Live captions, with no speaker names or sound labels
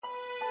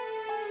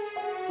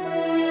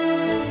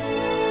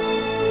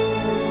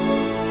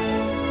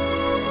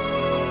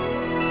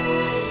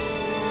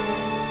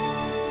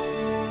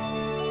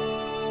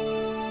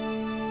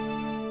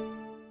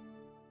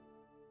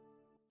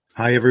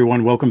Hi,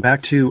 everyone. Welcome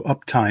back to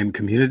Uptime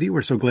Community.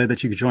 We're so glad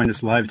that you could join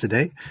us live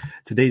today.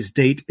 Today's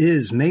date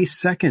is May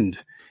 2nd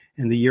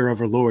in the year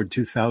of our Lord,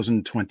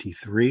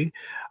 2023.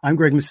 I'm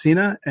Greg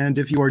Messina, and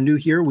if you are new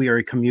here, we are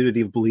a community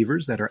of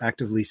believers that are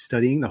actively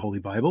studying the Holy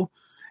Bible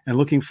and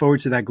looking forward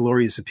to that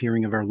glorious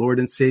appearing of our Lord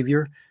and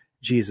Savior,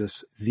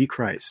 Jesus, the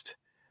Christ,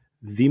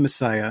 the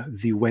Messiah,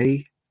 the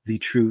way, the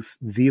truth,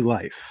 the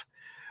life.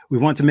 We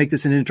want to make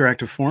this an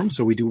interactive forum,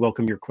 so we do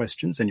welcome your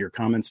questions and your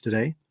comments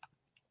today.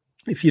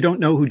 If you don't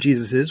know who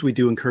Jesus is, we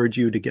do encourage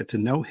you to get to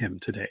know him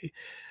today.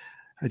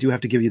 I do have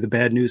to give you the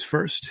bad news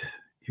first.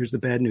 Here's the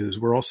bad news.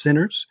 We're all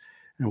sinners,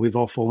 and we've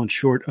all fallen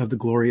short of the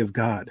glory of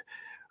God.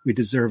 We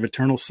deserve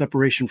eternal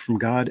separation from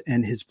God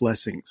and his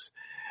blessings.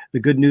 The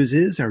good news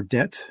is our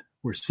debt,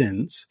 or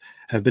sins,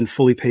 have been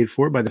fully paid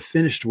for by the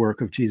finished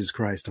work of Jesus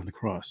Christ on the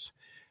cross.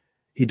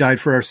 He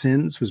died for our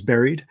sins, was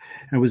buried,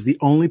 and was the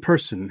only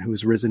person who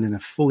was risen in a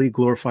fully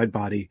glorified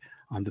body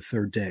on the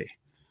third day.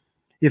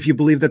 If you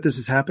believe that this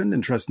has happened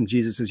and trust in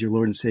Jesus as your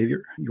Lord and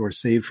Savior, you are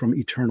saved from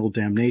eternal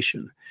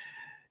damnation.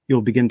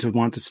 You'll begin to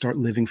want to start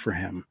living for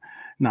him,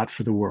 not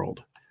for the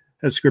world.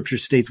 As Scripture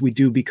states, we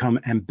do become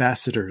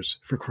ambassadors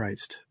for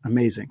Christ.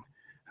 Amazing,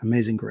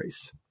 amazing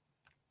grace.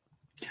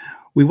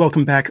 We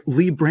welcome back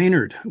Lee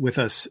Brainard with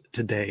us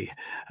today.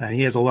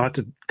 He has a lot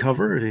to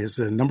cover. He has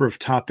a number of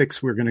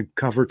topics we're going to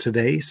cover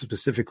today,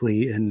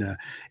 specifically in the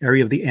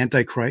area of the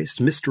Antichrist,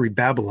 Mystery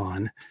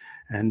Babylon,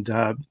 and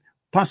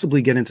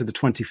possibly get into the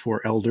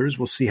 24 elders.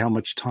 We'll see how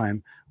much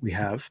time we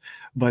have,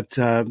 but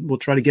we'll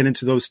try to get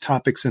into those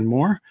topics and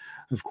more.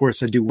 Of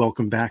course, I do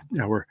welcome back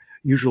our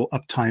usual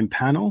Uptime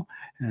panel,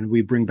 and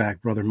we bring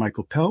back Brother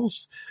Michael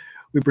Pels.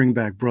 We bring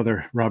back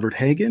Brother Robert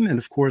Hagan, and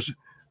of course,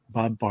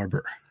 Bob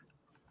Barber.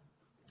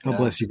 God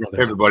bless you, brothers.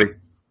 Hey, everybody.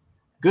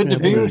 Good to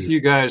be with you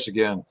guys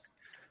again.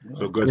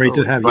 So good. Great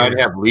to have you. Glad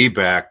to have Lee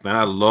back, man.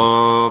 I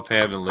love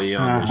having Lee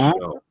on this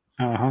show.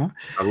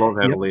 I love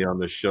having Lee on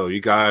this show.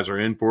 You guys are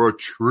in for a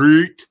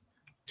treat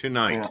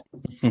tonight.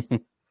 Yeah. You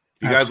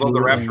guys love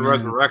the Rapture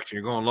Resurrection.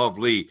 You're going to love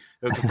Lee.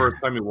 That's the first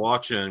time you're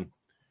watching.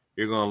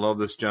 You're going to love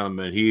this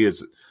gentleman.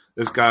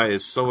 This guy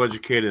is so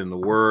educated in the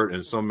Word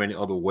and so many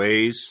other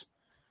ways.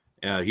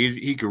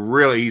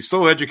 He's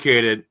so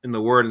educated in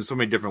the Word in so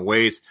many different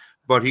ways,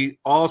 but he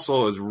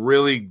also is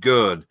really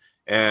good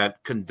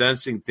at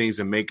condensing things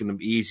and making them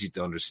easy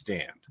to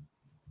understand.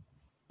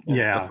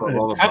 Yeah.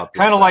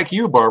 Kind of like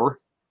you, Barber.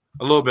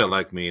 A little bit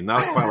like me,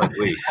 not quite like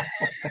Lee.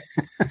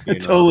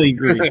 Totally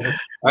agree.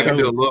 I can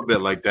do a little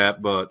bit like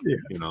that, but,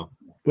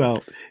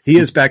 Well, he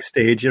is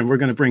backstage, and we're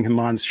going to bring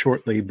him on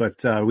shortly,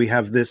 but we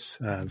have this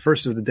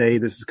verse of the day.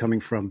 This is coming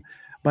from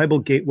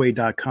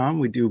BibleGateway.com.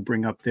 We do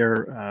bring up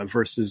their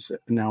verses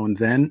now and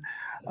then,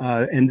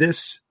 and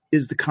this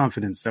is the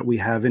confidence that we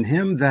have in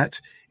him,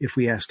 that if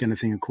we ask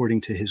anything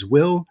according to his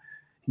will,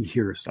 he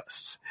hears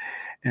us.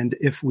 And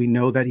if we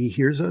know that he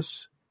hears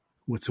us,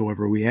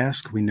 whatsoever we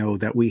ask, we know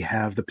that we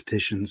have the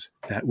petitions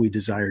that we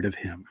desired of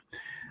him.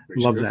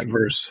 Love that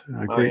verse.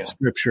 Great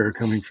scripture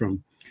coming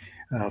from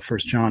 1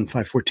 John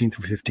 5:14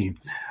 through 15.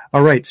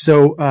 All right.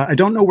 So I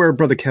don't know where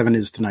Brother Kevin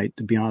is tonight,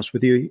 to be honest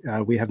with you.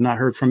 We have not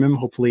heard from him.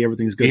 Hopefully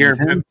everything's good with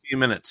him. Here in 15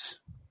 minutes.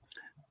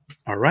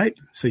 All right.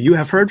 So you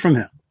have heard from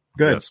him.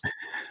 Good. Yes.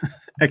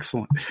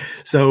 Excellent.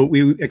 So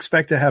we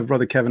expect to have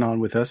Brother Kevin on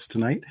with us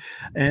tonight.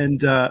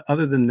 And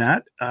other than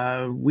that,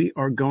 we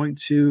are going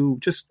to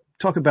just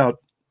talk about,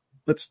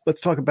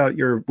 let's talk about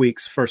your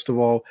weeks, first of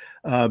all.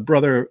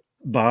 Brother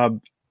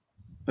Bob,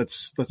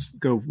 let's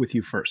go with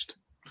you first.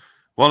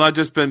 Well, I've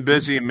just been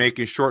busy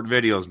making short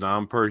videos now.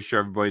 I'm pretty sure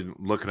everybody's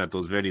looking at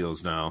those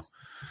videos now.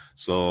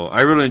 So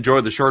I really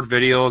enjoy the short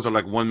videos. They're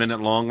like 1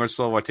 minute long or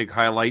so. I take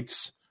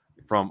highlights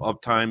from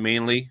Uptime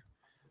mainly.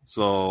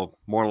 So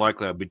more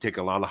likely I'll be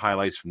taking a lot of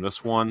highlights from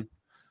this one.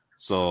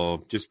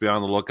 So just be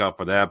on the lookout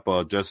for that.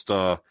 But just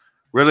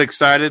really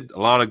excited. A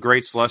lot of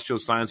great celestial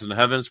signs in the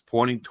heavens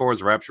pointing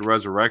towards rapture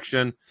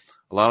resurrection.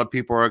 A lot of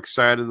people are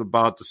excited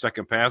about the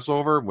second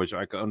Passover, which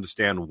I can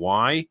understand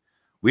why.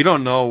 We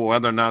don't know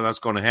whether or not that's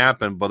going to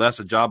happen, but that's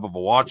the job of a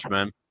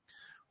watchman.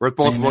 We're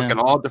supposed to look at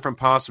all different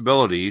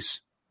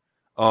possibilities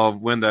of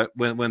when that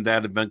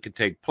event can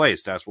take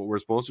place. That's what we're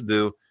supposed to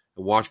do,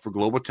 to watch for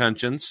global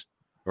tensions,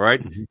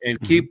 right? Mm-hmm. And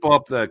keep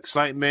up the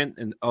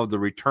excitement of the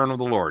return of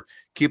the Lord.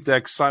 Keep that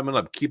excitement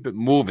up. Keep it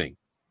moving.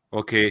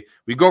 Okay,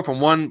 we go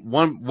from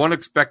one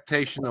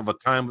expectation of a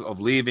time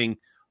of leaving,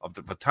 of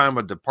a time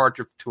of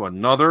departure to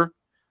another.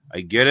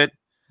 I get it,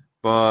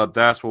 but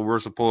that's what we're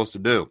supposed to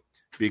do,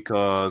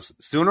 because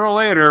sooner or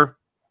later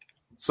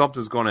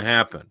something's going to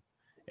happen,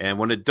 and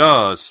when it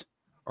does,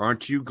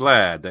 aren't you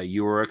glad that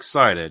you are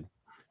excited?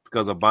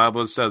 Because the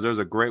Bible says there's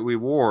a great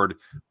reward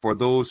for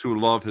those who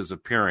love His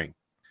appearing.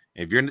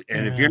 If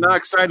you're not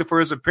excited for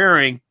His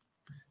appearing,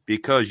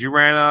 because you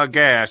ran out of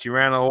gas, you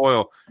ran out of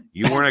oil,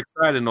 you weren't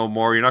excited no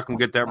more, you're not going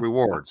to get that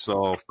reward.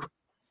 So,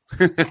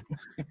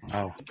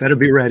 better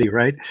be ready,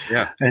 right?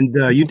 Yeah. And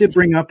you did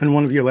bring up in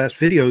one of your last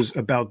videos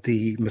about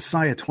the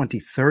Messiah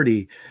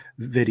 2030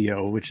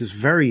 video, which is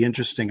very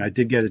interesting. I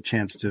did get a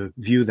chance to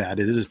view that.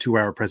 It is a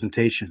 2-hour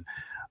presentation.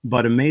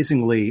 but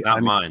amazingly,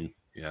 Not mine.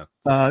 Yeah.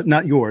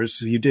 Not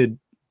yours. You did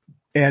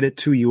add it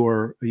to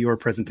your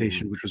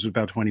presentation, which was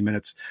about 20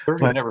 minutes.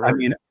 But I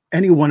mean,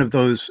 any one of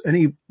those,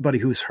 anybody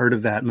who's heard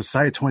of that,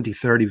 Messiah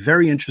 2030,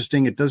 very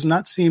interesting. It does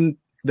not seem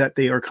that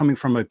they are coming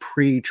from a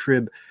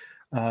pre-trib,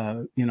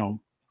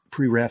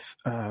 pre-ref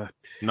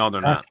no,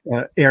 they're not.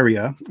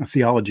 Area of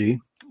theology.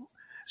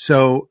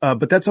 So,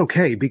 but that's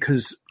okay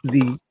because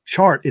the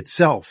chart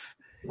itself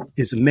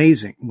is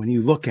amazing when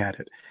you look at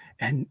it.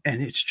 And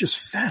it's just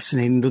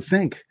fascinating to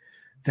think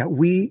that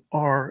we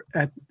are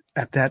at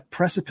that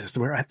precipice.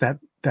 We're at that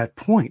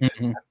point,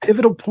 that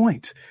pivotal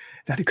point,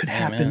 that it could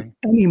happen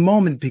any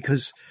moment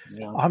because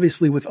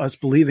obviously with us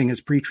believing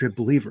as pre-trib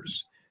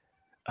believers,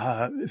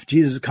 if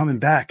Jesus is coming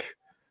back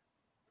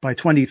by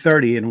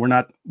 2030, and we're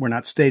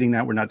not stating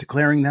that, we're not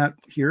declaring that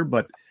here,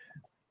 but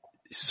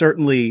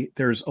certainly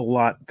there's a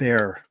lot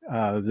there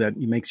that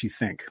makes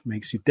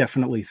you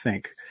definitely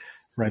think.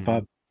 Right,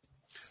 Bob?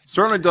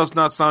 Certainly does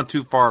not sound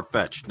too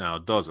far-fetched now,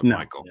 does it,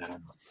 Michael?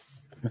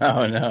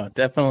 Oh, no,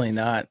 definitely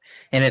not.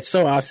 And it's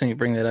so awesome you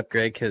bring that up,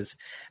 Greg, because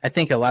I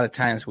think a lot of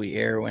times we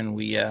err when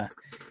we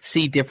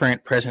see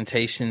different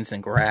presentations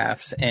and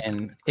graphs,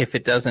 and if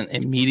it doesn't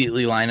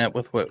immediately line up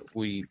with what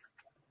we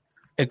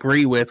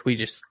agree with, we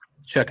just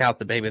chuck out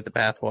the baby with the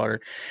bathwater.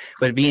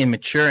 But being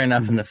mature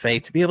enough in the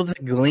faith to be able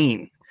to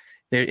glean,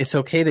 it's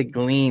okay to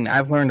glean.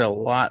 I've learned a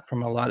lot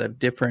from a lot of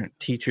different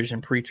teachers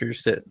and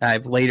preachers that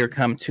I've later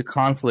come to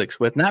conflicts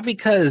with, not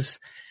because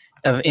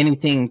of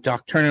anything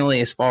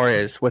doctrinally as far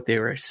as what they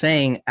were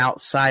saying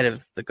outside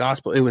of the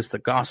gospel. It was the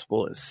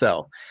gospel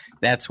itself.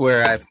 That's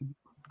where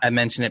I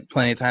mentioned it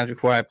plenty of times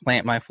before. I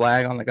plant my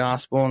flag on the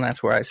gospel, and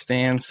that's where I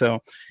stand. So,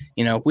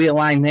 if we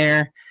align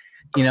there,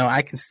 we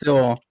can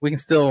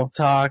still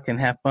talk and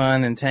have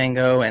fun and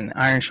tango, and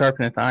iron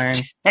sharpeneth iron.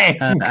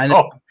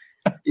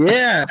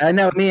 I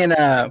know me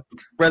and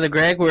Brother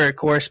Greg were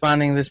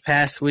corresponding this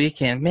past week,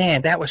 and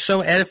man, that was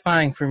so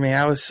edifying for me.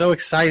 I was so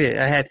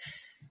excited.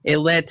 It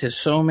led to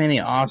so many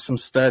awesome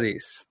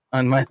studies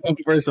on my own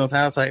personal time.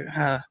 I was like,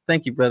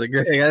 thank you, Brother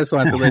Greg. I just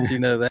wanted to let you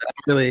know that I'm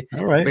really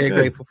very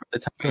grateful for the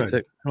time you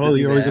took. Well,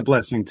 you're always a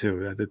blessing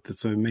too.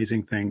 That's an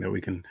amazing thing that we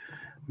can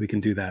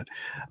do that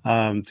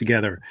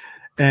together.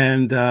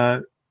 And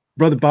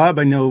Brother Bob,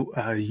 I know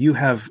you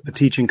have a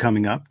teaching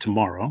coming up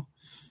tomorrow.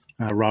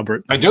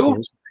 Robert, I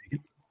do.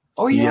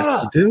 Oh yeah,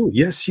 yes, you do.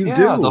 Yes, you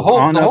do. The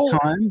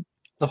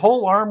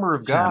whole armor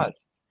of God.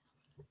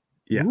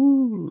 Yeah.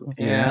 Ooh,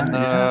 and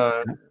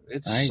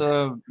it's nice.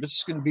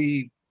 It's going to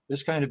be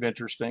this kind of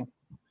interesting.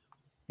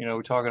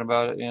 We're talking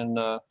about it in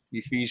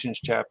Ephesians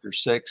chapter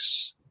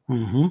 6,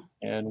 and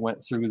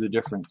went through the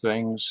different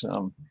things.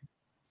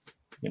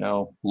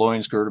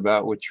 Loins girt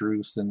about with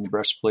truth and the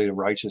breastplate of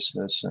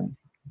righteousness, and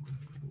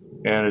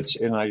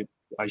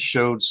I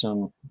showed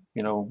some.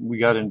 We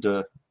got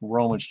into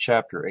Romans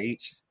chapter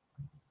 8,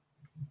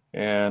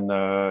 and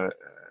the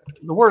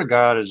Word of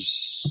God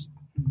is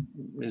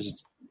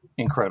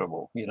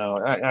incredible.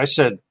 I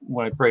said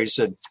when I prayed,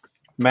 said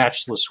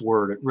matchless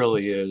word. It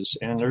really is.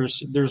 And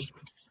there's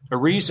a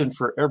reason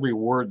for every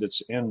word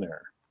that's in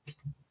there.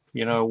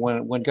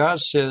 When God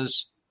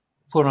says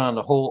put on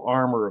the whole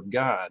armor of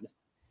God,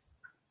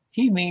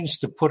 he means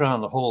to put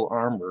on the whole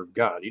armor of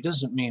God. He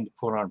doesn't mean to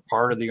put on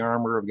part of the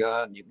armor of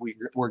God.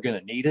 We're going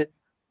to need it.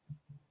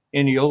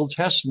 In the Old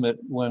Testament,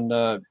 when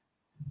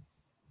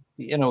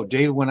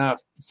David went out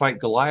to fight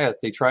Goliath,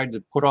 they tried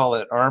to put all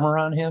that armor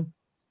on him.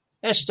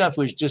 That stuff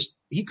was just,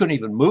 he couldn't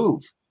even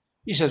move.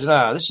 He says,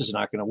 this is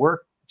not going to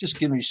work. Just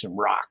give me some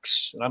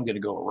rocks, and I'm going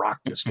to go rock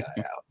this guy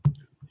out.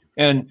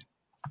 And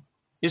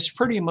it's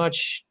pretty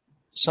much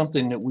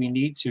something that we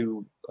need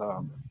to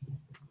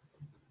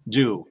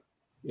do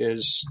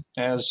as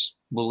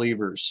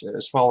believers,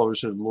 as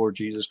followers of the Lord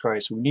Jesus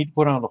Christ. We need to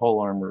put on the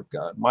whole armor of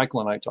God. Michael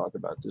and I talk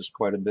about this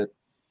quite a bit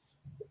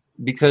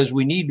because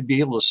we need to be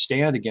able to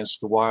stand against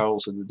the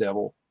wiles of the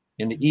devil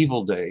in the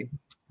evil day.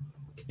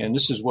 And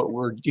this is what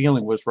we're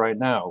dealing with right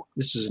now.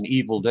 This is an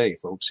evil day,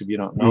 folks, if you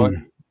don't know it.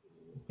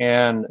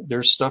 And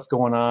there's stuff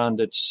going on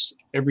that's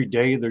every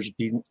day there's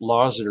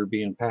laws that are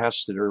being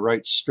passed that are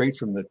right straight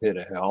from the pit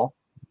of hell.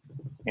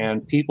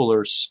 And people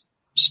are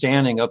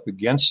standing up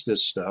against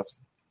this stuff.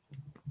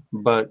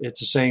 But at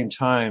the same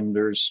time,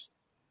 there's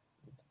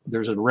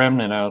a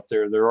remnant out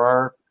there. There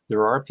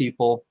are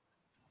people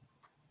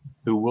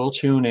who will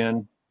tune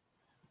in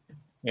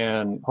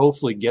and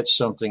hopefully get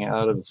something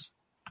out of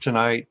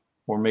tonight,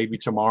 or maybe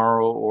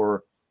tomorrow,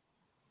 or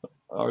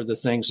the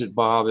things that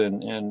Bob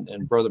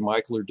and Brother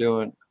Michael are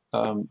doing.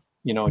 And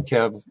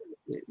Kev,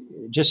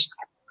 just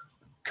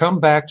come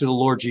back to the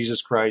Lord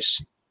Jesus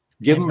Christ.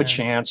 Give him a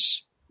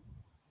chance.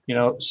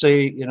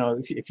 Say,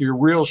 if you're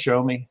real,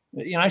 show me.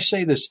 I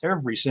say this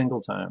every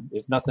single time.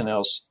 If nothing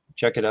else,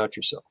 check it out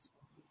yourself.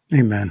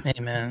 Amen.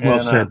 Amen. Well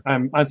said.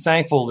 I'm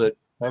thankful that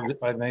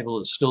I'm able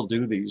to still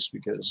do these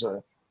because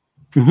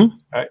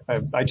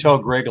I tell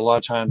Greg a lot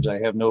of times I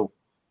have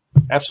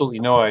absolutely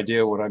no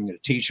idea what I'm going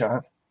to teach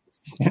on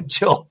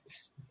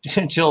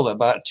until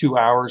about 2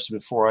 hours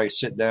before I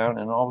sit down,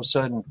 and all of a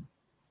sudden,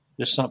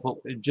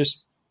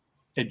 just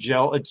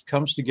it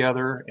comes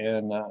together.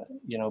 And,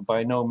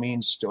 by no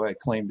means do I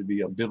claim to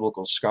be a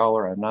biblical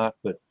scholar. I'm not,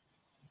 but,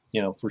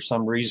 for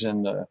some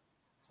reason,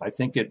 I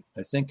think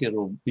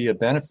it'll be a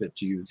benefit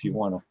to you if you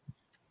want to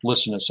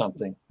listen to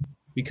something,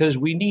 because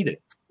we need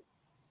it.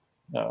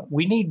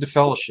 We need the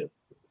fellowship,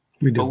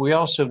 but we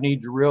also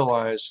need to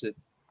realize that,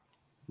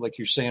 like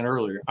you're saying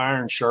earlier,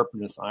 iron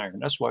sharpeneth iron.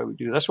 That's why we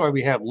do. That's why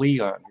we have Lee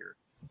on here.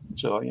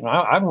 So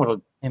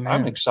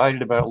I'm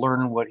excited about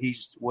learning what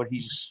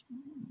he's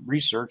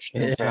researched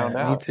and found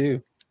out. Me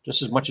too.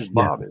 Just as much as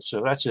Bob is.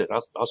 So that's it.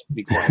 I'll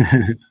be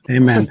quiet.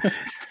 Amen.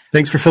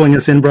 Thanks for filling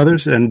us in,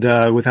 brothers. And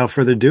without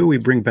further ado, we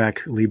bring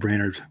back Lee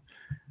Brainard.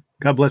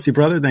 God bless you,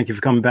 brother. Thank you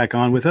for coming back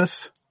on with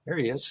us. There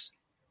he is.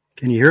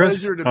 Can you hear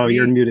us? Oh,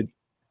 you're muted.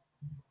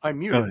 I'm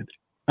muted. Go ahead.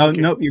 Oh,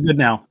 okay. No, you're good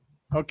now.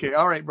 Okay.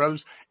 All right,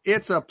 brothers.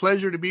 It's a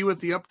pleasure to be with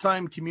the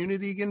Uptime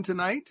community again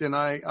tonight, and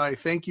I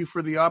thank you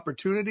for the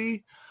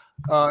opportunity.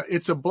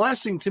 It's a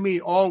blessing to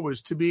me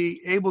always to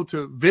be able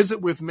to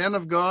visit with men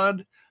of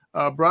God,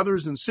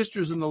 brothers and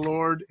sisters in the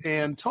Lord,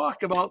 and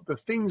talk about the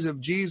things of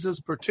Jesus,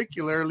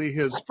 particularly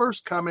his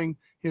first coming,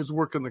 his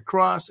work on the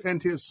cross,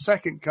 and his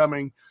second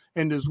coming,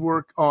 and his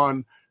work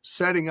on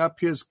setting up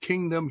his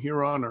kingdom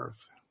here on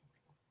earth.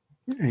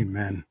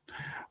 Amen.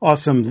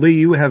 Awesome. Lee,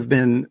 you have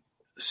been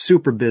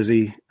super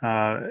busy,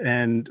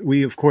 and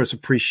we, of course,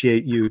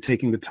 appreciate you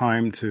taking the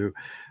time to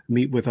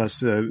meet with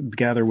us,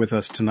 gather with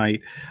us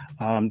tonight.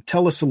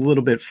 Tell us a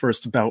little bit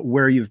first about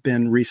where you've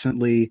been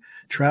recently,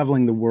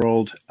 traveling the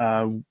world,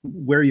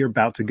 where you're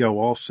about to go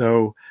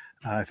also.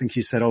 I think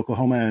you said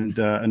Oklahoma and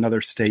another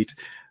state.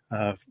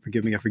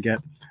 Forgive me, I forget.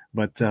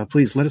 But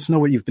please let us know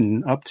what you've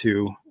been up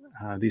to,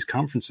 these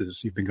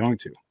conferences you've been going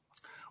to.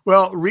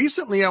 Well,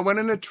 recently I went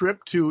on a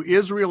trip to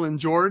Israel and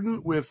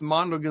Jordan with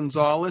Mondo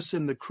Gonzalez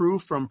and the crew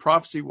from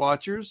Prophecy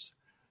Watchers.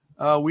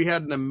 We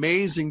had an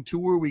amazing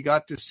tour. We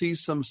got to see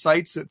some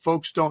sites that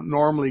folks don't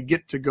normally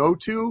get to go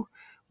to.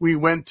 We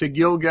went to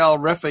Gilgal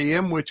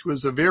Rephaim, which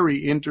was a very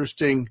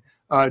interesting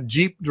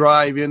Jeep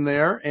drive in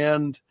there.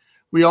 And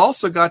we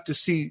also got to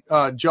see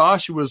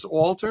Joshua's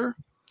altar.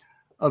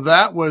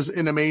 That was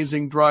an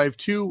amazing drive,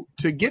 too.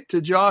 To get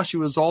to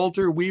Joshua's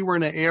altar, we were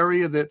in an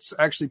area that's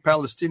actually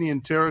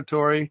Palestinian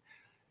territory.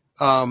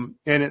 And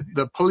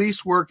the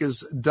police work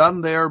is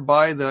done there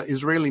by the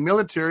Israeli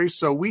military.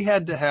 So we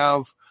had to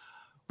have,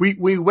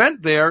 we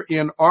went there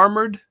in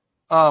armored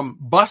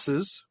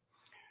buses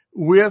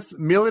with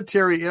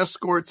military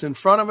escorts in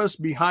front of us,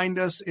 behind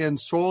us, and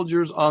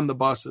soldiers on the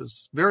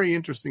buses. Very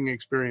interesting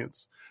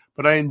experience.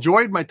 But I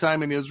enjoyed my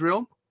time in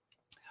Israel.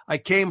 I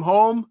came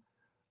home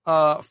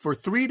for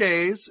 3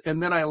 days,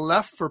 and then I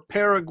left for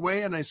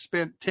Paraguay, and I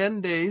spent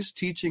 10 days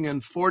teaching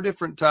in 4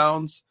 different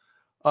towns,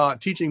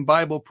 teaching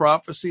Bible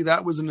prophecy.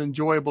 That was an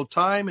enjoyable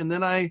time. And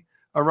then I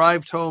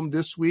arrived home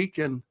this week,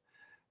 and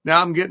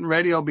now I'm getting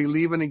ready. I'll be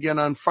leaving again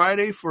on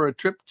Friday for a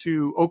trip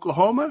to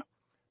Oklahoma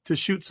to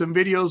shoot some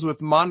videos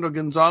with Mondo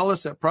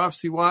Gonzalez at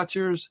Prophecy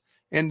Watchers,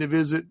 and to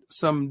visit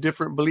some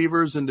different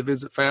believers and to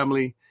visit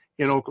family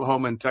in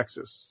Oklahoma and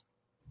Texas.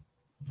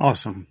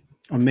 Awesome.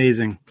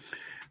 Amazing.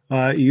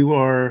 You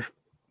are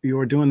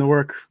doing the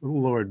work of the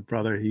Lord,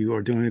 brother. You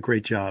are doing a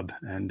great job,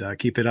 and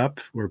keep it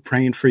up. We're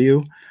praying for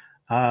you.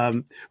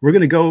 We're going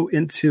to go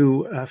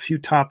into a few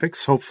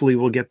topics. Hopefully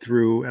we'll get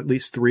through at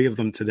least 3 of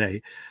them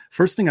today.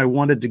 First thing I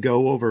wanted to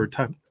go over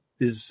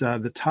is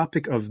the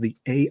topic of the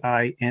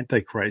AI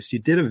Antichrist. You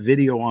did a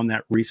video on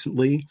that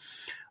recently,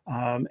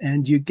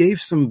 and you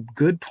gave some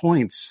good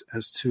points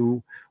as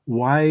to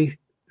why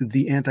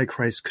the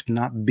Antichrist could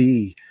not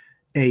be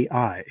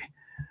AI.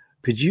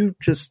 Could you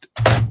just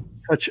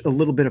touch a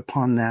little bit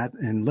upon that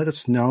and let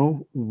us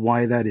know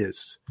why that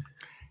is?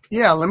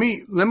 Yeah, let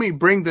me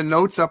bring the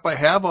notes up I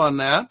have on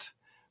that.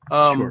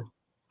 Sure.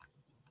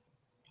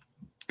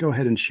 Go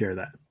ahead and share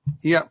that.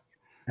 Yeah.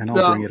 And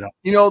I'll bring it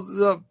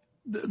up.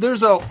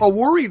 There's a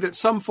worry that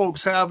some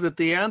folks have that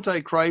the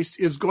Antichrist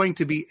is going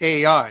to be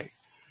AI.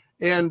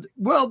 And,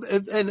 well,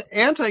 an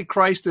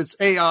Antichrist that's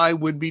AI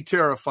would be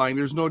terrifying.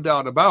 There's no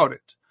doubt about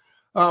it.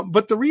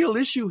 But the real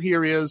issue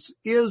here is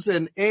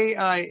an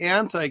AI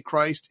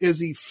Antichrist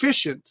as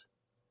efficient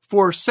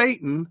for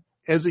Satan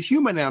as a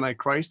human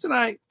Antichrist? And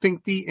I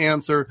think the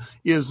answer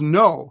is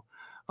no.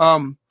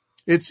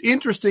 It's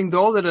interesting,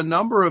 though, that a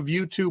number of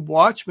YouTube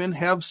watchmen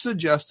have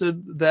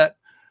suggested that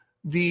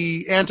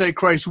the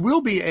Antichrist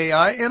will be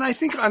AI, and I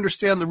think I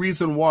understand the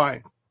reason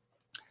why.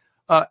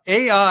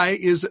 AI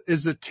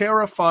is a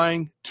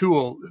terrifying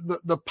tool.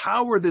 The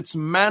power that's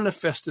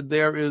manifested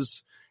there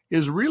is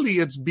really,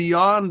 it's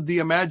beyond the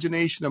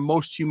imagination of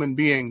most human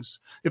beings.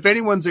 If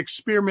anyone's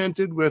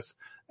experimented with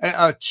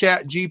a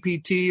Chat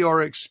GPT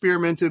or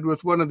experimented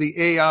with one of the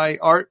AI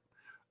art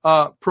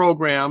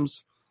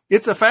programs,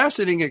 it's a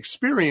fascinating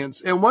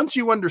experience. And once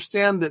you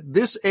understand that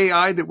this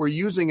AI that we're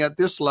using at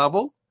this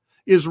level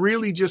is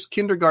really just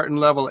kindergarten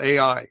level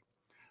AI,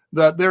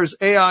 that there's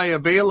AI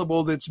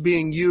available that's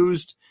being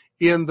used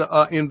in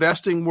the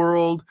investing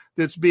world,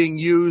 that's being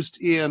used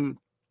in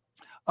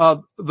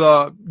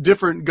the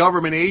different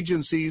government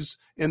agencies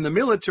in the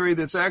military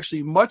that's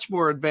actually much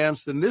more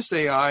advanced than this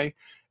AI.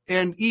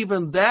 And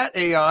even that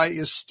AI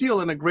is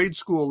still in a grade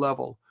school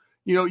level.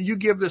 You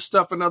give this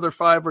stuff another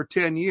 5 or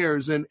 10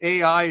 years and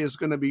AI is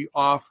going to be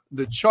off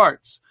the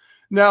charts.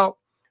 Now,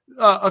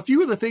 a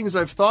few of the things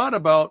I've thought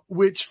about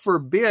which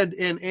forbid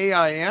an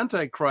AI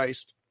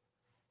Antichrist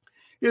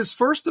is,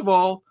 first of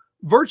all,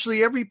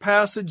 virtually every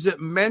passage that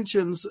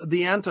mentions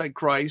the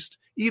Antichrist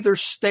either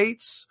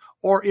states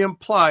or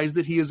implies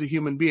that he is a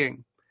human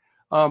being.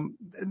 And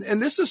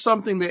this is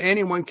something that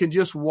anyone can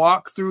just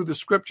walk through the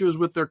scriptures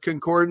with their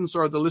concordance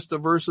or the list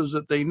of verses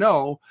that they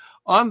know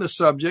on the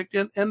subject,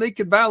 and they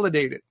could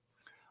validate it.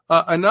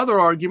 Another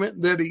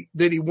argument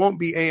that he won't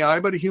be AI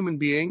but a human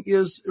being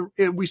is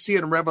we see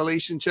it in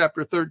Revelation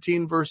chapter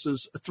 13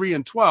 verses 3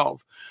 and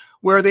 12,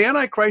 where the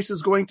Antichrist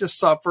is going to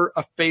suffer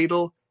a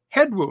fatal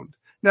head wound.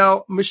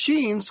 Now,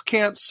 machines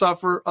can't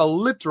suffer a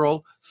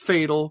literal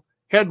fatal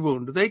head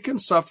wound. They can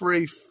suffer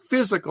a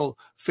physical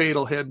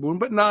fatal head wound,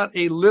 but not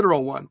a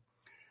literal one.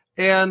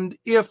 And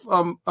if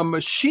a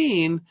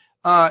machine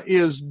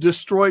is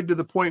destroyed to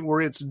the point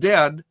where it's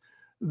dead,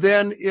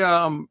 then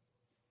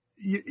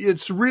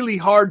it's really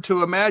hard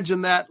to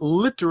imagine that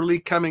literally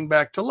coming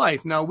back to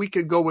life. Now, we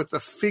could go with a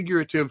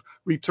figurative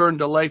return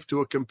to life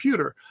to a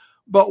computer.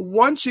 But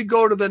once you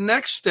go to the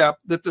next step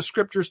that the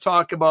scriptures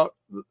talk about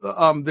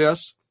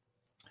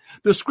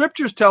the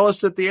scriptures tell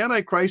us that the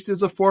Antichrist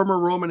is a former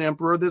Roman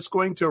emperor that's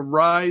going to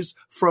rise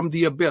from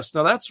the abyss.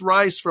 Now, that's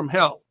rise from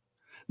hell.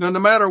 Now, no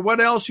matter what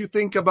else you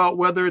think about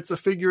whether it's a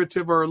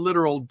figurative or a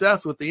literal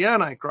death with the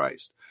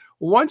Antichrist,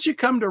 once you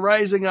come to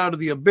rising out of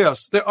the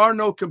abyss, there are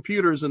no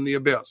computers in the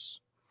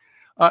abyss.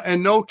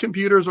 And no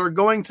computers are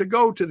going to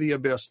go to the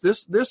abyss.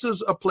 This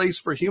is a place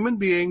for human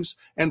beings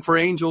and for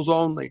angels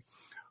only.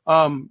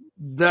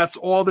 That's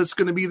all that's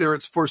going to be there.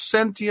 It's for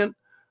sentient,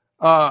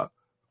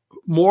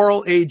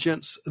 moral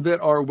agents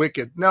that are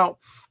wicked. Now,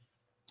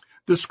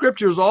 the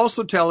scriptures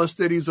also tell us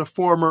that he's a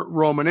former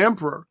Roman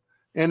emperor.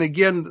 And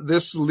again,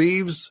 this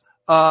leaves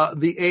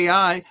the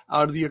AI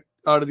out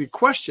of the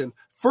question.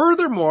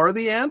 Furthermore,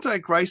 the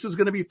Antichrist is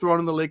going to be thrown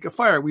in the lake of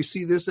fire. We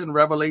see this in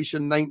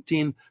Revelation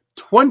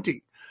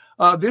 19:20.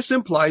 This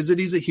implies that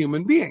he's a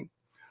human being.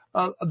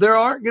 There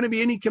aren't going to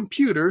be any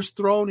computers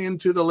thrown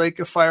into the lake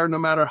of fire, no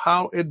matter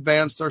how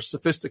advanced or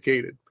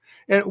sophisticated.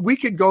 And we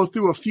could go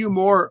through a few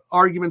more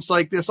arguments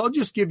like this. I'll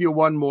just give you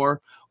one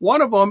more.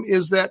 One of them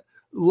is that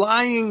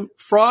lying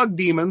frog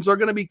demons are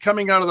going to be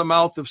coming out of the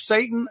mouth of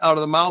Satan, out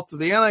of the mouth of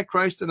the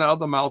Antichrist, and out of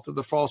the mouth of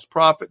the false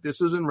prophet. This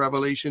is in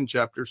Revelation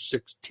chapter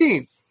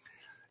 16.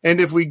 And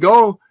if we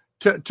go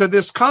to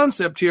this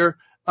concept here,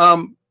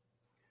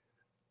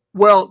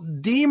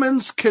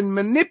 demons can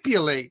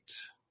manipulate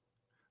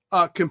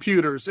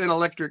computers and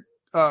electric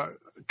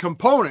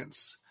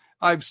components.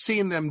 I've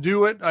seen them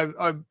do it.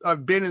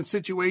 I've been in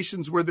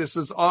situations where this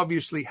has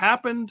obviously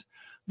happened.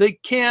 They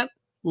can't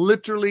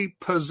literally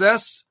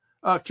possess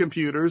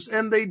computers,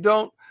 and they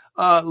don't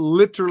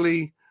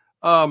literally.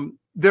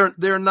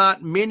 They're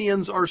not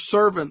minions or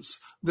servants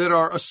that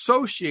are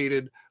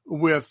associated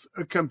with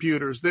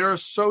computers. They're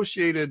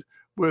associated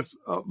with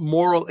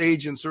moral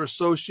agents. They're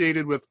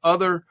associated with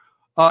other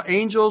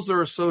angels.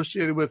 They're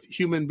associated with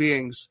human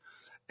beings,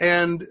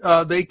 and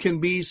they can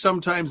be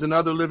sometimes in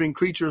other living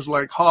creatures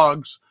like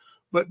hogs.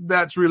 But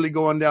that's really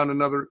going down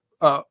another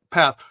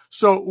path.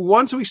 So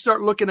once we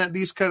start looking at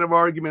these kind of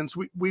arguments,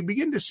 we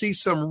begin to see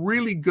some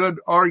really good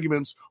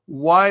arguments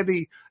why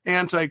the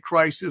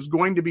Antichrist is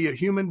going to be a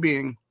human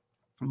being,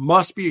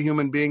 must be a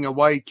human being, and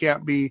why he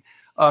can't be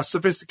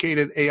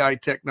sophisticated AI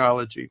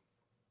technology.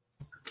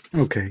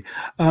 Okay.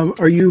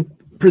 Are you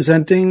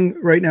presenting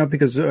right now?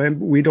 Because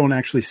we don't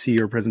actually see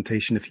your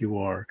presentation if you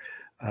are.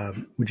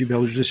 Would you be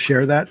able to just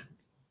share that?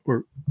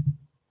 Or...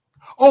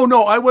 Oh,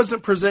 no, I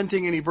wasn't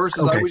presenting any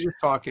verses. Okay. I was just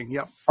talking.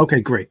 Yep. Okay,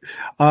 great.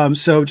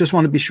 So just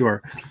want to be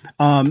sure.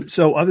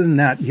 So other than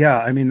that, yeah,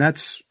 I mean,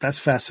 that's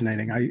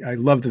fascinating. I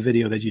love the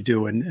video that you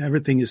do, and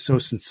everything is so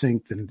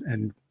succinct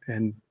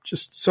and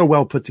just so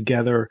well put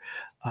together.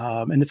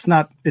 And it's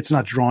not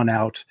drawn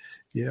out.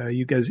 Yeah,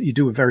 you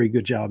do a very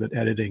good job at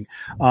editing.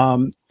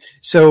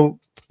 So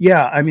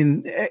yeah, I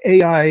mean,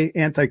 AI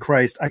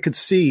Antichrist, I could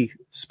see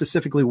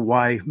specifically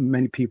why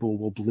many people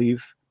will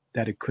believe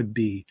that it could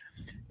be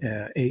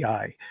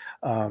AI,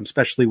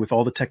 especially with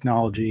all the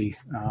technology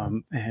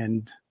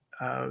and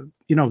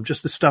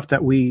just the stuff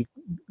that we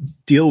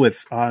deal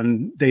with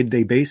on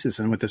day-to-day basis,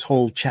 and with this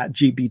whole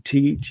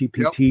GPT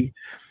Yep.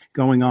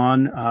 going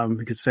on,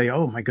 we could say,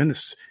 oh my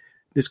goodness,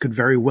 this could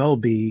very well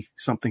be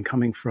something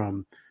coming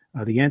from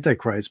the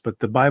Antichrist, but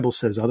the Bible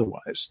says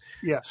otherwise.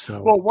 Yeah.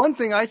 So, well, one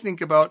thing I think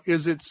about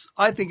is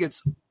I think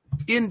it's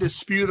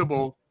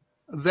indisputable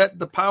that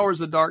the powers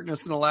of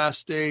darkness in the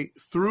last day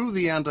through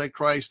the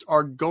Antichrist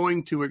are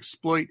going to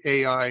exploit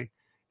AI,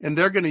 and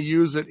they're going to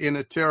use it in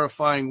a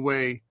terrifying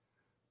way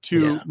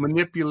to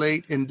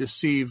manipulate and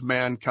deceive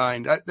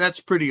mankind. That's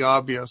pretty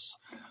obvious.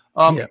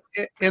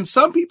 And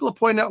some people have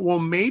pointed out, well,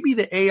 maybe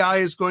the AI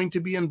is going to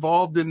be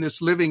involved in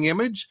this living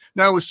image.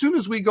 Now, as soon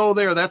as we go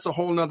there, that's a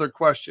whole nother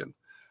question.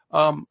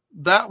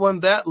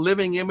 That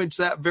living image,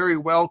 that very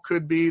well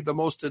could be the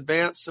most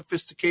advanced,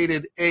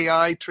 sophisticated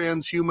AI,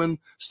 transhuman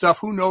stuff.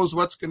 Who knows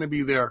what's going to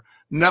be there?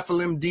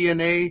 Nephilim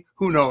DNA,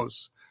 who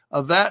knows?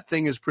 That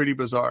thing is pretty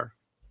bizarre.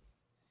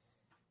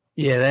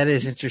 Yeah, that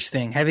is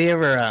interesting. Have you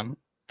ever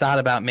thought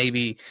about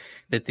maybe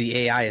that the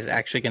AI is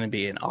actually going to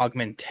be an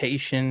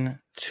augmentation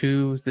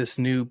to this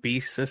new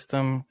beast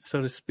system,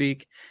 so to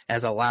speak,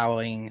 as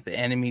allowing the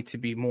enemy to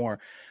be more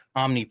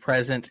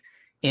omnipresent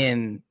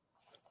in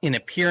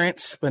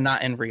appearance, but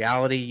not in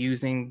reality,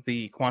 using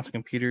the quantum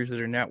computers that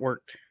are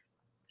networked?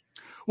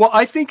 Well,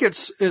 I think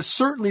it's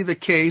certainly the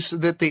case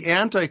that the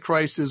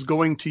Antichrist is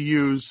going to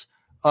use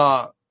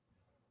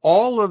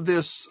all of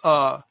this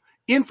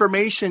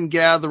information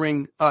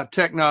gathering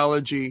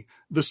technology,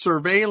 the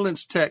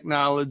surveillance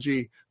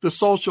technology, the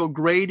social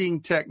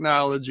grading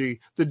technology,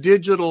 the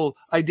digital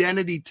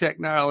identity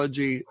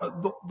technology,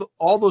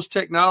 all those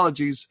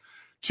technologies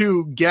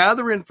to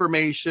gather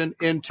information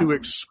and to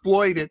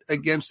exploit it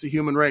against the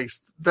human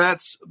race.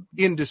 That's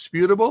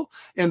indisputable.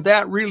 And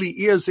that really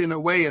is, in a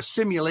way, a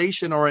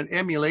simulation or an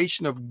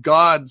emulation of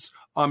God's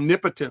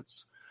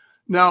omnipotence.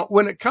 Now,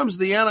 when it comes to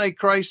the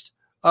Antichrist,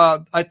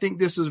 I think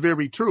this is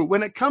very true.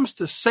 When it comes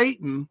to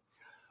Satan,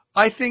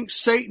 I think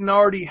Satan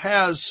already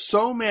has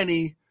so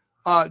many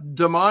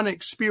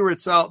demonic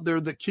spirits out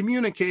there that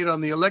communicate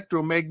on the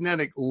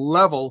electromagnetic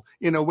level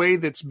in a way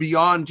that's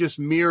beyond just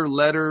mere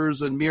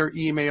letters and mere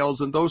emails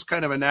and those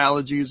kind of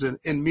analogies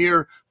and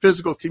mere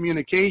physical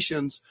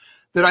communications,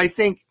 that I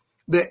think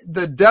that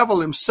the devil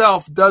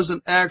himself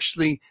doesn't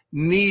actually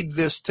need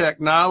this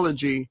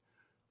technology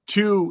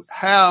to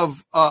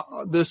have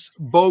this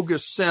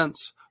bogus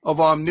sense of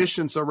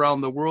omniscience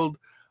around the world.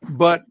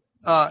 But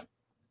the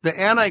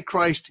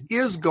Antichrist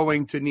is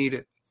going to need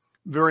it,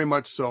 very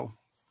much so.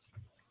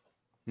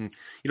 You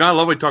know, I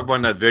love what you talk about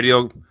in that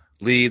video,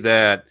 Lee,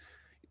 that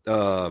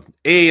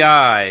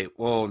AI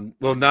will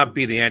not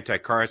be the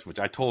Antichrist, which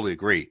I totally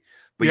agree.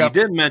 But Yep.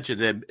 You did mention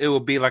that it will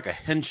be like a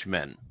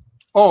henchman.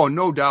 Oh,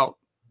 no doubt.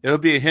 It'll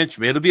be a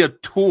henchman. It'll be a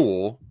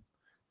tool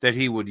that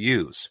he would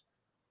use.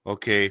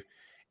 Okay.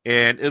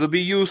 And it'll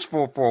be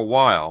useful for a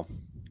while.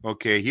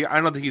 Okay.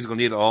 I don't think he's going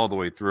to need it all the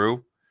way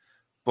through.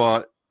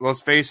 But let's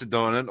face it,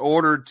 though, in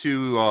order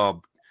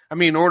to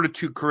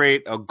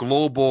create a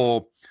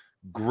global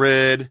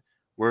grid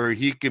where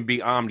he can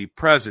be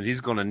omnipresent,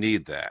 he's going to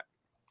need that.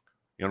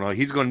 You know,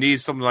 he's going to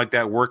need something like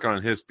that working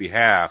on his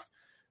behalf.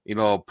 You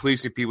know,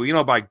 policing people. You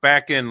know,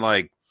 back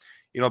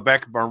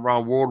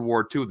around World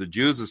War II, the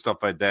Jews and stuff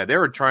like that, they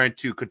were trying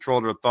to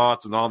control their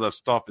thoughts and all that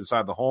stuff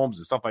inside the homes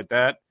and stuff like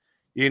that.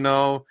 You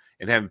know,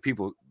 and having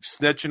people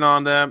snitching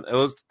on them. It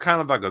was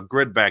kind of like a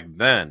grid back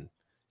then.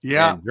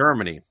 Yeah. In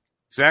Germany.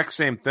 Exact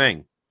same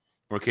thing.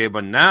 Okay,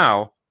 but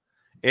now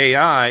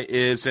AI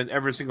is in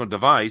every single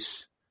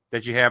device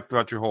that you have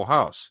throughout your whole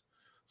house.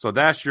 So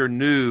that's your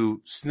new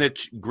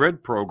snitch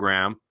grid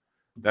program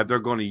that they're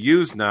going to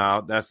use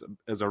now. That's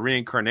as a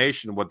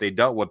reincarnation of what they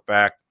dealt with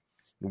back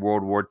in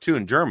World War II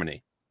in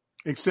Germany.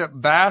 Except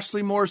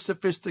vastly more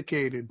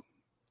sophisticated.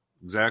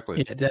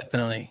 Exactly. Yeah,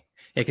 definitely.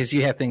 Yeah, because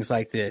you have things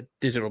like the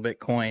digital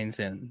bitcoins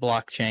and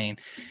blockchain,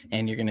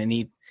 and you're going to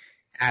need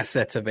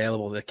assets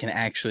available that can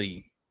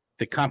actually,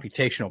 the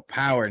computational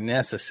power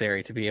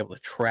necessary to be able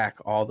to track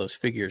all those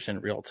figures in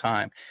real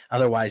time.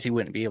 Otherwise, you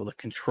wouldn't be able to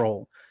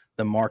control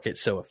the market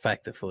so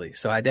effectively.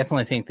 So I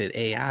definitely think that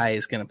AI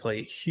is going to play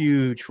a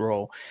huge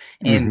role.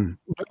 And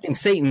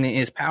Satan,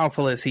 as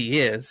powerful as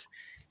he is,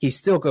 he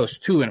still goes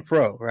to and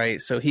fro,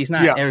 right? So he's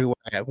not everywhere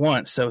at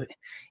once. So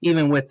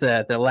even with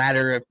the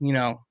ladder of, you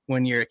know,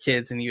 when you're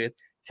kids and you would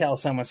tell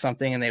someone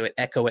something and they would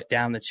echo it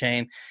down the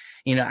chain,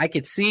 you know, I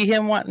could see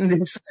him wanting to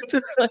do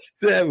something like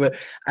that, but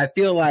I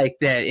feel like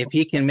that if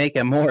he can make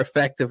a more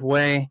effective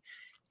way,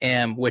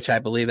 and which I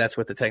believe that's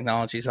what the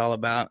technology is all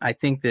about, I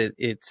think that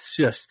it's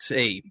just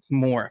a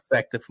more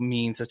effective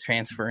means of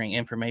transferring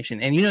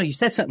information. And, you know, you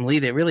said something, Lee,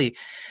 that really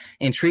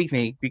intrigued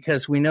me,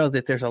 because we know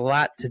that there's a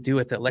lot to do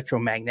with the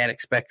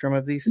electromagnetic spectrum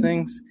of these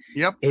things.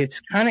 Yep.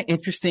 It's kind of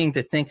interesting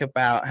to think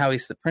about how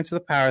he's the prince of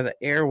the power of the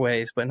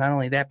airways, but not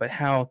only that, but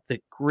how the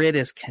grid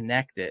is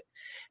connected.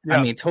 Yeah.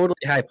 I mean, totally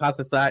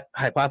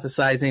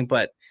hypothesizing,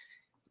 but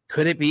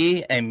could it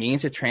be a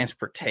means of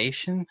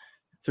transportation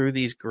through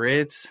these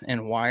grids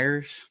and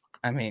wires?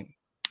 I mean,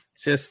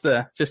 just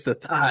a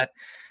thought,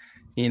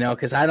 you know,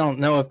 because I don't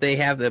know if they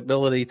have the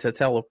ability to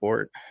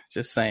teleport.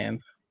 Just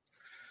saying.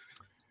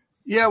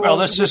 Yeah, well,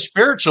 that's just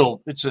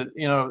spiritual. It's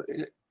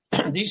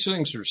these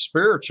things are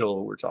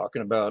spiritual. We're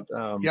talking about.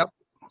 Yep.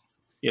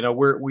 You know,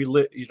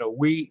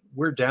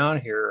 we're down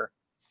here,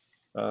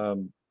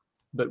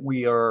 but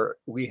we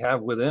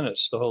have within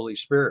us the Holy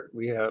Spirit.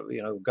 We have,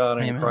 you know,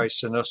 God in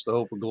Christ in us, the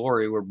hope of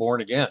glory. We're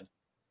born again.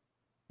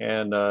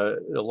 And a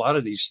lot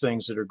of these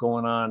things that are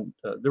going on,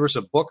 there was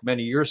a book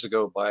many years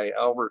ago by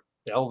Alvin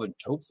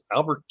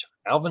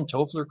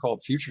Toffler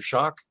called Future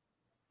Shock.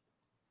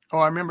 Oh,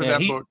 I remember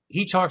that book.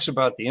 He talks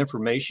about the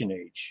information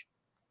age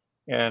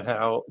and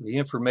how the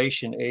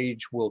information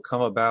age will come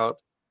about,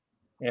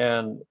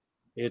 and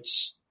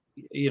it's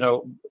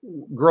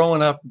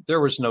growing up, there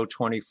was no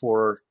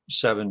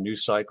 24/7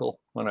 news cycle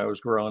when I was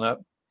growing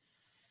up.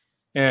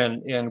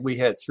 And we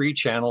had 3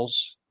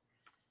 channels,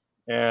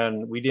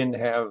 and we didn't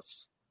have,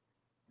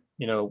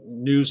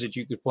 news that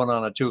you could put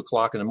on at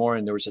 2:00 in the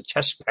morning. There was a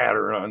test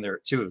pattern on there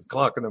at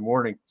 2:00 in the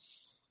morning.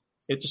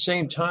 At the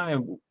same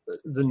time,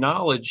 the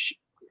knowledge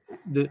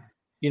that,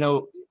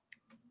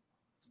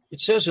 it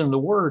says in the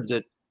word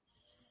that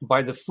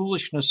by the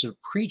foolishness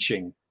of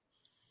preaching,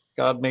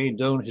 God made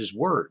known his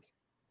word.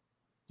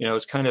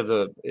 It's kind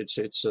of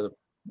it's a,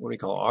 what do you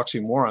call it,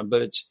 oxymoron,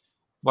 but it's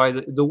by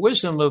the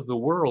wisdom of the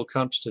world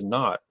comes to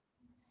naught.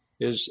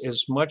 Is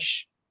as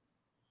much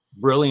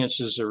brilliance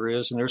as there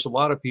is, and there's a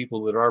lot of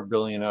people that are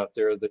brilliant out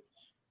there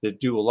that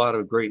do a lot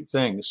of great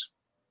things,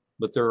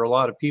 but there are a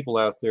lot of people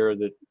out there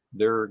that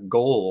their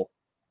goal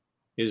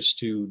is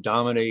to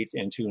dominate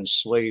and to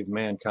enslave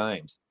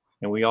mankind,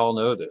 and we all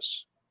know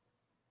this.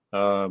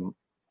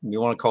 You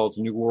want to call it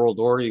the New World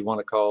Order, you want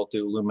to call it the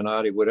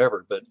Illuminati,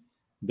 whatever, but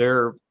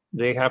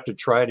they have to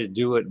try to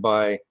do it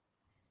by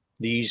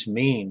these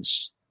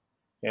means,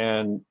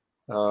 and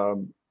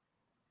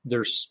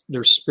there's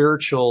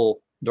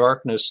spiritual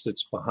darkness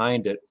that's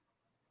behind it.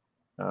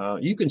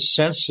 You can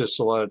sense this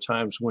a lot of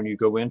times when you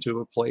go into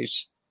a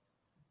place.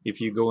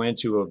 If you go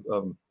into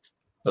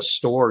a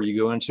store, you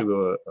go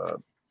into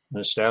an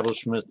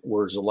establishment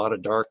where there's a lot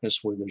of darkness,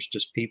 where there's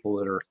just people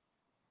that are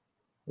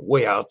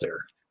way out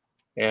there,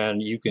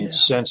 and you can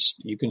sense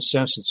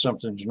that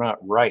something's not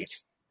right.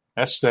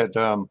 That's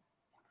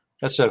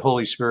that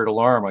Holy Spirit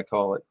alarm, I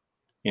call it.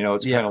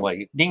 It's kind of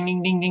like ding,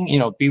 ding, ding,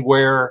 ding.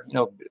 Beware.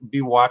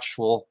 Be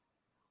watchful.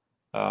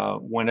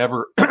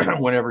 Whenever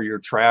you're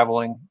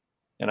traveling,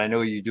 and I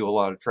know you do a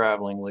lot of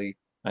traveling, Lee.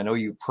 I know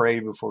you pray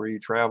before you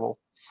travel,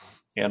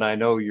 and I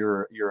know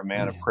you're a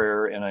man of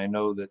prayer, and I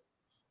know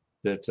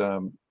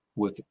that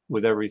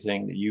with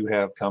everything that you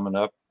have coming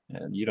up,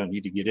 and you don't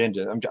need to get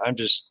into. I'm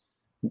just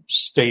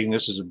stating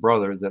this as a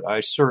brother that I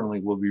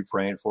certainly will be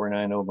praying for, and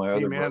I know my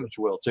other brothers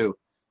will too,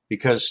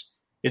 because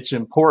it's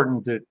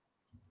important that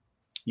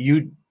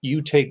you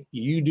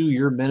do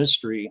your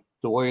ministry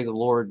the way the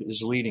Lord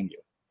is leading you.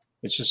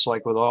 It's just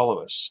like with all of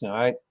us. Now,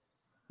 I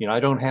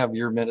don't have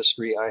your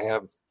ministry. I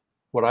have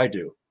what I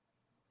do,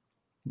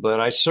 but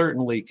I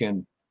certainly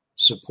can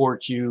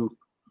support you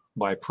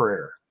by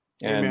prayer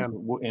and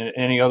in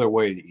any other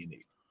way that you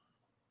need.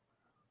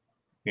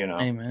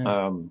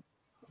 Amen.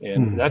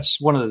 And that's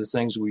one of the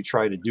things we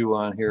try to do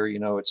on here.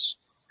 It's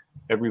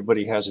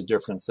everybody has a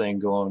different thing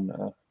going.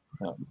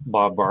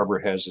 Bob Barber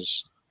has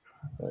his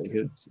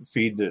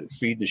feed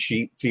the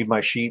sheep, feed my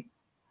sheep.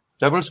 Is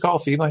that what it's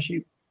called? Feed my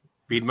sheep.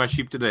 Feed my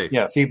sheep today.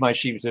 Yeah, feed my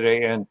sheep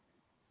today. And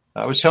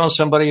I was telling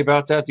somebody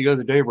about that the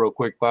other day, real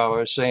quick, Bob. I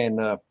was saying,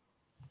 a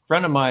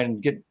friend of mine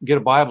get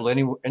a Bible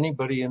to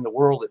anybody in the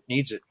world that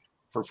needs it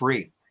for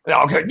free.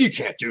 Okay, you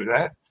can't do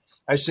that.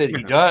 I said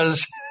he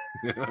does.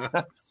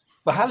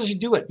 But how does he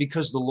do it?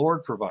 Because the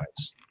Lord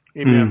provides.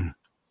 Amen.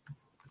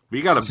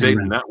 We got a big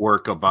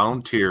network of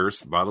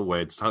volunteers. By the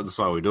way, that's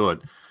how we do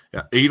it.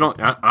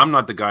 I'm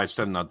not the guy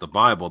sending out the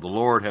Bible. The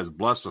Lord has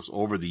blessed us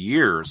over the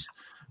years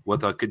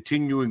with a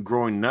continuing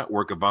growing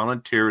network of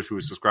volunteers who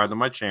are subscribed to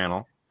my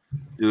channel,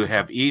 who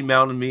have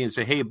emailed me and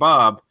say, "Hey,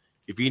 Bob,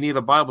 if you need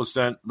a Bible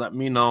sent, let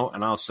me know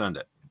and I'll send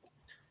it."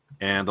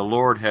 And the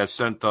Lord has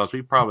sent us.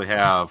 We probably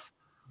have,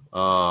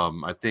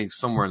 I think,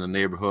 somewhere in the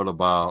neighborhood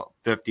about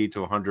 50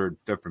 to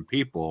 100 different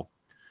people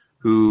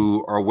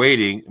who are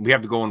waiting. We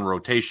have to go in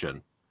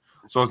rotation.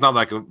 So it's not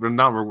like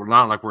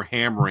we're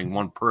hammering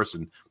one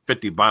person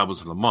 50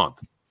 Bibles in a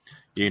month,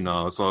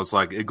 So it's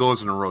like it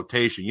goes in a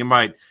rotation. You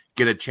might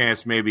get a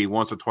chance maybe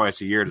once or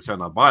twice a year to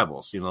send out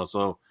Bibles,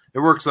 So it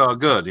works out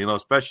good,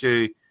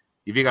 especially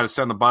if you got to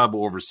send a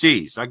Bible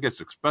overseas. That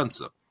gets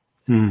expensive,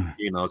 So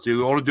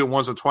you only do it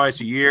once or twice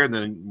a year, and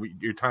then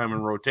your time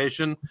in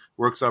rotation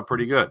works out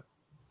pretty good.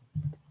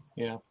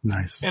 Yeah,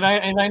 nice. And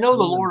I know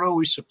the Lord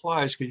always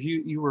supplies, because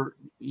you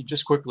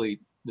just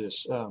quickly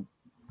this.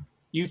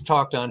 You've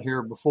talked on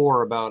here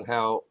before about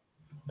how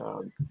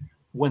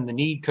when the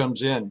need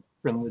comes in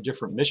from the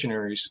different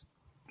missionaries,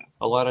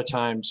 a lot of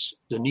times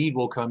the need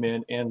will come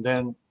in and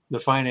then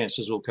the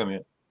finances will come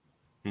in.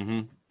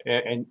 Mm-hmm.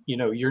 And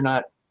you're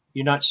not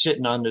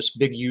sitting on this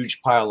big,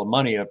 huge pile of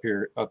money up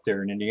there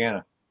in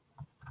Indiana.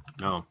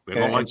 No, they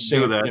don't like to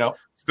do that.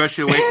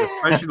 Especially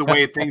the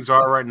way things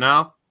are right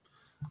now.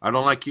 I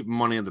don't like keeping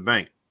money in the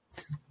bank.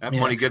 That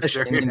money gets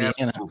there and has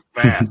to move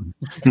fast.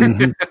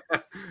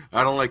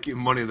 I don't like keeping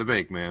money in the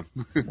bank, man.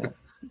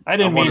 I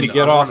didn't mean to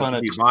get off on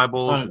a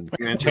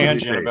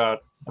tangent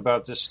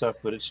about this stuff,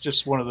 but it's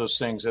just one of those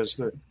things. I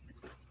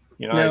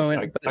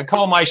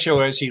call my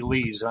show As He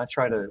Leads. That's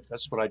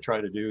what I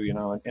try to do,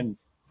 and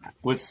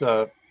with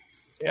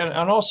and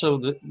also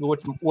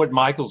what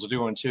Michael's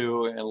doing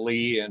too, and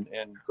Lee and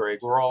Greg.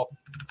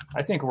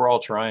 I think we're all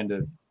trying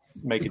to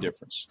make a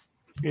difference.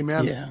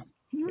 Amen. Yeah.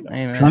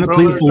 Amen. Trying to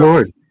please the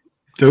Lord.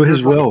 Do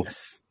His will.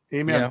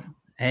 Amen. Yeah.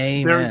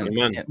 Amen.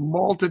 There's a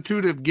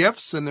multitude of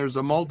gifts and there's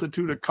a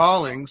multitude of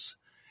callings,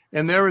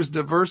 and they're as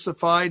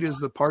diversified as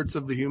the parts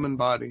of the human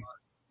body.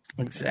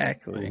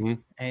 Exactly. Mm-hmm.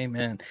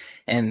 Amen.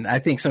 And I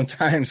think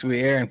sometimes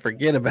we err and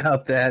forget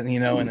about that,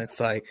 and it's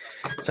like,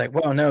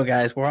 well, no,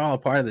 guys, we're all a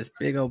part of this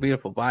big old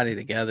beautiful body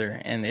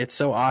together. And it's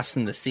so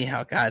awesome to see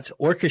how God's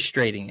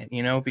orchestrating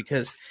it,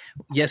 because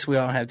yes, we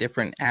all have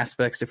different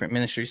aspects, different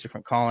ministries,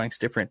 different callings,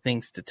 different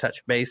things to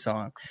touch base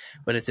on.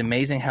 But it's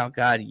amazing how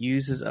God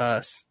uses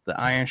us, the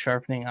iron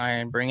sharpening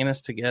iron, bringing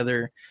us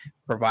together,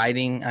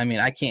 providing. I mean,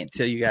 I can't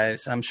tell you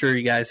guys, I'm sure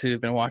you guys who have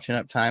been watching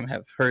Uptime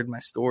have heard my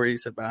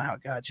stories about how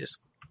God just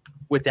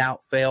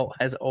without fail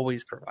has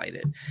always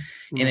provided.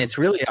 And it's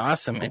really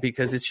awesome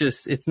because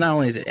it's not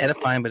only is it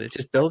edifying, but it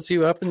just builds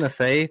you up in the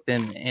faith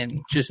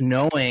and just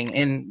knowing,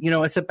 and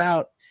it's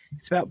about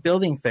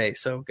building faith.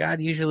 So God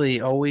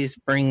usually always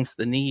brings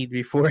the need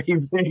before he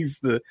brings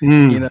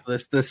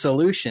the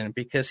solution,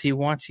 because he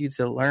wants you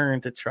to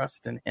learn to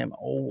trust in him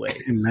always.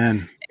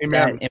 Amen.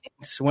 Amen. And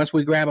once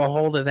we grab a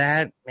hold of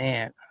that,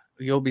 man,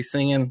 you'll be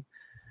singing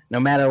no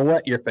matter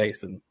what you're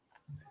facing.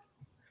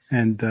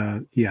 And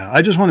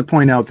I just want to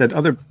point out that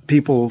other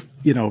people,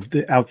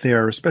 out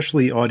there,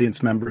 especially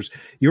audience members,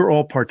 you're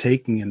all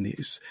partaking in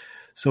these.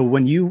 So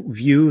when you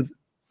view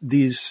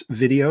these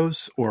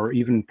videos or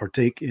even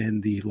partake in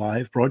the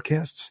live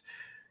broadcasts,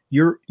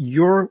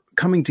 you're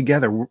coming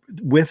together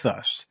with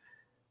us,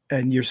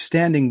 and you're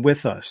standing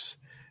with us,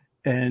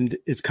 and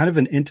it's kind of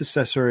an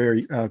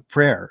intercessory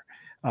prayer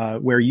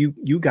where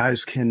you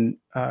guys can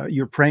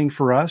you're praying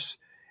for us,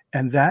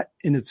 and that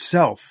in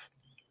itself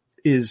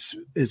is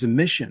a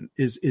mission,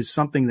 is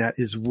something that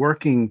is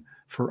working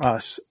for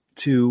us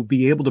to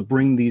be able to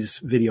bring these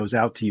videos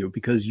out to you,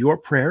 because your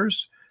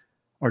prayers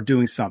are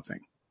doing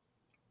something.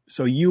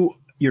 So you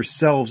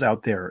yourselves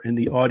out there in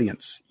the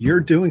audience,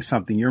 you're doing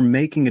something, you're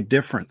making a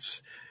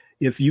difference.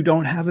 If you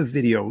don't have a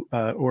video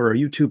or a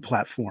YouTube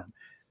platform,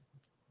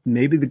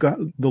 maybe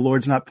the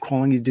Lord's not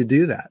calling you to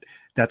do that.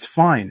 That's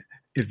fine.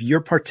 If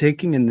you're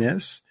partaking in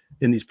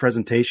these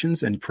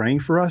presentations and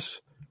praying for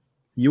us,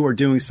 you are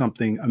doing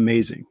something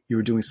amazing. You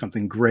are doing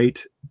something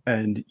great,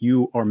 and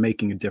you are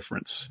making a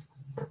difference.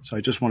 So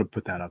I just want to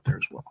put that out there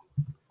as well.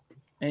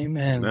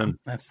 Amen. Amen.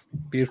 That's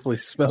beautifully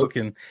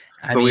spoken.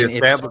 We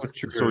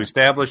It's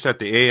established that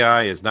the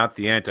AI is not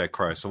the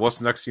Antichrist. So what's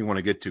the next thing you want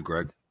to get to,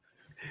 Greg?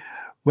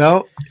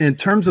 Well, in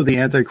terms of the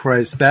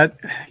Antichrist, that,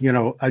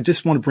 I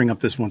just want to bring up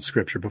this one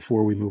scripture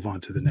before we move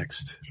on to the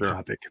next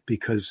topic,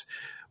 because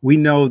we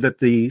know that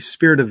the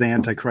spirit of the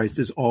Antichrist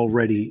is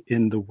already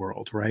in the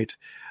world, right?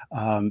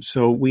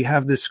 So we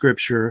have this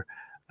scripture.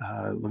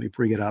 Let me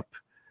bring it up.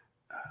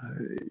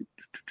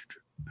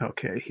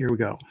 Okay, here we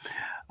go.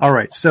 All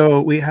right.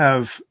 So we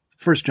have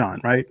 1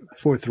 John, right?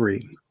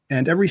 4:3.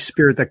 And every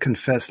spirit that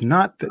confess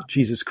not that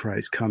Jesus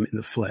Christ come in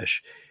the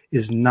flesh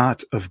is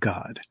not of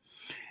God.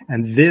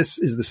 And this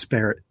is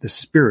the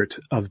spirit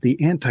of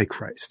the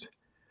Antichrist,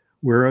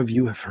 whereof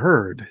you have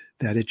heard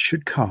that it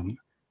should come,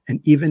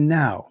 and even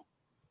now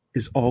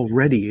is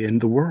already in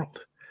the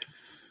world.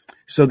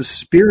 So the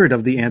spirit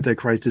of the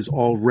Antichrist is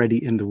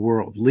already in the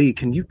world. Lee,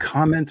 can you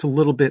comment a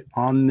little bit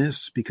on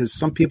this? Because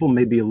some people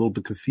may be a little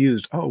bit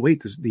confused. Oh,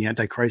 wait, the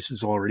Antichrist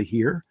is already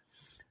here?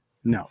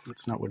 No,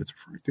 that's not what it's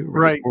referring to.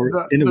 Right.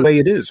 Or in a way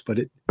it is, but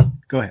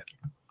go ahead.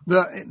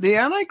 The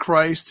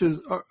Antichrist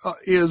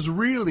is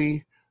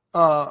really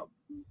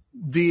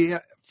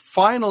the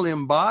final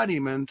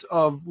embodiment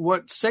of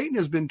what Satan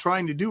has been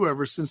trying to do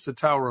ever since the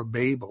Tower of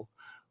Babel,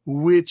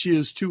 which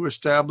is to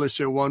establish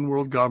a one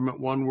world government,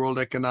 one world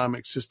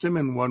economic system,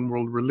 and one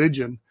world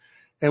religion.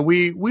 And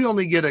we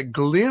only get a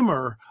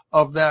glimmer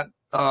of that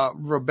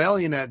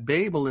rebellion at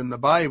Babel in the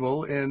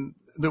Bible, and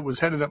that was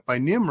headed up by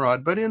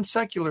Nimrod. But in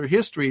secular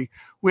history,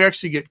 we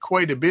actually get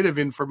quite a bit of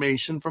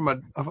information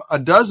from a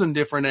dozen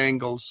different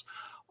angles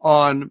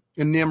on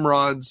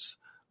Nimrod's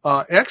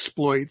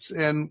exploits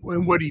and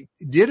what he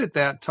did at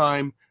that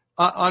time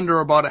under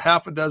about a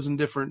half a dozen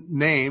different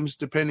names,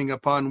 depending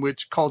upon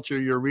which culture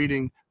you're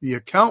reading the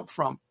account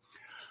from.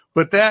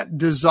 But that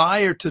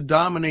desire to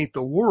dominate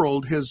the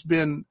world has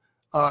been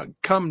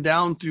come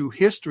down through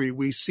history.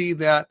 We see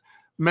that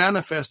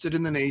manifested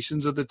in the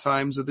nations of the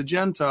times of the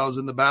Gentiles,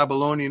 in the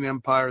Babylonian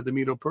Empire, the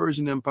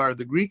Medo-Persian Empire,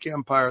 the Greek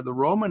Empire, the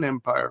Roman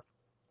Empire.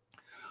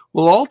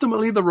 Well,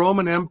 ultimately, the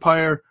Roman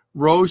Empire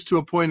rose to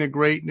a point of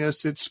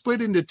greatness. It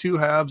split into two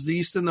halves, the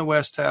east and the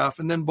west half,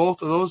 and then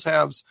both of those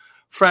halves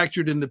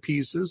fractured into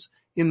pieces.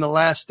 In the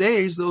last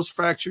days, those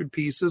fractured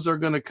pieces are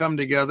going to come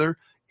together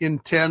in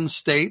 10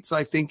 states.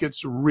 I think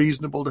it's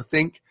reasonable to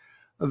think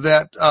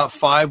that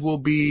 5 will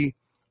be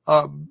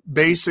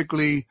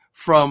basically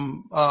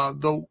from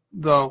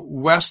the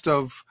west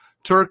of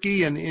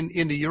Turkey and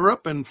into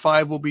Europe, and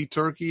 5 will be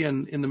Turkey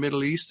and in the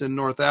Middle East and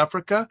North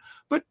Africa.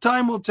 But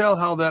time will tell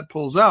how that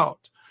pulls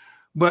out.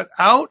 But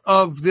out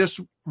of this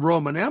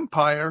Roman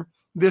Empire,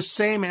 this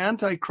same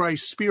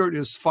Antichrist spirit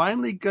is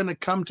finally going to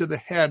come to the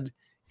head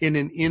in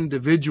an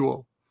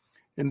individual.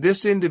 And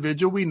this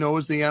individual we know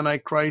as the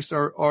Antichrist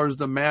or as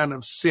the man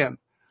of sin.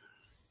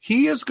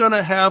 He is going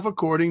to have,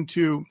 according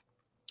to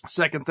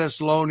 2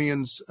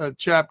 Thessalonians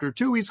chapter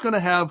 2, he's going to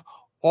have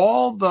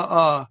all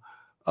the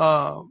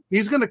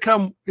He's going to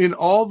come in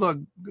all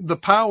the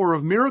power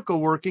of miracle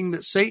working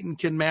that Satan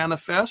can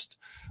manifest.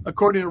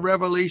 According to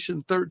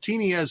Revelation 13,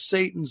 he has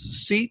Satan's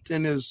seat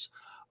and his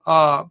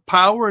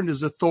power and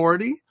his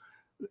authority.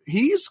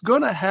 He's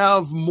going to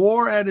have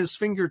more at his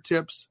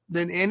fingertips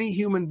than any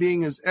human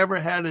being has ever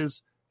had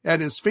at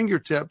his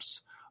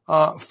fingertips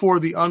for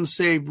the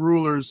unsaved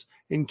rulers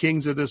and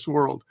kings of this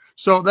world.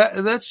 So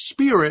that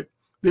spirit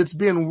that's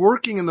been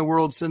working in the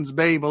world since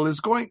Babel is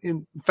going,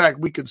 in fact,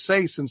 we could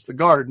say since the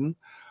garden,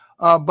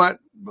 but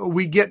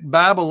we get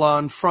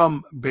Babylon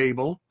from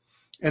Babel.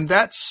 And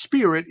that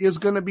spirit is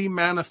going to be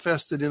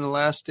manifested in the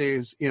last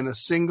days in a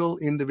single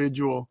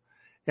individual.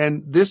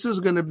 And this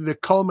is going to be the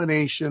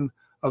culmination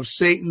of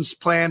Satan's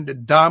plan to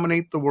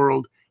dominate the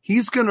world.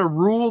 He's going to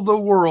rule the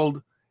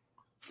world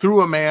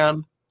through a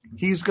man.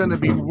 He's going to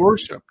be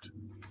worshipped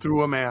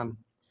through a man.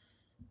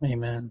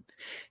 Amen.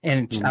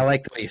 And I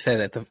like the way you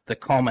said that, the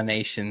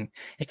culmination.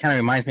 It kind of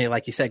reminds me,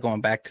 like you said,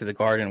 going back to the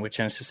garden with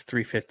Genesis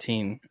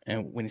 3:15,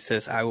 and when he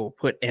says, I will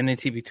put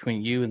enmity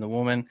between you and the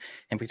woman,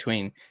 and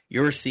between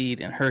your seed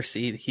and her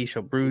seed. He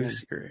shall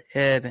bruise your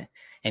head,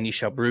 and you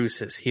shall bruise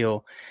his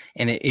heel.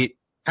 And it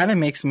kind of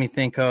makes me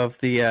think of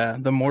the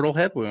mortal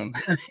head wound.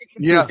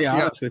 To be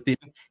honest with you,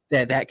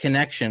 that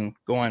connection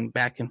going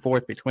back and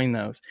forth between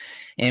those.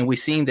 And we've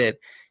seen that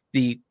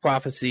the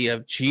prophecy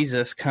of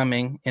Jesus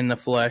coming in the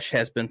flesh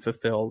has been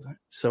fulfilled.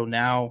 So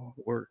now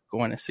we're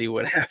going to see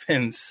what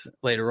happens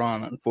later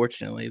on.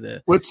 Unfortunately,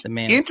 what's the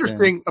man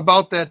interesting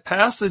about that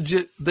passage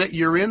that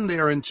you're in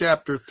there in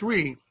chapter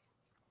 3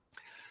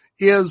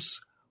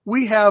 is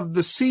we have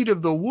the seed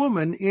of the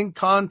woman in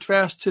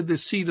contrast to the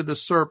seed of the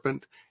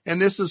serpent. And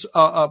this is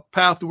a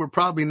path that we're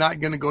probably not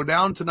going to go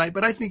down tonight,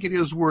 but I think it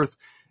is worth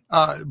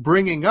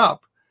bringing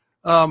up,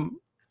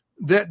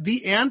 that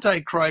the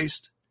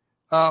Antichrist,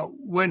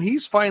 when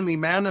he's finally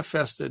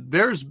manifested,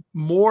 there's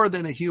more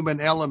than a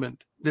human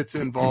element that's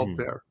involved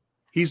there.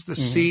 He's the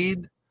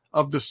seed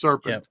of the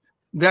serpent. Yep.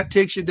 That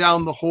takes you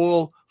down the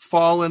whole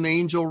fallen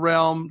angel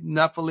realm,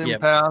 Nephilim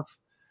path,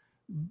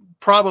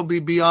 probably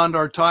beyond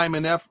our time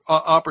and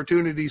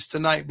opportunities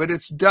tonight, but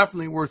it's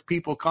definitely worth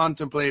people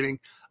contemplating.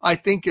 I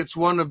think it's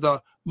one of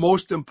the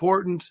most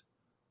important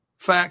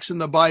facts in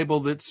the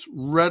Bible that's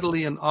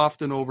readily and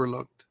often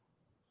overlooked.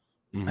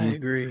 I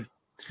agree.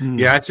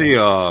 Yeah, I'd say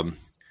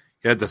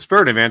the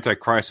spirit of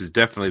Antichrist has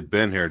definitely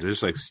been here,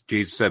 just like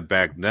Jesus said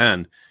back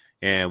then.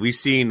 And we've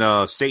seen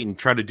Satan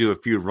try to do a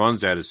few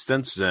runs at it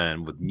since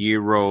then with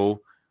Nero.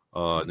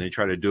 And they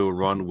tried to do a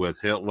run with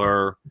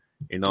Hitler,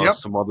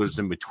 some others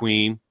in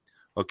between.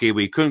 Okay,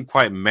 but he couldn't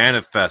quite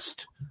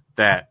manifest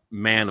that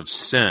man of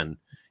sin.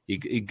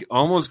 He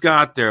almost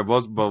got there,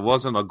 but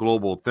wasn't a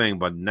global thing.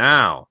 But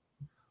now,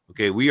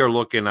 okay, we are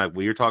looking at,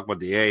 when you're talking about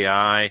the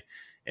AI,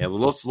 and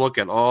let's look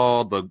at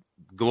all the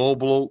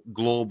global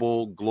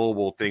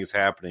things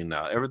happening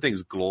now.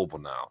 Everything's global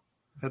now.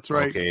 That's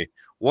right. Okay,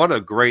 what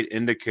a great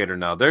indicator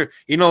now. There,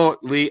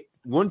 Lee,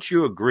 wouldn't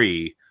you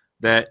agree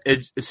that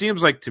it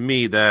seems like to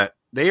me that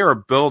they are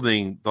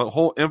building the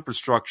whole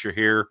infrastructure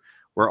here,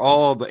 where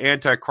all the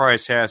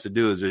Antichrist has to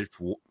do is just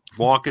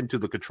walk into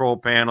the control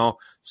panel,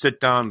 sit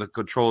down in the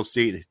control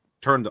seat,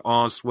 turn the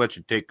on switch,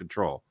 and take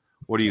control.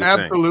 What do you think?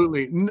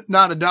 Absolutely.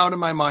 Not a doubt in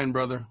my mind,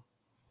 brother.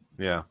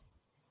 Yeah.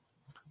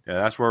 Yeah,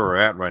 that's where we're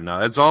at right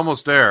now. It's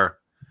almost there.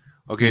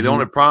 Okay, the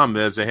only problem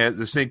is it has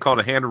this thing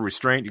called a hand of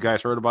restraint. You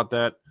guys heard about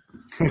that?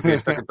 Okay,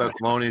 Second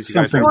Thessalonians. You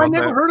guys heard about I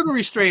never that? heard of a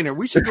restrainer.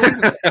 We should go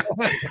into that.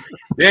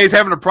 Yeah, he's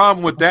having a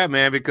problem with that,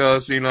 man,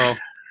 because,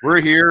 we're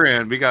here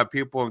and we got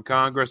people in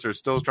Congress that are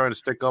still trying to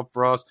stick up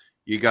for us.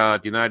 You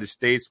got the United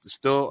States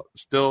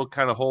still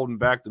kind of holding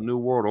back the New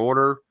World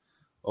Order.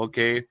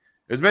 Okay,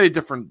 there's many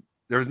different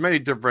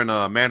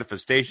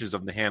manifestations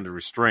of the hand of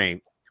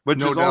restraint, which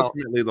is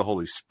ultimately the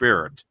Holy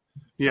Spirit.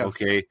 Yes.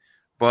 Okay,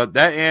 but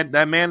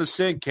that man of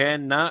sin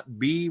cannot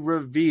be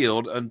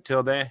revealed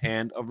until that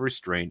hand of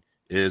restraint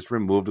is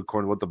removed,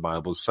 according to what the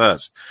Bible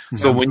says.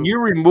 So when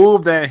you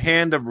remove that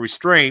hand of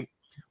restraint,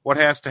 what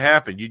has to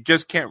happen? You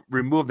just can't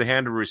remove the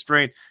hand of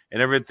restraint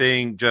and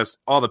everything, just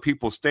all the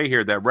people stay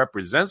here that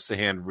represents the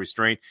hand of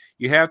restraint.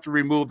 You have to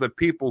remove the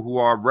people who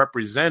are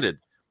represented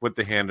with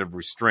the hand of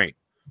restraint.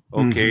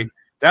 Okay?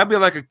 That'd be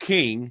like a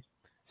king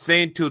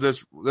saying to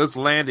this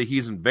land that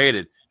he's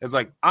invaded, it's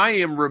like, I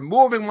am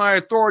removing my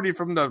authority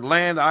from the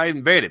land I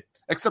invaded,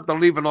 except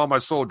I'm leaving all my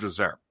soldiers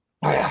there.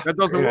 That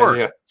doesn't work.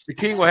 Idea. The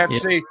king will have to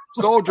say,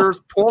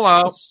 soldiers, pull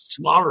out,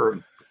 slaughter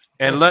him,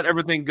 and let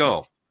everything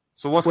go.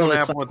 So what's going to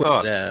happen with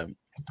us?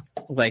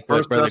 Like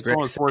First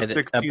Thessalonians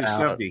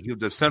 4:16-17, he'll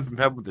descend from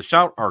heaven with a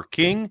shout, our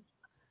king,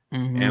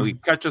 and he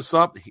catch us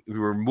up. He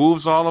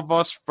removes all of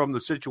us from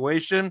the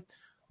situation,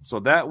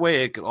 so that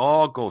way it can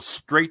all go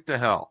straight to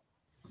hell.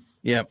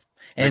 Yep.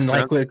 And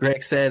like what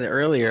Greg said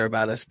earlier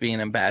about us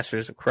being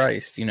ambassadors of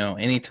Christ,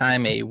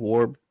 anytime a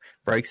war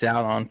breaks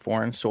out on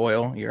foreign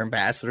soil, your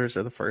ambassadors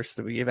are the first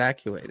to be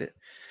evacuated.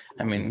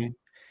 I mean,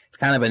 it's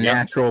kind of a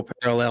natural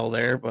parallel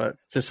there, but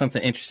just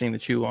something interesting to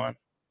chew on.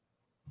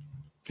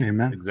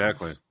 Amen.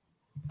 Exactly.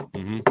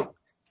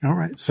 All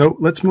right. So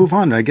let's move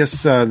on. I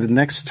guess the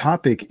next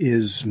topic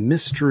is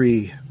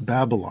Mystery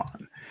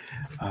Babylon.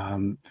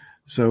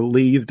 So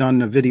Lee, you've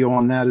done a video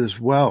on that as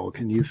well.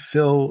 Can you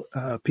fill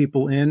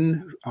people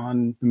in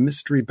on the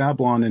Mystery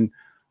Babylon, and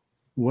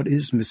what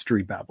is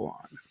Mystery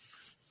Babylon?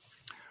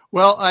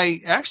 Well, I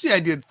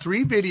did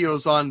 3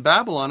 videos on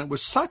Babylon. It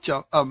was such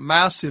a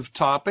massive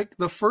topic.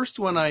 The first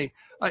one I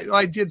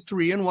did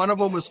 3, and one of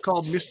them was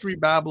called Mystery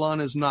Babylon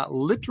is Not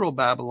Literal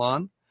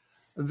Babylon.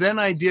 Then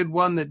I did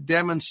one that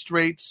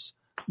demonstrates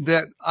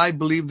that I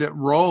believe that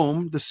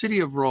Rome, the city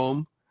of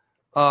Rome,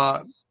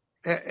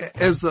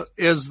 as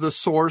the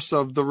source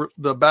of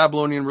the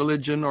Babylonian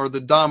religion, or the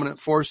dominant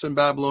force in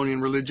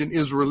Babylonian religion,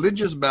 is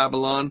religious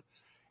Babylon.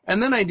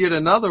 And then I did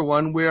another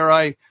one where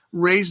I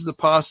raised the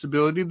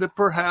possibility that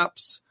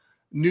perhaps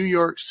New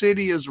York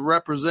City is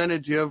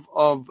representative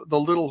of the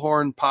little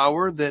horn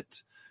power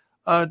that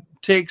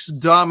takes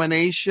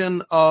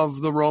domination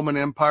of the Roman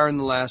Empire in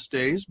the last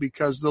days,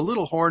 because the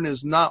little horn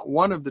is not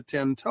one of the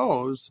 10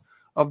 toes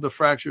of the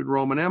fractured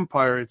Roman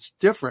Empire. It's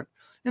different.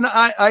 And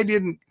I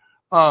didn't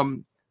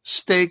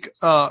stake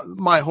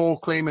my whole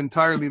claim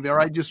entirely there.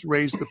 I just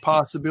raised the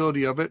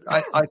possibility of it.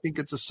 I think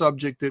it's a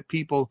subject that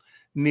people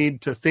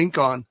need to think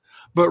on.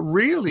 But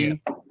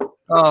really,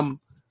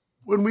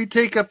 when we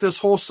take up this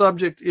whole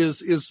subject,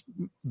 is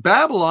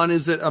Babylon,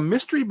 is it a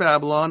mystery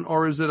Babylon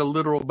or is it a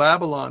literal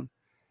Babylon?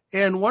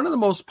 And one of the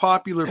most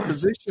popular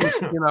positions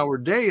in our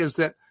day is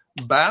that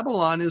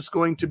Babylon is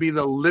going to be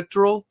the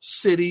literal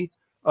city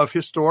of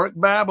historic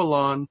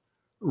Babylon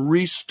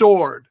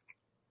restored.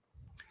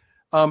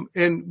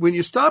 And when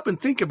you stop and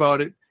think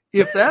about it,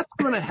 if that's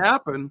going to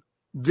happen,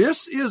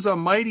 this is a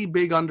mighty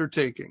big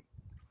undertaking.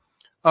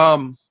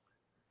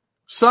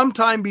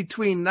 Sometime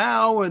between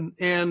now and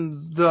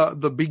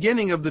the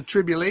beginning of the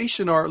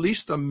tribulation, or at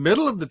least the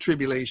middle of the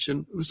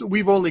tribulation, so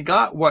we've only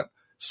got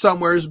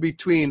somewheres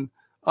between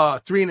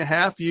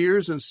 3.5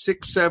 years and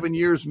 6-7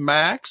 years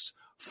max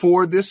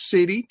for this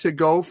city to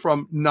go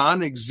from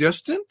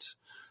non-existent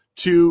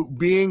to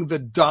being the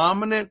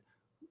dominant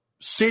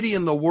city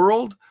in the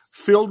world,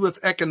 filled with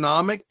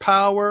economic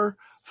power,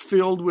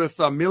 filled with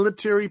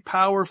military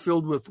power,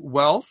 filled with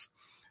wealth.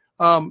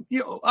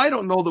 I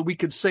don't know that we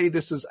could say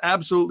this is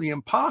absolutely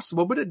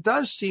impossible, but it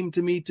does seem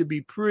to me to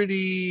be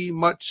pretty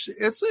much,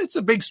 it's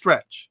a big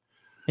stretch.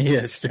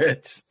 Yeah,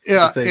 stretch.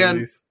 Yeah.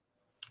 And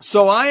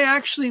so I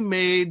actually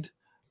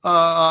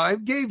I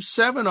gave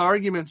 7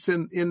 arguments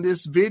in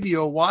this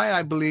video why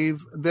I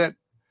believe that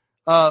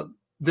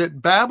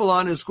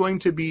Babylon is going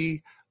to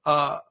be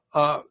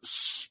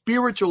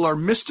spiritual or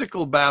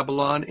mystical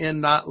Babylon and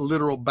not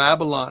literal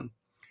Babylon.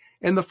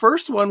 And the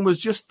first one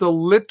was just the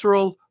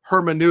literal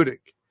hermeneutic.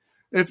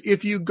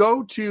 If you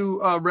go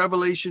to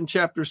Revelation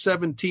chapter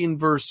 17,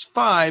 verse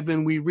 5,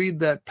 and we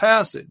read that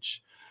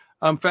passage,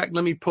 in fact,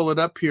 let me pull it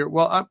up here.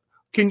 Well,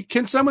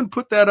 can someone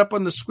put that up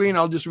on the screen?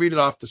 I'll just read it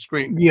off the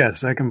screen.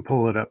 Yes, I can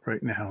pull it up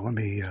right now. Let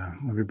me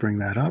bring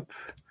that up.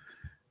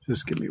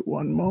 Just give me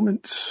one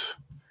moment.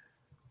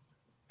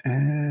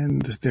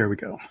 And there we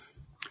go.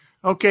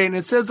 Okay, and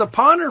it says,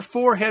 upon her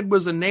forehead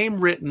was a name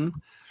written,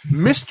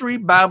 Mystery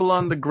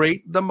Babylon the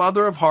Great, the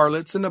mother of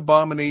harlots and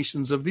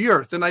abominations of the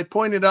earth. And I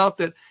pointed out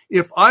that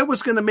if I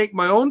was going to make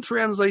my own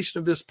translation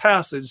of this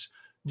passage,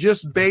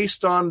 just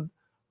based on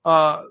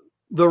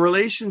the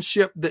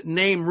relationship that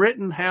name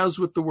written has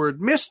with the word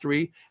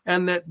mystery,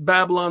 and that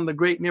Babylon the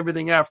Great and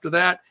everything after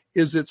that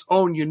is its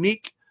own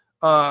unique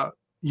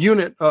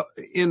unit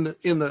in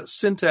the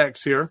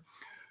syntax here,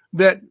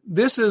 that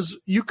this is,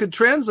 you could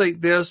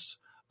translate this,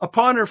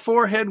 upon her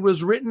forehead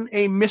was written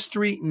a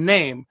mystery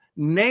name.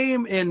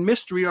 Name and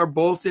mystery are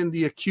both in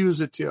the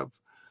accusative.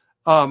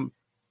 And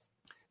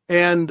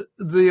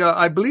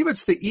I believe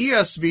it's the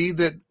ESV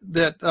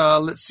that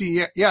let's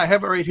see. Yeah, I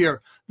have it right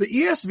here. The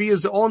ESV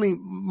is the only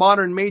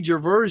modern major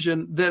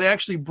version that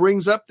actually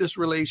brings up this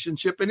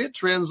relationship, and it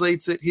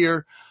translates it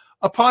here.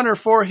 Upon her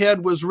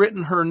forehead was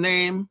written her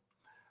name.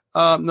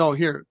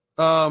 Wrong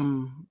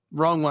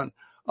one.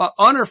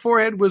 On her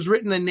forehead was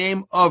written a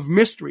name of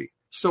mystery.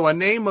 So a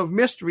name of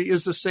mystery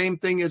is the same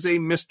thing as a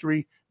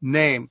mystery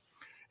name.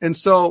 And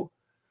so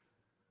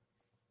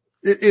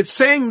it's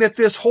saying that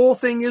this whole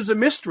thing is a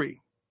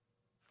mystery.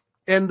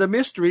 And the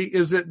mystery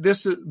is that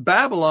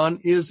Babylon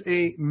is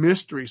a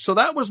mystery. So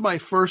that was my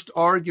first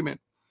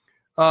argument.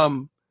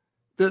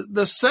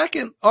 The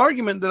second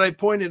argument that I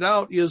pointed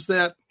out is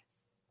that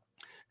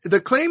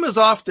the claim is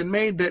often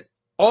made that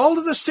all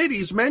of the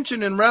cities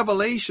mentioned in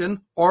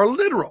Revelation are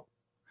literal,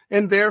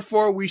 and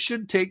therefore we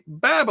should take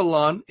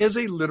Babylon as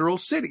a literal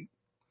city.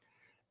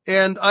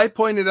 And I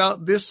pointed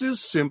out this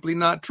is simply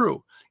not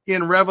true.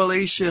 In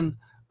Revelation,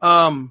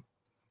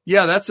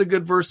 that's a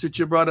good verse that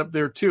you brought up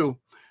there too.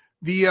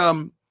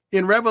 In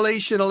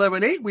Revelation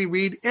 11:8 we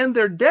read, and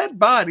their dead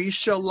bodies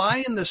shall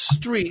lie in the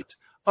street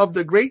of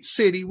the great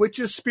city, which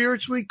is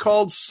spiritually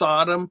called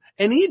Sodom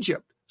and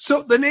Egypt.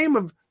 So the name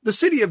of the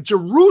city of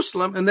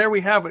Jerusalem, and there we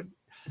have it.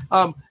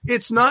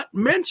 It's not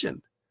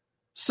mentioned.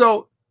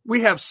 So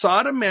we have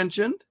Sodom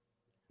mentioned.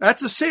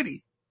 That's a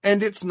city,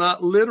 and it's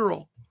not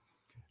literal.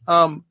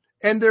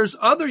 And there's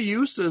other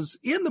uses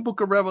in the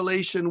book of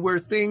Revelation where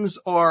things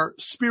are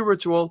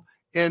spiritual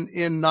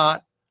and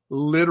not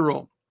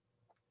literal.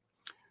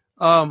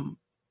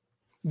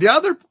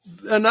 Another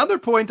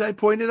point I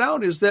pointed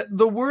out is that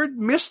the word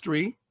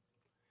mystery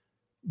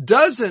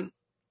doesn't,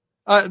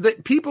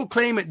 that people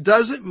claim it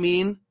doesn't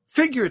mean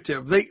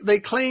figurative. They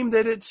claim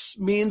that it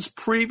means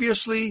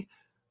previously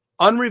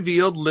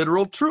unrevealed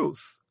literal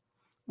truth.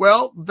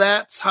 Well,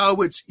 that's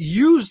how it's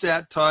used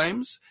at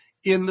times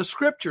in the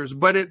scriptures,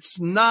 but it's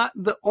not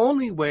the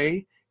only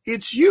way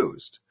it's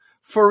used.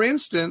 For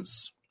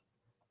instance,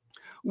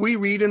 we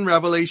read in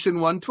Revelation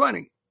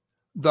 1:20,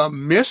 the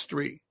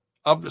mystery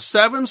of the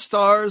 7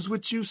 stars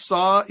which you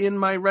saw in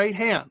my right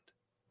hand,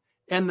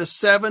 and the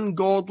 7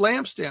 gold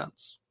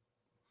lampstands.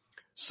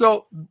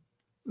 So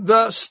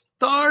the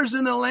stars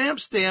in the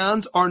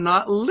lampstands are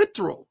not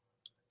literal.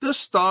 The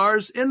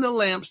stars in the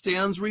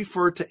lampstands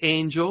refer to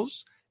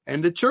angels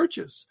and to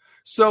churches.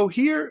 So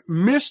here,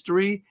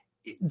 mystery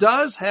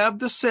does have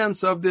the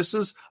sense of this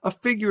is a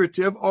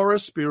figurative or a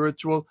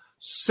spiritual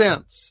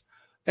sense.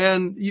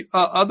 And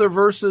other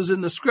verses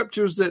in the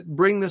scriptures that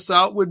bring this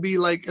out would be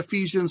like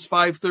Ephesians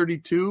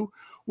 5:32,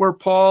 where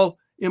Paul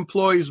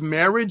employs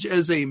marriage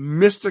as a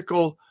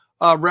mystical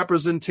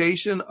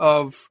representation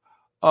of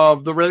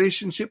the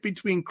relationship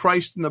between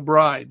Christ and the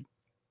bride.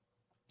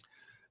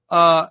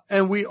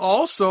 And we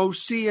also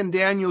see in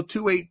Daniel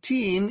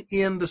 2:18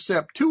 in the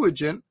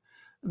Septuagint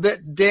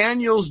that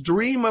Daniel's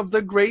dream of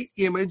the great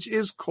image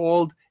is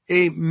called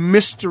a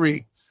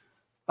mystery.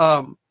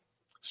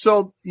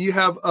 So you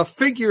have a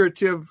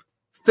figurative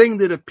thing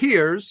that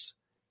appears,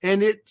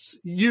 and it's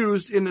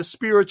used in a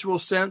spiritual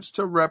sense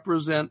to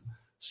represent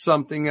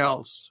something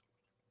else.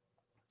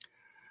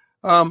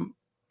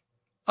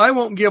 I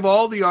won't give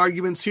all the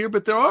arguments here,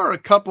 but there are a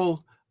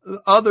couple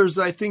others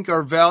I think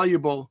are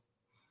valuable.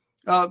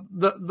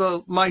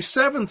 My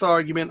 7th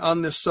argument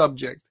on this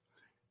subject,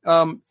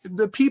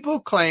 the people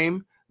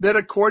claim that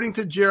according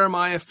to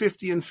Jeremiah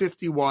 50 and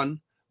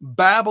 51,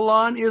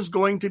 Babylon is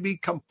going to be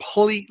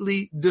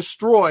completely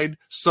destroyed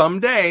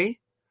someday,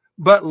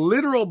 but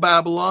literal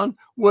Babylon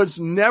was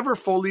never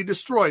fully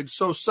destroyed.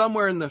 So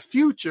somewhere in the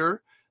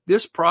future,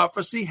 this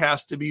prophecy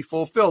has to be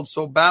fulfilled.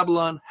 So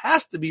Babylon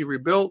has to be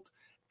rebuilt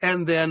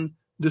and then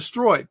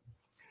destroyed.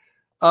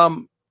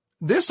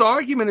 This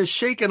argument has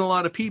shaken a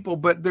lot of people,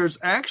 but there's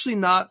actually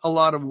not a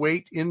lot of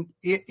weight in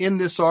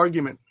this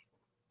argument.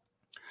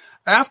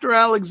 After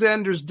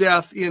Alexander's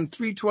death in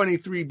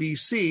 323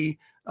 BC,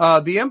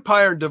 the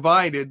empire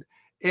divided,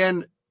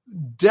 and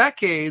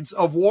decades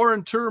of war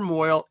and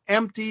turmoil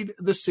emptied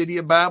the city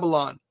of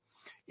Babylon.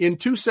 In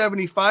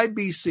 275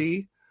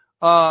 BC,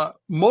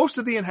 most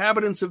of the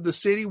inhabitants of the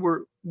city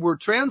were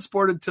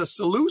transported to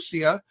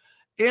Seleucia,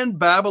 and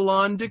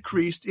Babylon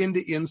decreased into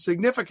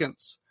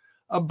insignificance.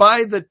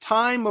 By the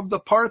time of the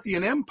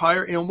Parthian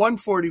Empire in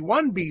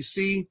 141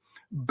 BC,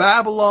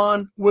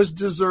 Babylon was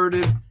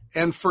deserted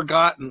and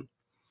forgotten.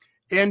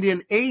 And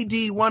in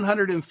AD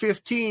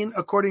 115,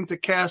 according to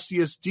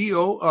Cassius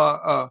Dio,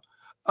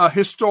 a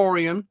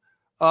historian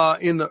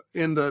in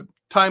the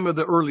time of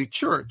the early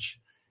church,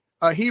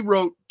 he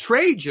wrote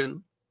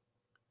Trajan.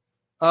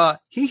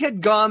 He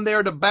had gone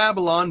there to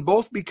Babylon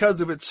both because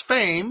of its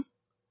fame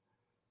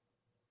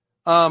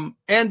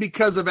and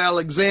because of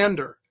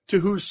Alexander, to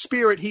whose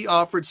spirit he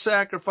offered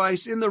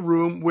sacrifice in the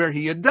room where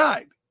he had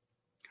died.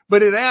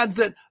 But it adds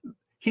that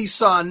he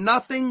saw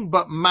nothing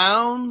but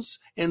mounds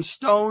and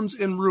stones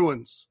and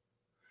ruins.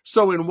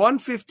 So in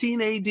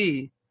 115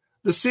 AD,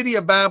 the city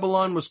of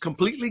Babylon was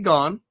completely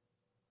gone.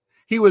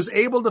 He was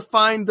able to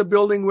find the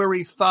building where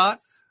he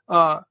thought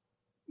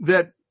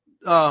that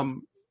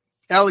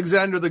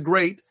Alexander the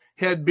Great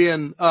had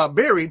been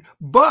buried,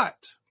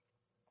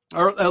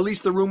 or at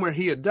least the room where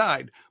he had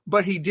died,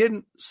 but he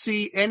didn't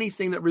see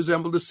anything that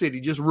resembled a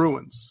city, just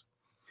ruins.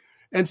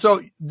 And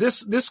so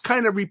this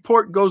kind of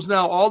report goes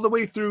now all the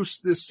way through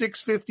the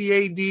 650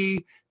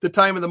 AD, the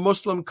time of the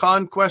Muslim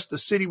conquest. The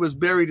city was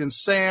buried in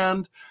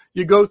sand.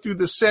 You go through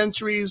the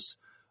centuries.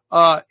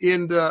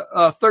 In the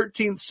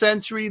 13th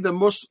century, the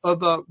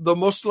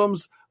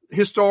Muslims,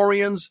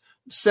 historians,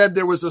 said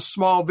there was a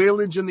small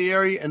village in the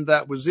area, and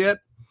that was it.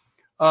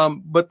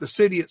 But the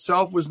city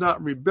itself was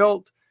not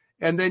rebuilt.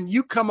 And then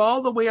you come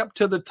all the way up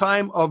to the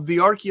time of the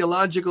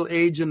archaeological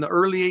age in the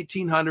early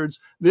 1800s.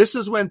 This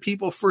is when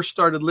people first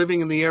started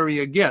living in the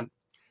area again.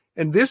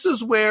 And this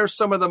is where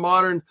some of the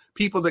modern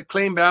people that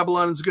claim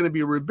Babylon is going to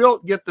be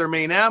rebuilt get their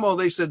main ammo.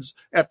 They said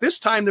at this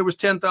time there was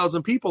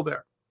 10,000 people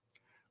there.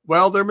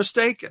 Well, they're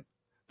mistaken.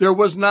 There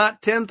was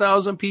not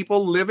 10,000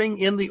 people living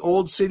in the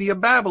old city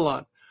of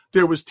Babylon.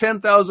 There was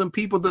 10,000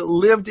 people that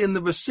lived in the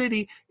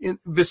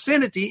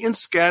vicinity in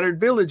scattered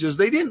villages.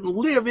 They didn't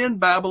live in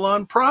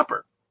Babylon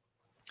proper.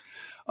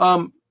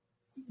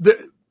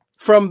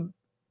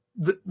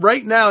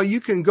 Right now, you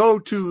can go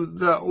to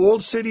the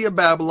old city of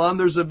Babylon.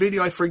 There's a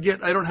video, I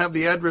forget, I don't have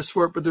the address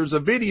for it, but there's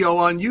a video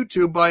on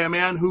YouTube by a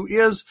man who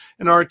is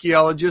an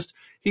archaeologist.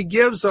 He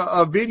gives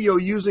a video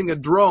using a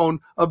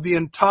drone of the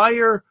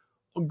entire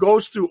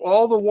goes through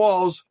all the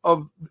walls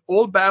of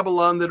old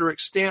Babylon that are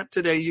extant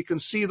today. You can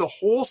see the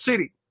whole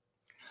city.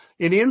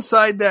 And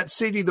inside that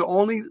city, the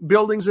only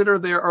buildings that are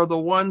there are the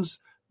ones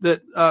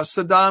that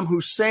Saddam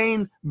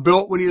Hussein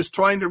built when he was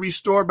trying to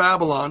restore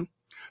Babylon.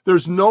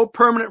 There's no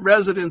permanent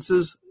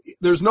residences.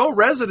 There's no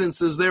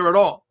residences there at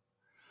all.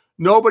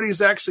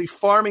 Nobody's actually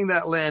farming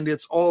that land.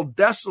 It's all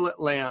desolate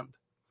land.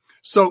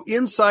 So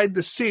inside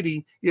the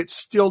city, it's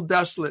still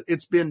desolate.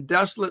 It's been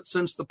desolate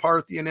since the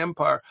Parthian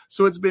Empire.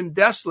 So it's been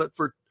desolate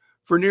for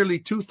nearly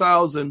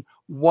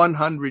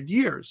 2,100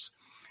 years.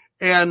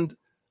 And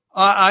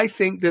I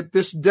think that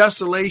this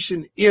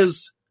desolation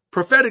is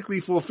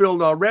prophetically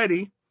fulfilled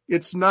already.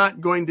 It's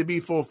not going to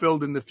be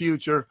fulfilled in the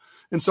future.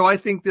 And so I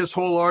think this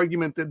whole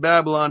argument that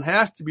Babylon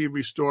has to be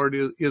restored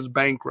is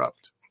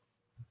bankrupt.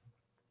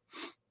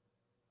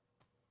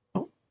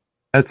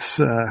 That's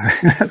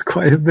that's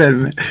quite a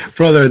bit,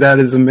 brother. That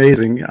is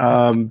amazing.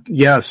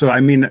 Yeah. So I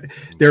mean,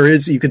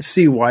 you could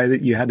see why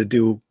that you had to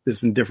do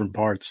this in different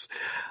parts,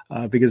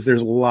 because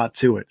there's a lot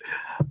to it.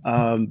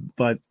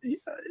 But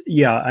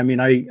yeah, I mean,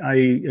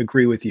 I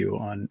agree with you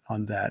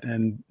on that,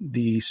 and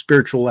the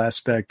spiritual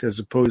aspect as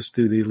opposed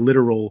to the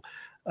literal,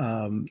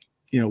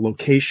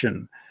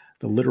 location,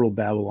 the literal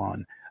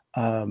Babylon.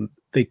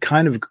 They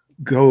kind of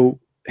go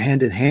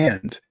hand in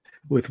hand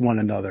with one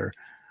another.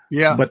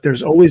 Yeah. But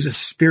there's always a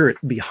spirit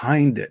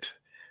behind it,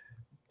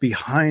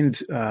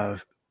 behind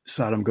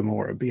Sodom and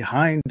Gomorrah,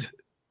 behind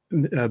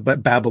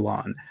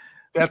Babylon.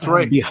 That's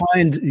right.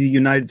 Behind the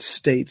United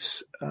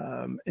States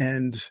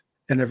and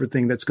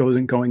everything that's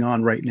going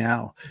on right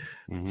now.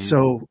 Mm-hmm.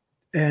 So,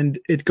 and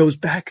it goes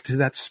back to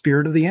that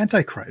spirit of the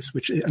Antichrist,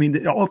 which, I mean,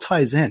 it all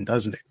ties in,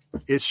 doesn't it?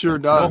 It sure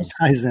does. It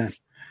all ties in.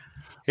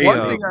 Hey,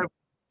 One thing I've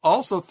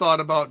also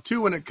thought about,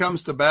 too, when it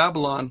comes to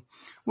Babylon,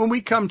 when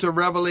we come to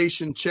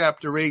Revelation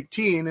chapter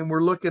 18 and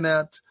we're looking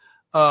at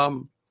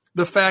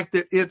the fact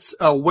that it's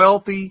a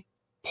wealthy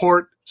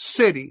port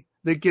city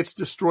that gets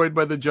destroyed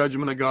by the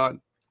judgment of God.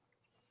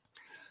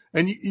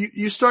 And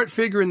you start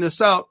figuring this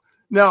out.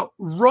 Now,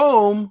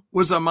 Rome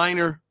was a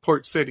minor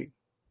port city.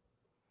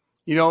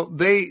 You know,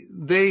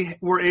 they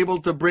were able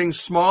to bring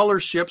smaller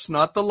ships,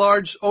 not the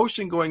large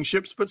ocean-going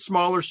ships, but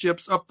smaller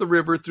ships up the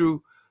river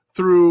through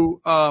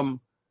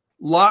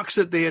locks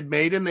that they had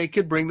made, and they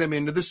could bring them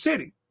into the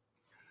city.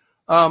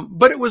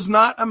 But it was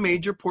not a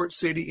major port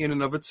city in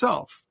and of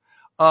itself.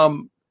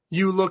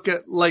 You look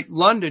at like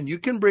London, you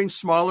can bring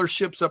smaller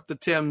ships up the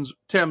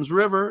Thames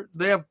River.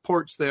 They have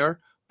ports there,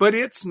 but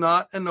it's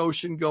not an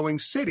ocean-going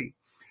city.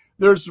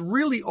 There's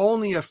really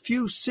only a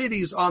few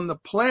cities on the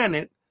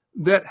planet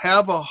that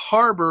have a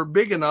harbor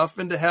big enough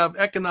and to have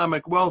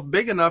economic wealth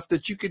big enough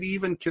that you could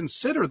even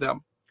consider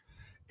them.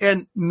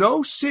 And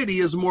no city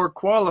is more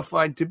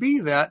qualified to be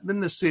that than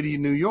the city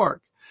of New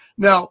York.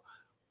 Now,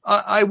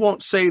 I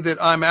won't say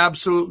that I'm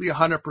absolutely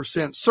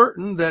 100%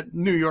 certain that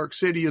New York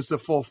City is the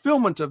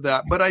fulfillment of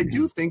that, but I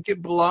do think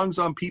it belongs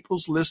on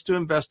people's list to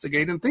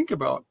investigate and think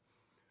about.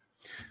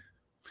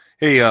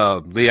 Hey,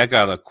 Lee, I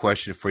got a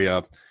question for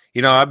you.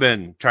 You know, I've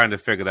been trying to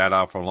figure that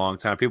out for a long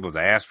time. People have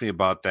asked me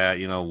about that.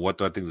 You know, what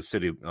do I think the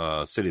city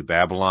of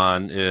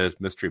Babylon is,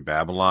 Mystery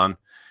Babylon?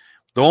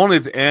 The only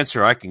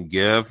answer I can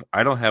give,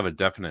 I don't have a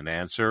definite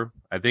answer.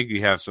 I think you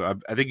have. So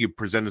I think you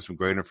presented some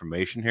great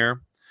information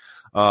here.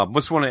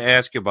 Just want to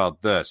ask you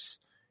about this.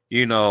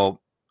 You know,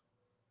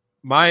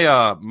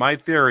 my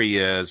theory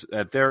is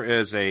that there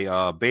is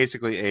a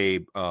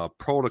basically a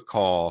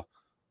protocol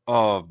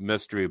of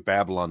Mystery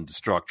Babylon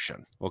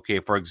destruction. Okay,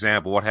 for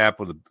example, what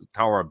happened with the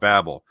Tower of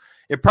Babel?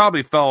 It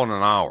probably fell in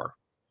an hour.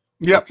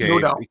 Yep, okay, no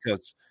doubt.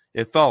 Because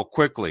it fell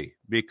quickly.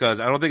 Because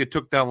I don't think it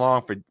took that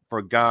long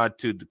for God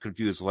to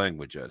confuse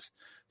languages.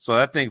 So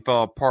that thing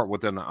fell apart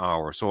within an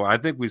hour. So I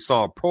think we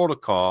saw a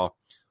protocol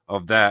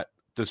of that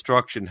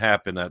destruction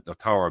happen at the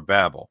Tower of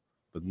Babel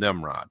with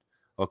Nimrod.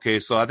 Okay,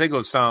 so I think it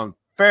would sound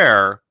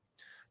fair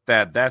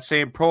that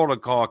same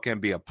protocol can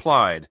be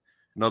applied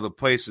in other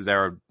places that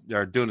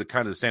are doing the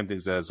kind of the same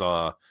things as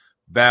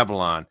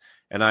Babylon.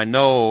 And I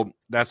know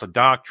that's a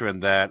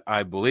doctrine that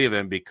I believe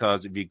in,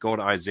 because if you go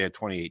to Isaiah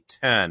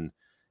 28:10,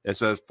 it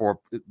says, for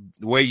the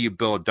way you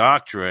build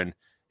doctrine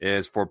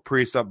is for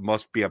precept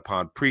must be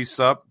upon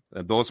precept,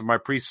 and those are my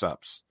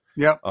precepts.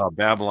 Yep.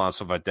 Babylon,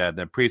 stuff like that. And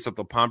then precept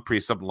upon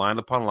precept, line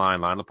upon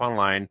line upon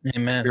line.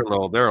 Amen. Here a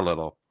little, there a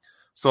little.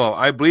 So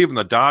I believe in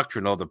the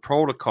doctrine of the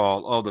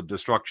protocol of the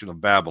destruction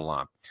of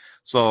Babylon.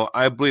 So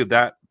I believe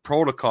that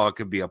protocol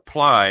can be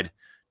applied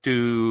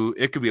to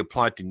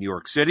New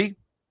York City.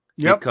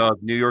 Yep. Because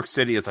New York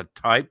City is a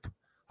type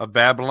of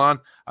Babylon.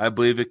 I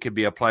believe it can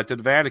be applied to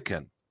the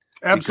Vatican.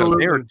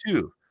 Absolutely. Because there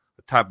too,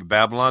 a type of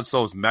Babylon.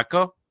 So is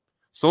Mecca.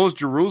 So is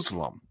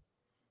Jerusalem.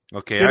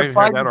 Okay, I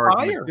heard that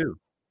argument too.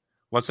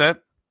 What's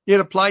that? It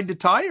applied to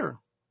Tyre.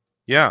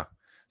 Yeah.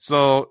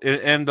 So,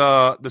 and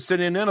the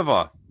city of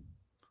Nineveh,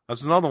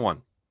 that's another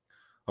one.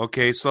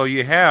 Okay, so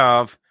you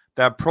have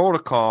that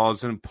protocol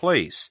is in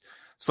place.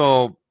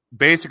 So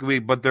basically,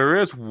 but there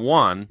is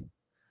one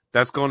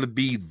that's going to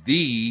be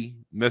the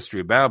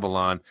Mystery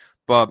Babylon.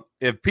 But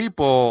if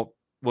people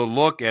will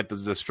look at the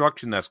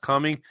destruction that's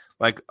coming,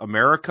 like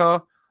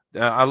America.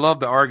 I love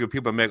the argument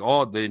people make,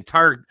 the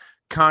entire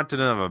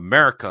continent of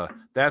America,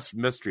 that's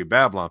Mystery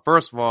Babylon.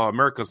 First of all,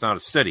 America's not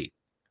a city.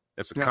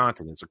 It's a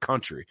continent. It's a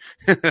country.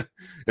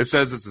 It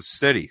says it's a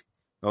city.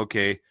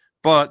 Okay.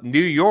 But New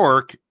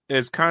York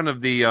is kind of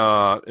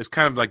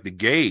like the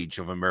gauge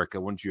of America.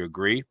 Wouldn't you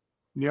agree?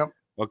 Yep.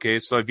 Okay.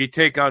 So if you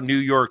take out New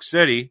York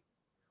City,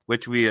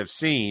 which we have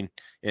seen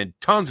in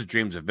tons of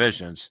dreams and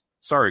visions,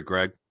 sorry,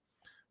 Greg,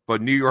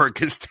 but New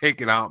York is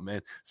taken out,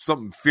 man.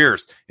 Something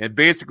fierce. And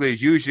basically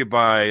it's usually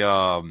by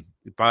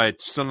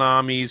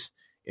tsunamis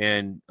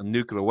and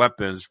nuclear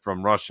weapons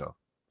from Russia.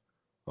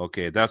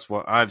 Okay, that's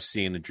what I've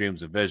seen in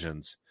dreams and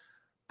visions.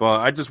 But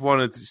I just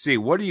wanted to see,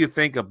 what do you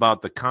think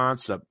about the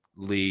concept,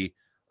 Lee,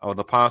 of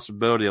the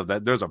possibility of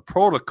that there's a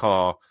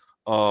protocol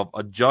of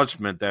a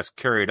judgment that's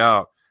carried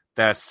out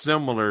that's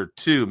similar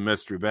to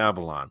Mystery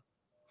Babylon?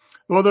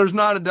 Well, there's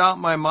not a doubt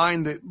in my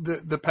mind that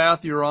the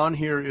path you're on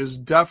here is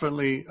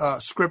definitely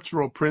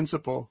scriptural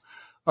principle.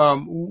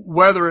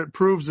 Whether it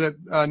proves that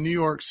New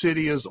York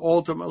City is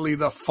ultimately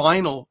the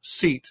final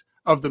seat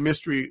of the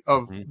mystery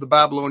of the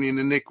Babylonian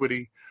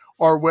iniquity,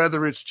 or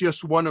whether it's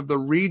just one of the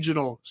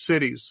regional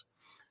cities.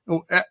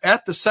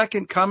 At the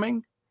second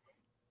coming,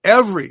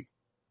 every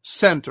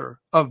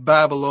center of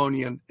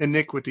Babylonian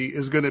iniquity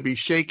is going to be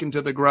shaken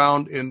to the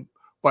ground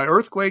by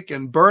earthquake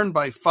and burned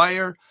by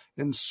fire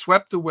and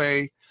swept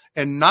away,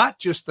 and not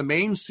just the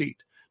main seat.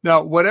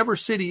 Now, whatever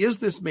city is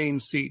this main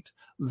seat,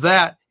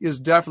 that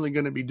is definitely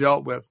going to be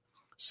dealt with.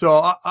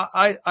 So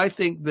I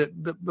think that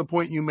the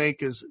point you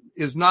make is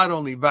not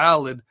only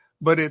valid,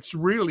 but it's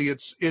really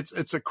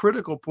it's a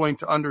critical point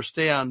to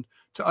understand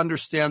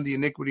the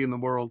iniquity in the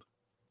world.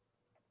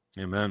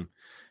 Amen.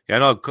 Yeah, I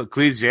know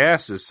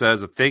Ecclesiastes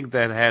says, a thing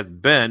that has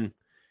been,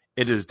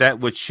 it is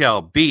that which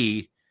shall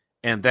be,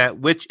 and that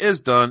which is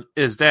done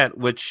is that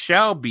which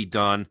shall be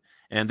done,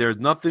 and there's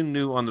nothing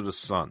new under the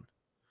sun.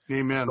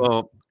 Amen.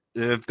 So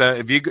if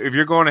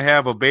you're going to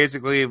have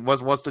basically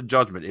what's the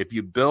judgment? If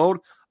you build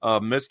a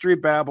Mystery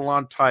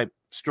Babylon type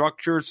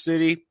structure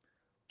city,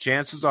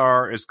 chances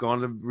are it's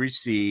going to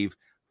receive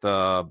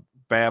the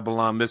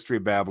Mystery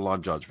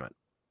Babylon judgment.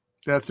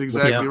 That's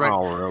exactly right.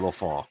 Or it'll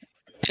fall.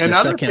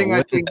 Another thing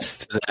I think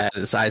to that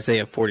is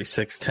Isaiah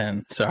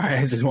 46:10. Sorry,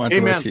 I just wanted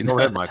Amen. to let you know. Go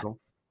ahead, Michael.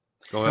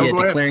 Go ahead. Yeah, go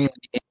ahead. declaring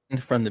the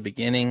end from the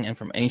beginning and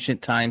from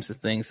ancient times the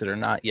things that are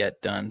not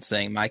yet done,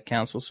 saying, my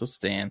counsel shall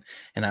stand,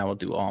 and I will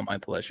do all my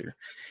pleasure.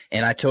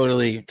 And I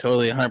totally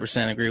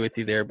 100% agree with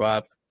you there,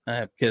 Bob,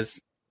 because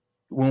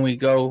when we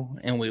go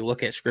and we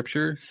look at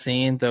Scripture,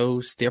 seeing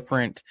those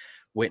different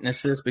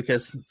witnesses,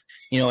 because,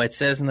 it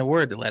says in the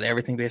Word to let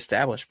everything be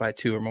established by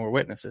 2 or more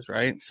witnesses,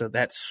 right? So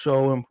that's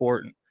so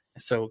important.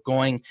 So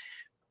going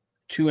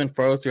to and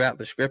fro throughout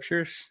the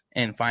Scriptures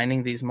and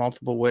finding these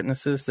multiple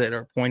witnesses that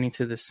are pointing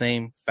to the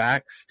same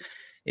facts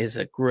is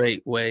a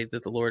great way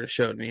that the Lord has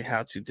showed me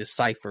how to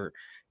decipher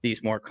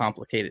these more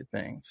complicated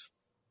things.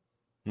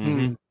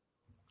 Mm-hmm.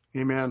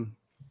 Amen.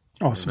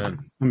 Awesome.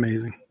 Amen.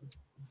 Amazing.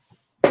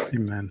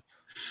 Amen.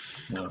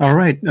 No. All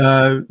right.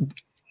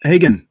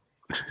 Hagen.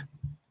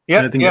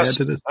 Anything to add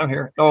to this? I'm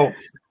here. Oh,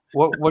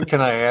 what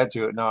can I add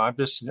to it? No, I'm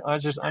just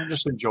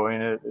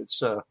enjoying it.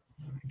 It's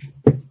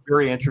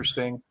very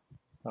interesting.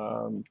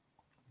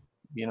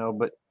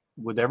 But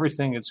with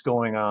everything that's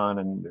going on,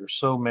 and there's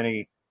so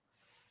many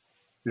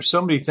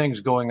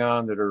things going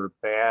on that are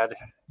bad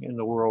in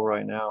the world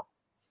right now.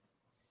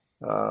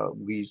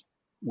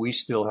 We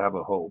still have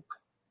a hope,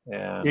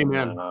 and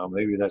Amen.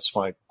 Maybe that's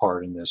my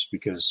part in this,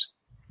 because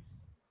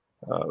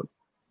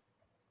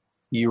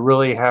you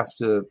really have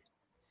to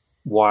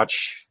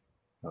watch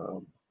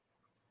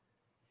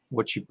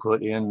what you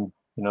put in.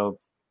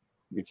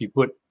 If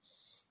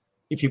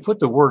you put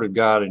the Word of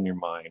God in your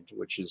mind,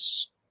 which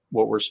is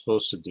what we're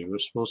supposed to do, we're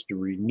supposed to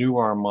renew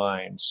our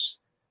minds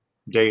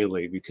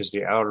daily, because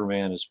the outer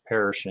man is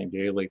perishing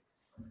daily.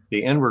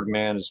 The inward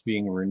man is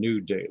being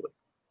renewed daily.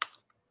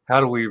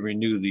 How do we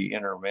renew the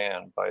inner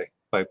man?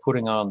 By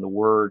putting on the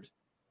Word,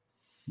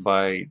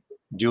 by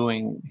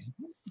doing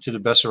to the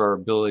best of our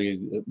ability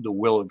the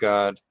will of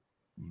God,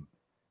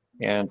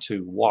 and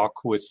to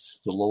walk with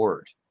the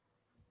Lord.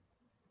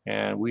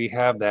 And we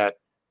have that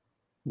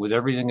with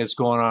everything that's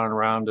going on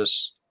around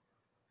us,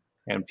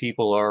 and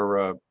people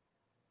are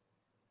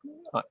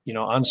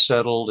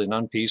unsettled and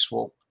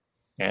unpeaceful,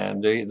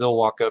 and they'll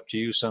walk up to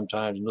you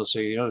sometimes and they'll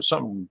say, there's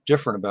something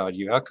different about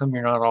you. How come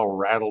you're not all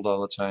rattled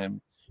all the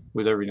time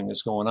with everything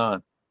that's going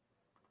on?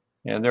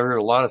 And there are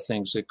a lot of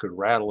things that could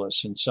rattle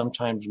us, and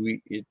sometimes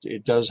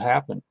it does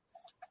happen,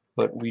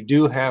 but we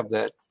do have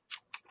that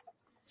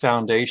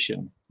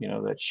foundation,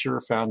 that sure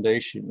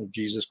foundation of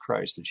Jesus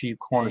Christ, the chief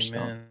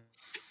cornerstone. Amen.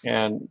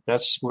 And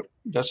that's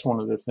one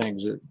of the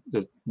things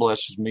that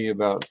blesses me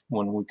about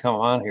when we come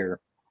on here,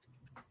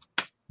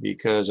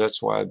 because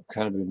that's why I've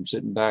kind of been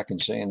sitting back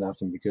and saying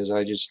nothing, because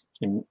I just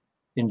am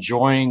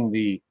enjoying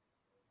the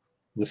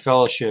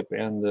fellowship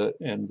and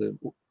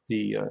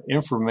the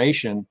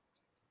information,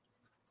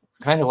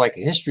 kind of like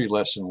a history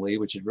lesson, Lee,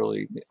 which is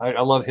really,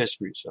 I love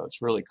history, so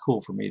it's really cool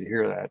for me to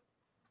hear that.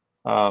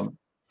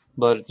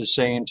 But at the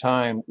same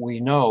time, we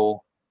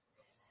know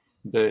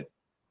that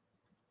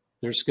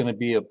there's going to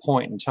be a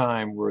point in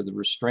time where the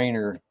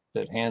restrainer,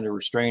 that hand of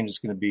restraint, is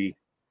going to be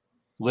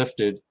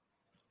lifted,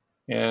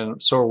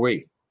 and so are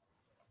we.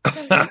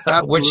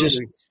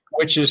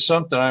 which is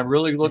something I'm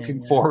really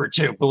looking forward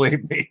to,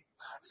 believe me.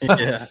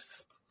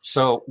 Yes.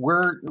 So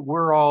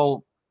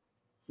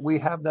we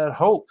have that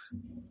hope.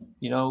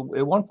 You know,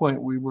 at one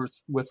point we were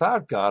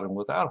without God and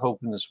without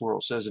hope in this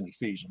world, says in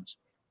Ephesians.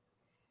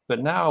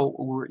 But now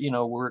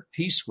we're at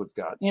peace with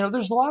God. You know,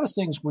 there's a lot of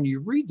things when you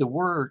read the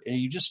word and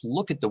you just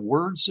look at the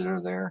words that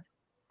are there.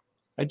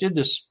 I did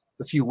this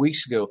a few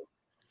weeks ago.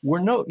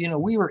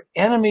 We were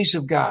enemies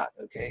of God,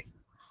 okay?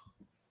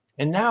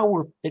 And now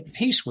we're at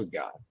peace with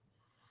God.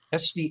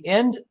 That's the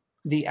end,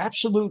 the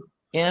absolute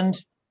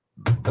end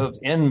of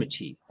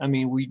enmity. I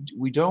mean,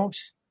 we don't.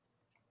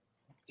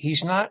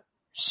 He's not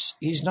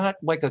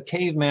like a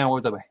caveman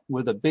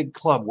with a big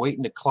club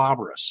waiting to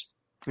clobber us.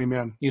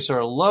 Amen. He's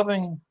our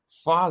loving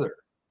Father.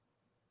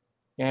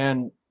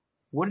 And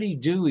what did he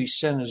do? He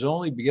sent his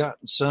only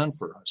begotten Son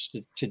for us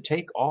to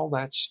take all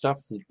that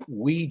stuff that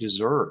we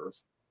deserve,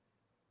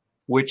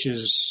 which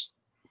is,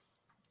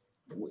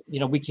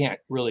 we can't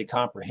really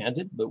comprehend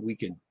it, but we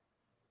can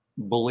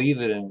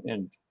believe it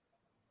and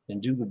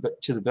do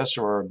to the best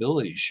of our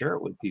ability to share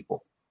it with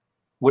people.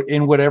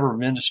 In whatever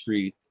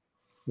ministry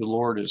the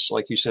Lord is,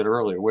 like you said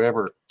earlier,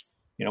 whatever,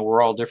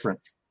 we're all different.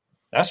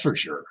 That's for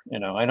sure.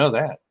 I know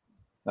that.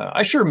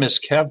 I sure miss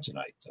Kev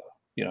tonight, though.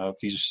 If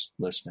he's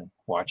listening,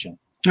 watching.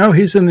 Oh,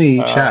 he's in the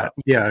chat.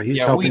 Yeah,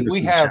 he's helping us.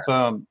 We have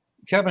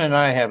Kevin and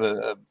I have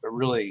a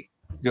really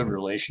good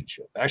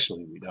relationship.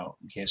 Actually, we don't.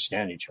 We can't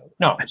stand each other.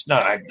 No, it's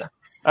not.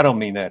 I don't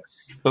mean that.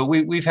 But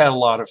we've had a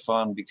lot of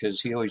fun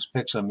because he always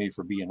picks on me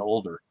for being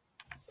older.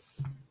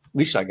 At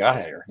least I got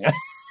hair.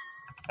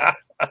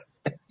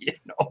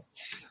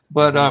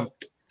 But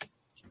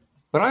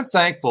I'm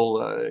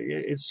thankful.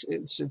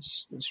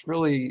 It's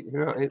really,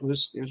 it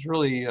was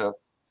really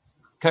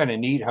kind of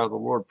neat how the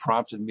Lord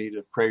prompted me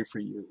to pray for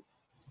you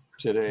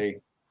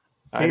today.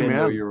 I didn't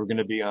know you were going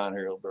to be on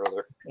here,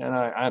 brother, and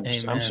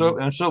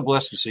I'm so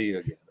blessed to see you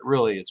again.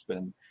 Really, it's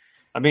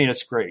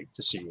great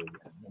to see you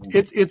again.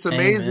 It's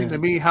amazing to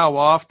me how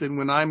often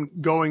when I'm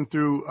going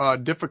through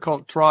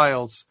difficult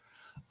trials,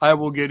 I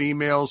will get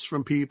emails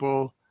from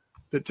people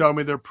that tell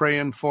me they're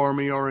praying for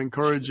me or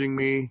encouraging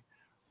me,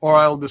 or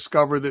I'll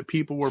discover that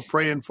people were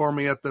praying for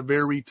me at the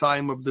very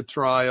time of the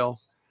trial.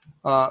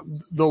 The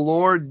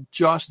Lord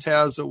just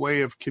has a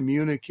way of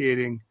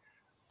communicating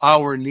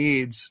our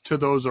needs to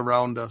those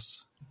around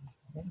us.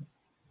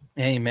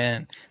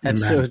 Amen.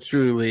 That's so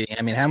truly.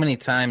 I mean, how many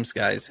times,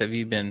 guys, have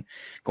you been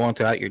going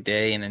throughout your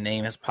day and a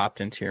name has popped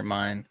into your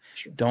mind?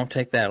 Sure. Don't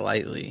take that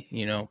lightly.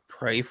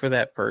 Pray for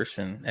that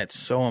person. That's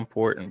so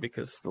important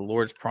because the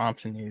Lord's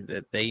prompting you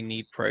that they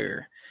need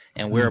prayer.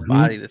 And we're a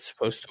body that's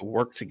supposed to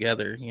work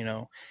together,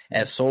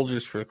 as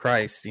soldiers for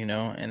Christ,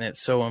 and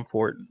it's so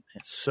important.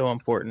 It's so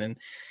important. And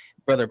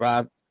Brother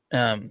Bob,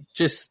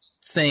 just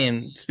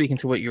speaking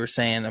to what you were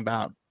saying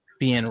about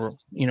being,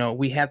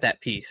 we have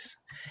that peace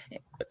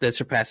that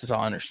surpasses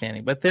all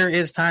understanding. But there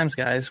is times,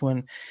 guys,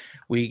 when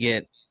we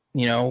get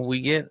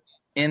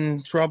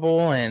in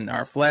trouble and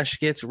our flesh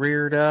gets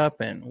reared up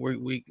and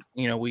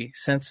we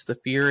sense the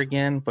fear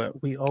again,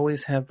 but we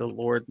always have the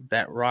Lord,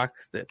 that rock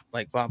that,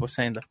 like Bob was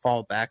saying, to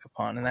fall back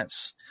upon. And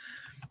that's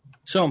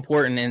so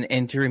important.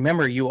 And to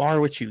remember, you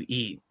are what you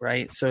eat,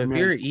 right? So if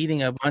you're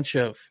eating a bunch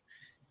of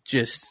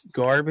just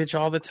garbage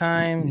all the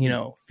time,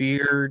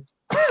 fear,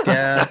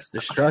 death,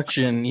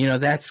 destruction,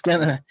 that's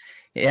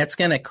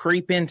gonna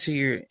creep into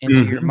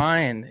your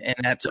mind, and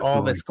that's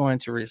all that's going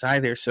to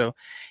reside there. So,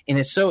 and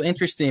it's so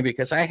interesting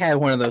because I had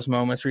one of those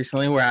moments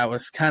recently where I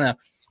was kind of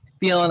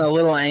feeling a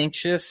little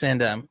anxious,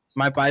 and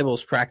my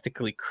Bible's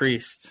practically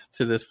creased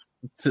to this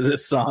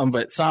psalm,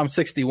 but Psalm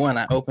 61,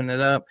 I opened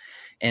it up,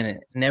 and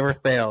it never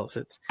fails.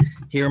 It's,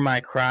 "Hear my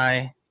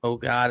cry, O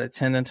God,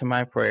 attend unto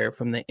my prayer.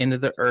 From the end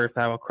of the earth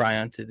I will cry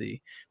unto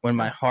thee. When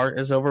my heart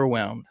is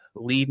overwhelmed,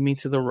 lead me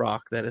to the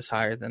rock that is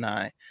higher than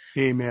I."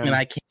 Amen. And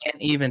I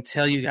can't even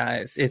tell you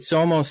guys.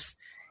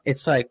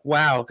 It's like,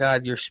 wow,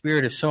 God, your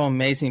spirit is so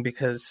amazing,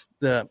 because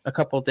a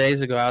couple of days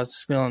ago I was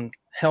feeling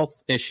health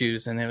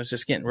issues and it was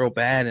just getting real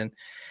bad. And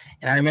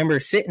I remember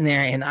sitting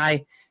there and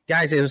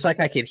guys, it was like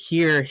I could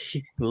hear,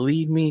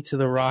 "Lead me to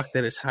the rock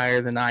that is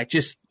higher than I."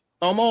 Just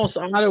almost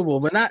audible,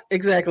 but not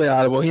exactly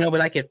audible, but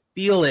I could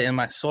feel it in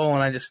my soul.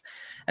 And I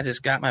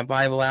just got my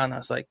Bible out and I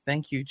was like,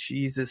 "Thank you,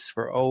 Jesus,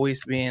 for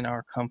always being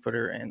our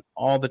comforter in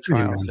all the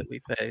trials that we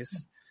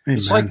face." Amen.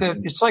 It's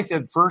like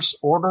that verse,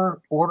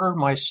 order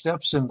my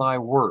steps in thy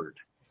word.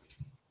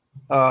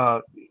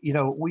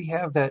 We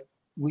have that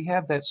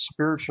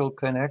spiritual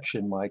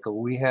connection, Michael.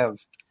 We have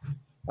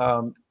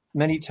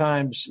many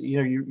times,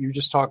 you're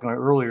just talking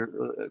earlier,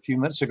 a few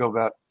minutes ago,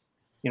 about,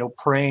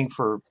 praying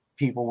for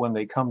people when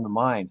they come to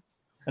mind.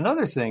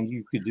 Another thing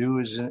you could do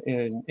is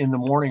in the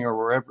morning or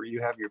wherever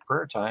you have your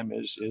prayer time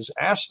is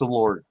ask the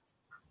Lord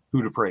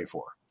who to pray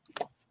for.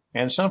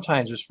 And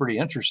sometimes it's pretty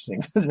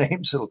interesting, the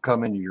names that'll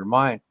come into your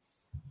mind.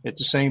 at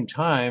the same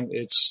time,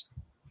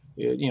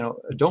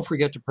 don't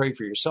forget to pray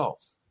for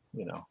yourself.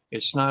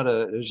 It's not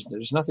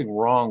there's nothing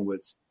wrong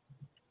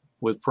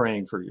with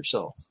praying for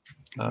yourself.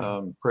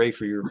 Pray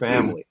for your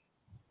family,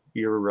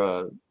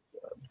 your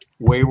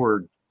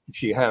wayward.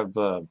 If you have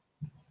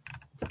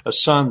a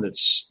son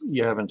that's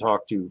you haven't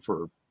talked to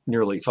for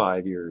nearly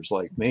 5 years,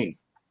 like me,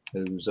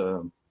 who's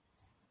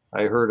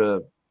I heard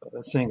a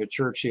thing at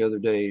church the other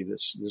day.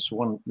 This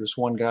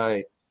one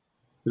guy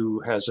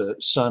who has a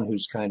son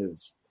who's kind of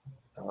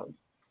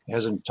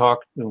hasn't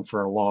talked to him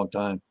for a long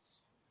time,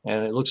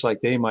 and it looks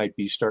like they might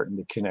be starting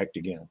to connect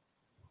again.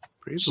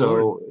 Praise the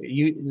Lord.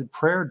 The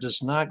prayer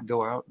does not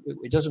go out;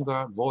 it doesn't go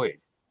out void.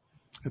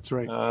 That's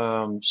right.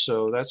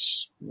 So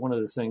that's one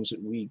of the things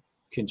that we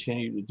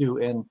continue to do.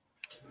 And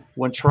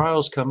when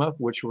trials come up,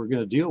 which we're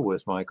going to deal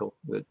with, Michael,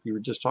 that you were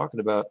just talking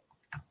about,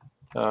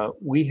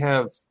 we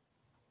have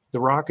the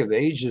Rock of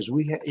Ages.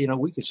 We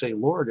could say,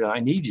 Lord, I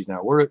need you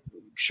now.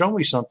 Show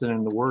me something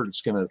in the Word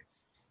that's going to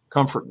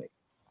comfort me,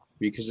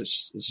 because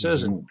it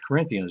says in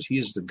Corinthians, He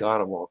is the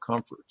God of all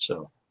comfort.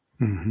 So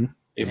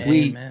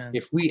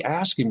if we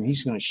ask Him,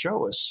 He's going to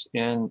show us,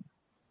 and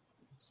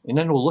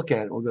then we'll look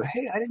at it. We'll go,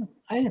 hey,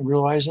 I didn't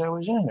realize I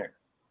was in there.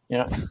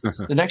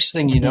 The next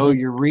thing you know,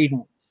 you're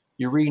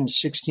reading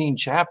 16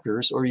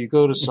 chapters, or you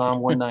go to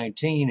Psalm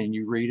 119 and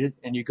you read it,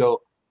 and you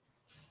go,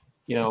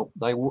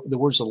 like the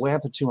words, a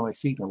lamp unto my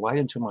feet and a light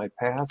unto my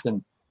path.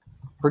 And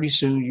pretty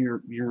soon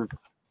your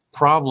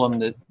problem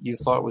that you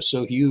thought was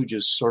so huge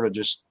is sort of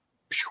just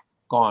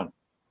gone.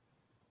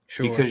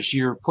 Sure. Because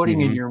you're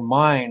putting in your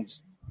mind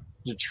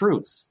the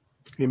truth.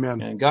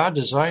 Amen. And God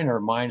designed our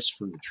minds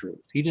for the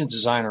truth. He didn't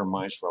design our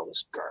minds for all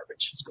this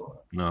garbage that's going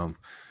on.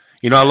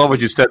 No. I love what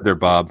you said there,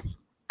 Bob.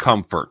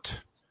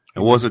 Comfort.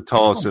 And what does it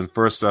tell us in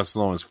 1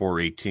 Thessalonians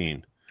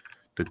 4:18?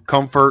 To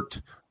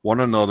comfort one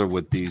another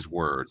with these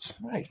words.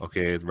 Right.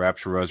 Okay,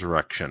 rapture,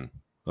 resurrection.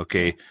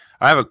 Okay,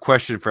 I have a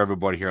question for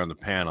everybody here on the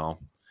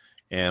panel,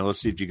 and let's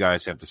see what you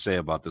guys have to say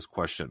about this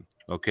question.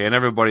 Okay, and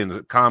everybody in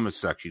the comment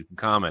section, you can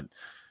comment.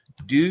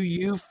 Do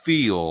you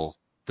feel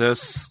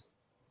this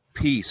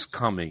peace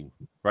coming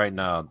right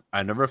now?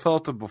 I never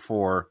felt it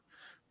before,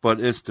 but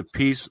it's the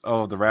peace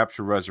of the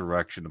rapture,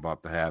 resurrection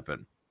about to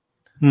happen.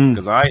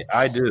 Because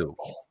I do.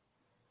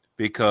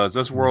 Because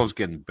this world's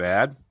getting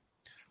bad.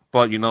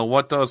 But you know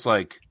what, though? It's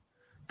like,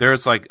 I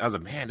was like,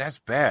 man, that's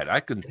bad.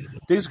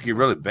 Things could get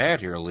really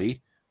bad here,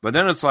 Lee. But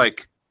then it's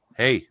like,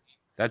 hey,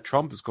 that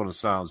Trump is going to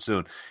sound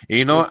soon.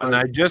 And, and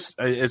I just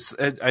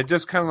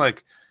kind of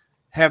like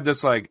have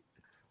this like,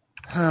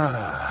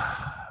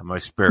 my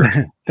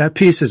spirit. That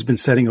peace has been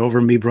setting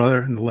over me,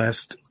 brother, in the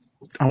last,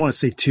 I want to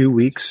say 2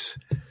 weeks.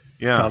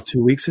 Yeah. About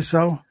 2 weeks or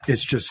so.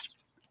 It's just,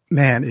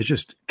 man, it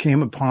just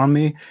came upon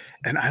me,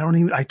 and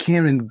I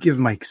can't even give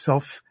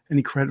myself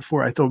any credit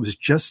for it. I thought it was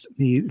just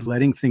me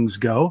letting things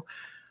go.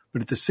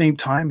 But at the same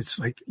time, it's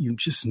like you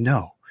just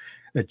know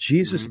that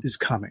Jesus is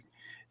coming.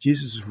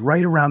 Jesus is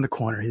right around the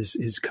corner.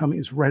 His coming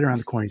is right around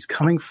the corner. He's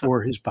coming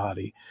for his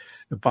body,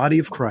 the body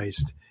of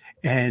Christ.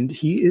 And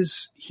he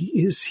is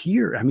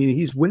here. I mean,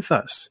 he's with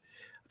us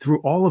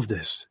through all of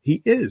this.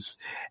 He is.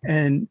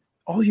 And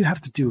all you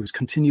have to do is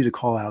continue to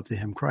call out to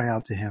him, cry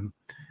out to him,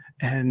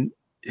 and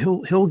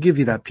he'll give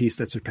you that peace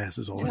that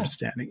surpasses all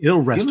understanding.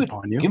 It'll rest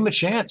upon you. Give him a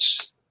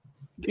chance.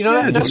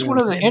 That's one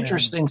of the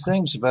interesting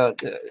things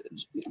about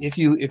if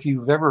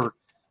you've ever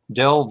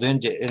delved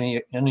into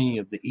any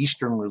of the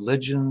Eastern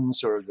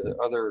religions or the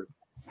other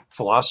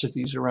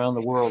philosophies around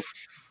the world,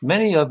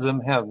 many of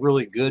them have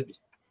really good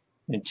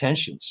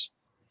intentions,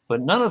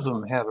 but none of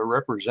them have a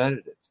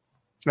representative.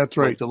 That's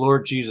right. Like the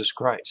Lord Jesus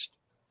Christ,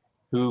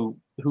 who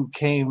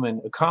came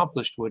and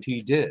accomplished what he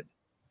did,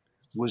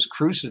 was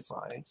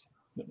crucified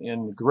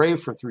in the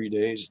grave for 3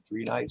 days and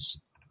 3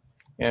 nights,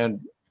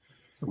 and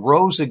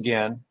rose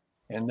again,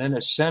 and then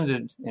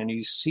ascended, and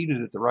he's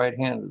seated at the right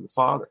hand of the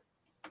Father.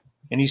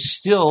 And he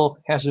still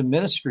has a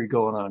ministry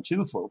going on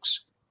too,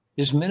 folks.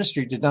 His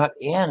ministry did not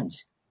end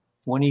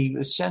when he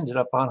ascended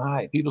up on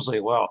high. People say,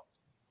 well,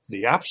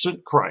 the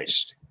absent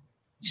Christ.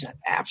 He's not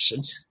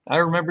absent. I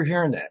remember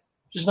hearing that.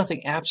 There's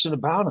nothing absent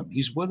about him.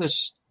 He's with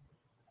us.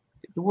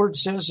 The word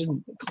says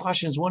in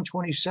Colossians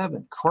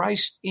 1:27,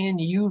 Christ in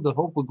you, the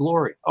hope of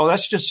glory. Oh,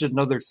 that's just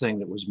another thing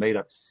that was made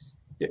up.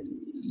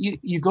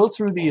 You go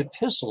through the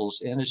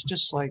epistles, and it's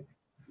just like,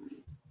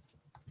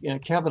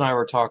 Kev and I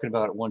were talking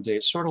about it one day.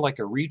 It's sort of like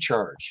a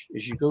recharge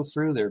as you go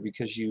through there,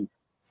 because you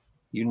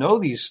know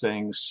these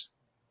things,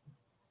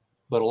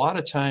 but a lot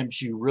of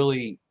times you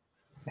really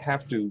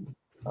have to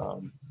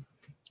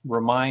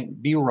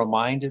be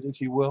reminded,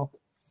 if you will,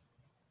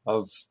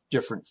 of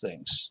different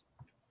things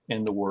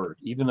in the Word,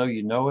 even though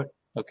you know it.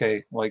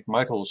 Okay, like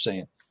Michael was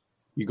saying,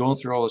 you're going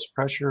through all this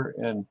pressure,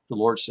 and the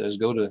Lord says,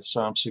 go to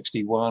Psalm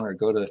 61 or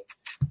go to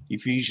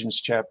Ephesians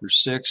chapter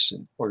 6,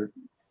 and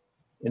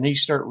then you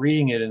start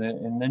reading it,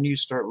 and then you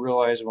start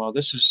realizing, well,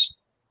 this is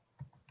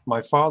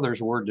my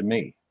Father's word to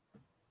me.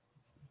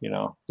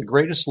 The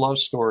greatest love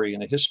story in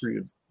the history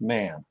of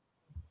man.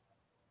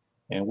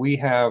 And we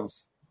have,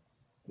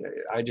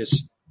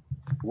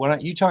 when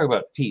you talk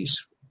about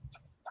peace,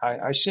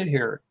 I sit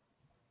here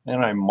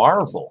and I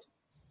marvel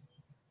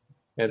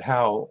at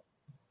how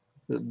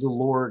the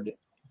Lord,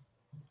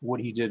 what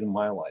he did in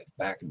my life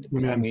back in the day.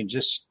 Amen. I mean,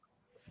 just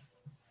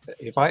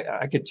if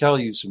I could tell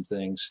you some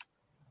things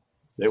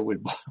that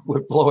would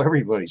blow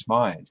everybody's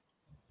mind,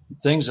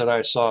 things that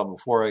I saw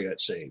before I got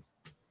saved.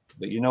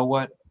 But you know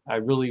what? I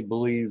really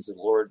believe the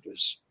Lord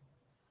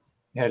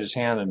had his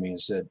hand on me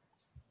and said,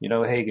 you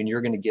know, Hagen,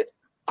 you're going to get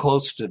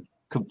close to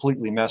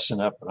completely messing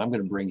up, but I'm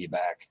going to bring you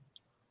back.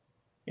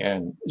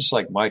 And it's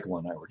like Michael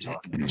and I were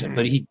talking about,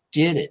 but he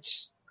did it.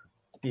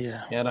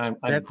 Yeah. And I'm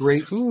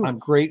grateful. I'm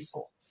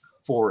grateful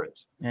for it.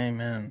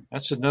 Amen.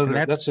 That's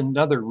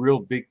another real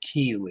big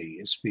key, Lee,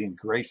 is being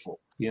grateful,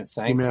 being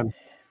thankful.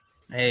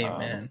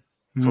 Amen.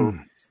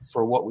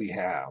 For what we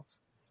have,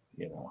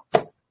 you know.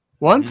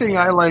 One thing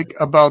I like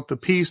about the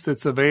peace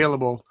that's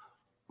available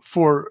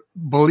for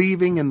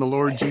believing in the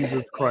Lord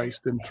Jesus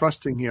Christ and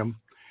trusting him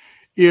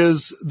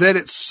is that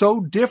it's so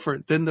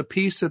different than the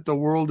peace that the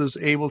world is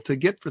able to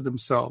get for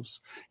themselves.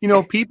 You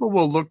know, people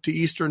will look to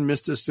Eastern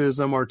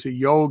mysticism or to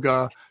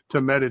yoga, to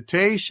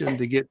meditation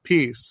to get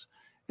peace.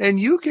 And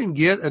you can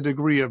get a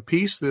degree of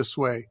peace this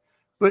way,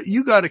 but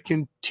you got to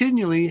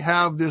continually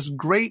have this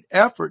great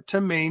effort to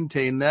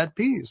maintain that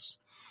peace.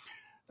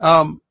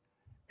 But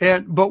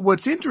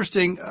what's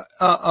interesting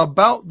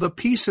about the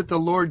peace that the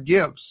Lord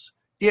gives,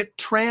 it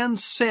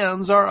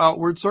transcends our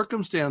outward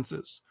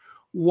circumstances.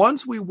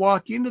 Once we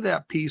walk into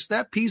that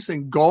peace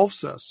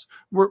engulfs us.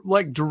 We're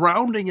like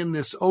drowning in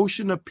this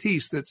ocean of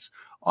peace that's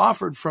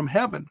offered from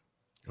heaven.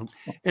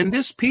 And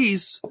this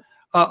peace,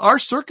 our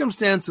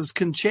circumstances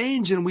can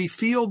change and we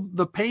feel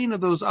the pain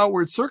of those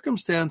outward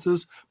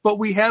circumstances, but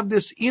we have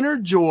this inner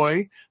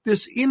joy,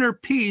 this inner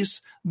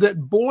peace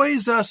that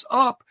buoys us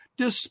up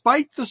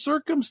despite the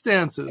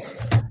circumstances.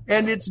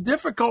 And it's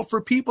difficult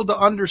for people to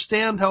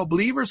understand how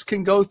believers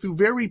can go through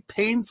very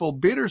painful,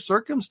 bitter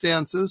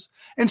circumstances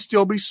and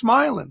still be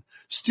smiling,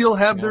 still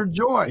have their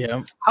joy,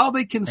 how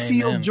they can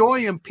feel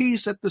joy and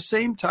peace at the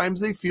same time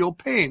they feel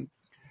pain.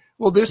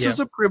 Well, this is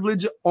a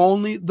privilege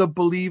only the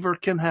believer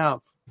can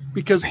have,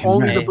 because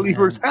only the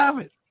believers have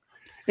it.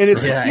 And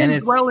it's the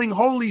indwelling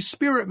Holy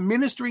Spirit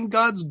ministering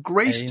God's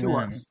grace to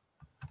us.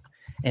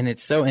 And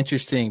it's so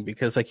interesting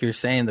because, like you're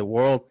saying, the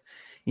world,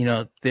 you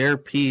know, their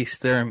peace,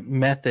 their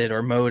method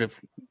or mode of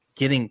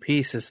getting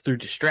peace is through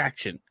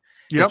distraction.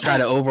 They try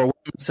to overwhelm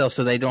themselves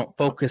so they don't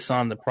focus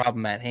on the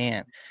problem at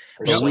hand.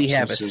 But we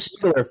have a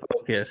singular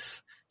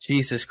focus,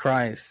 Jesus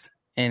Christ,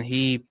 and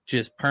he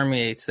just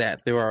permeates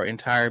that through our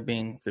entire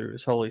being, through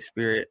his Holy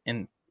Spirit,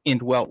 and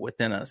indwelt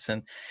within us.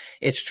 And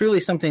it's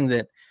truly something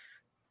that,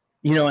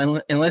 you know,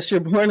 unless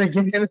you're born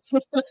again, you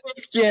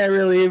can't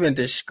really even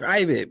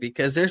describe it,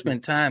 because there's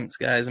been times,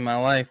 guys, in my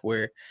life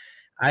where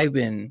I've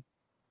been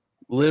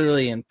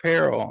literally in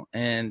peril,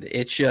 and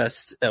it's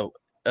just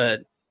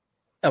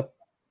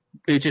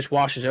it just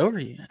washes over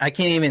you. I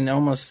can't even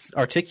almost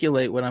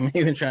articulate what I'm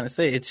even trying to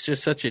say. It's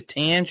just such a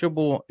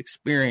tangible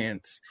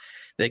experience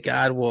that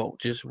God will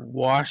just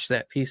wash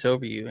that peace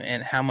over you,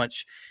 and how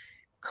much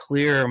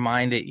clearer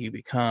minded you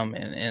become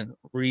and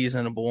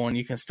reasonable, and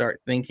you can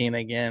start thinking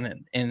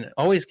again and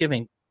always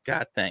giving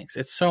God thanks.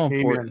 It's so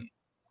important. Amen.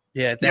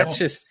 Yeah, that's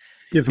just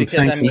give him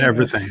thanks in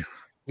everything.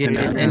 In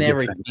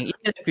everything. Even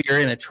if you're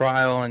in a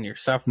trial and you're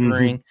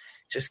suffering,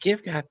 just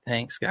give God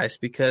thanks, guys,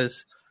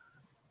 because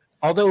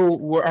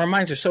although our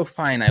minds are so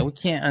finite, we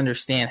can't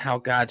understand how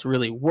God's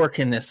really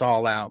working this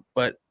all out.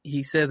 But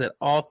he said that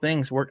all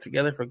things work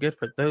together for good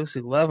for those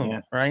who love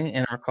him, right?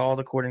 And are called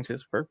according to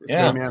his purpose.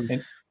 Yeah. So,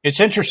 it's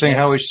interesting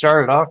how we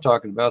started off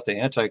talking about the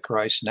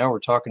Antichrist. Now we're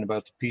talking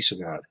about the peace of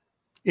God.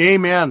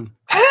 Amen.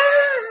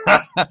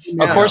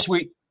 Of course,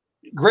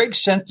 Greg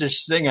sent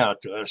this thing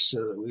out to us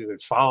so that we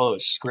would follow a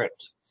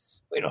script.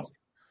 We don't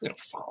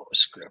follow a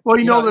script. Well,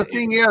 the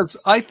thing is,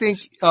 I think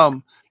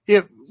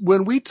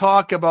when we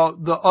talk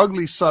about the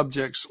ugly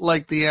subjects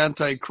like the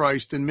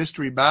Antichrist and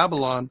Mystery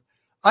Babylon,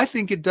 I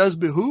think it does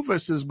behoove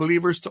us as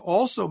believers to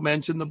also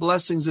mention the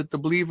blessings that the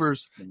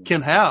believers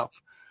can have.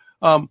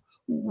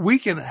 We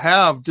can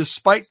have,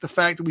 despite the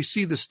fact that we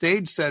see the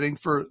stage setting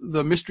for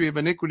the mystery of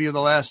iniquity of the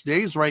last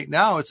days right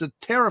now, it's a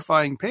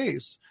terrifying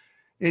pace.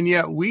 And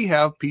yet we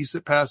have peace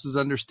that passes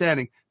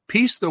understanding.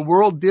 Peace the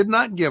world did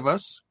not give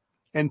us,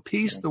 and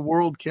peace the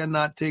world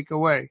cannot take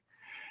away.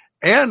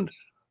 And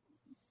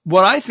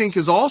what I think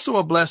is also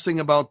a blessing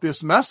about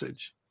this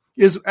message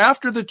is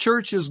after the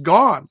church is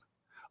gone,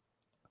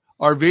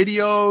 our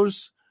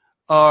videos,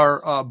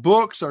 our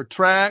books, our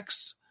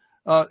tracts,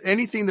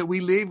 anything that we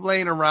leave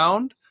laying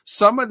around,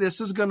 some of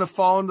this is going to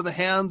fall into the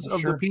hands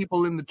of the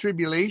people in the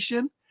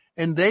tribulation,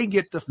 and they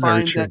get to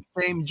find that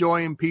same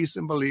joy and peace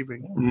in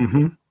believing.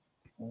 Mm-hmm.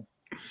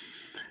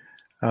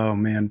 Oh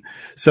man!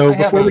 So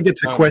before we get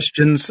to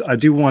questions, I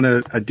do want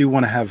to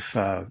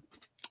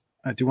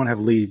have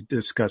Lee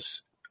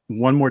discuss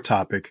one more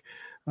topic.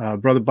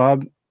 Brother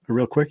Bob,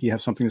 real quick, you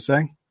have something to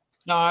say?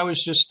 No, I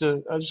was just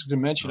going to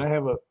mention I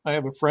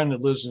have a friend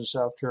that lives in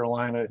South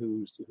Carolina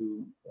who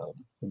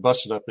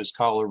busted up his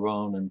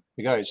collarbone, and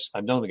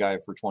I've known the guy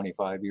for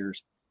 25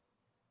 years,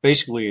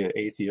 basically an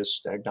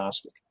atheist,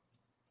 agnostic.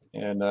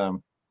 And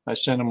I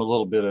sent him a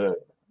little bit of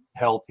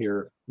help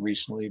here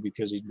recently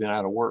because he's been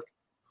out of work.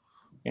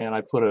 And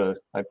I put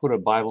a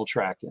Bible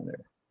tract in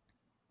there,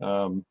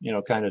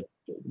 kind of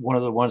one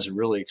of the ones that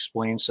really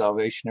explains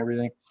salvation and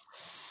everything.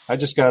 I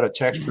just got a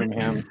text from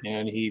him,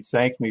 and he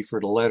thanked me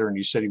for the letter, and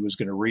he said he was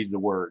going to read the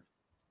word.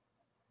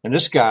 And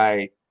this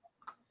guy,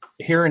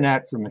 hearing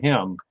that from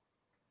him,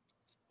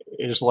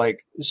 is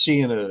like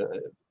seeing a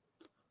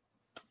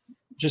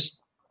just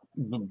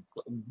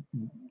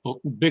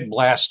big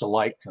blast of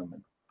light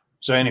coming.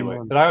 So anyway,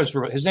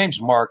 but his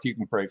name's Mark. You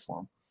can pray for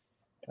him.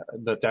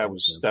 But that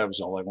was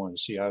all I wanted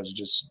to see. I was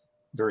just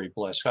very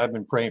blessed. I've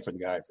been praying for the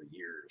guy for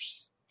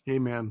years.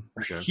 Amen.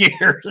 For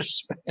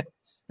years.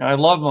 And I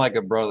love him like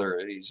a brother.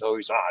 He's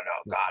always, oh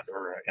no,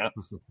 God.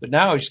 But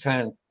now he's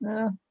kind of,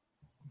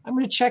 I'm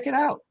going to check it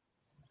out.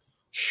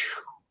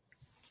 Whew.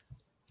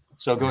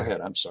 So go ahead.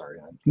 I'm sorry.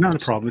 Not a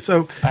problem.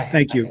 So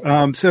thank you.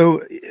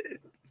 So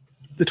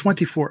the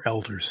 24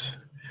 elders,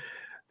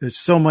 there's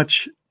so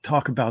much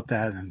talk about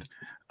that.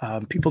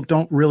 And people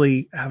don't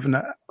really have an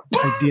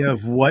idea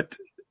of what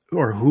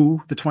or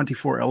who the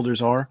 24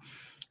 elders are.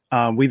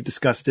 We've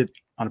discussed it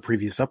on a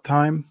previous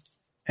Uptime.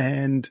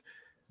 And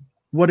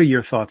what are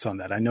your thoughts on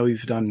that? I know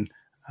you've done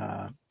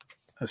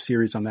a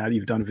series on that.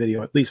 You've done a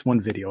video, at least one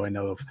video I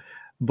know of.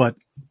 But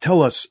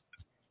tell us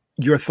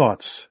your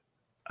thoughts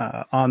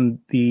on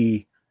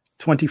the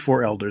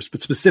 24 elders,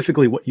 but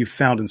specifically what you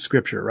found in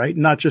Scripture, right?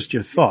 Not just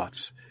your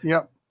thoughts.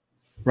 Yep.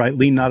 Right?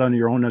 Lean not on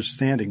your own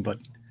understanding, but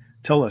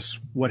tell us,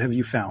 what have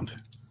you found?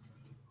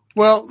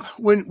 Well,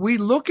 when we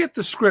look at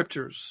the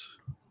Scriptures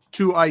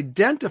to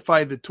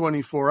identify the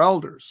 24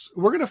 elders,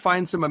 we're going to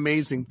find some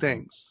amazing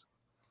things.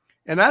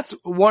 And that's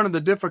one of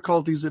the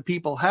difficulties that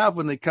people have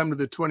when they come to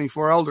the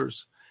 24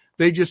 elders.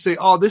 They just say,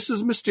 oh, this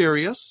is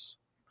mysterious.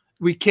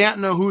 We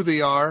can't know who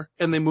they are,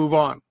 and they move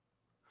on.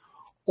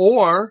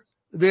 Or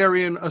they're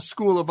in a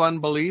school of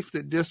unbelief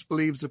that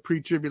disbelieves the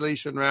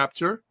pre-tribulation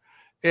rapture.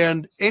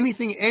 And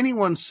anything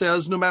anyone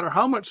says, no matter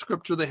how much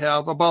Scripture they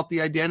have about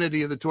the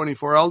identity of the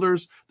 24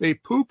 elders, they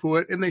poo-poo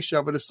it and they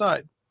shove it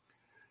aside.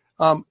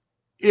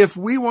 If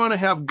we want to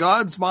have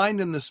God's mind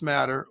in this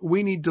matter,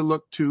 we need to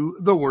look to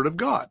the Word of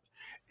God.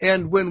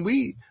 And when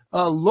we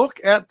look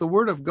at the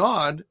Word of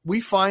God,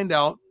 we find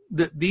out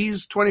that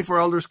these 24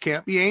 elders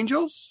can't be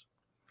angels,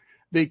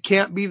 they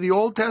can't be the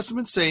Old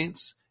Testament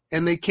saints,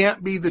 and they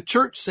can't be the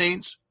church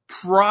saints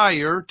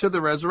prior to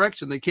the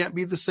resurrection. They can't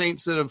be the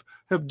saints that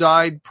have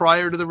died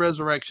prior to the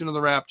resurrection of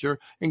the rapture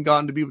and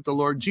gone to be with the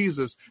Lord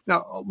Jesus.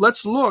 Now,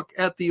 let's look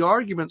at the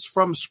arguments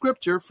from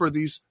Scripture for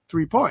these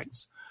 3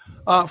 points.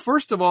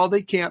 First of all,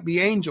 they can't be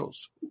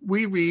angels.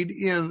 We read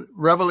in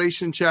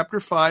Revelation chapter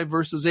 5,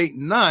 verses 8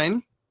 and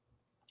 9,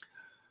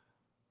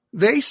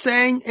 they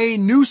sang a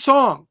new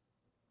song.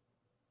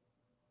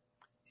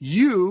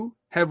 You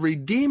have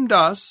redeemed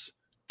us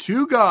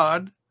to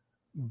God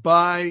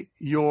by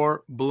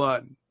your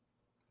blood.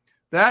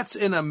 That's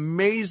an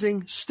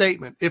amazing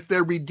statement. If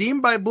they're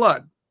redeemed by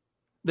blood,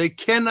 they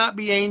cannot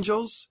be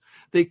angels.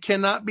 They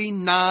cannot be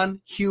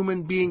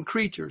non-human being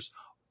creatures.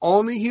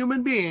 Only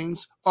human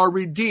beings are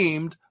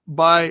redeemed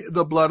by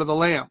the blood of the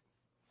Lamb.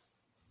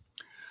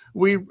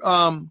 We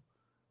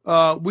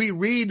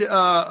read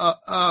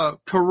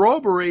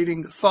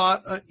corroborating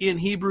thought in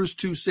Hebrews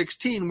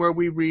 2:16, where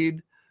we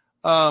read,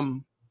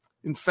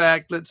 in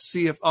fact, let's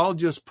see if I'll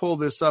just pull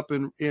this up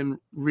and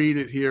read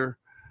it here.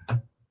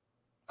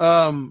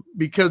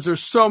 Because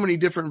there's so many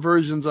different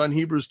versions on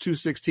Hebrews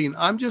 2:16.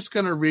 I'm just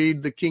going to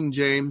read the King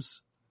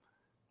James.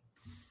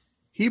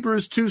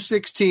 Hebrews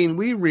 2:16,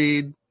 we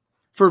read,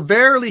 for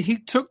verily he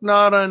took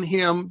not on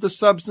him the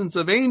substance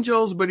of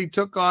angels, but he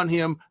took on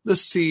him the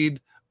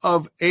seed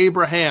of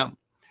Abraham.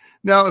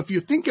 Now, if you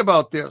think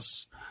about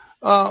this,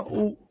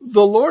 the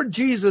Lord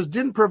Jesus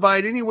didn't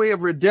provide any way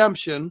of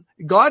redemption.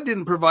 God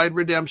didn't provide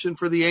redemption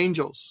for the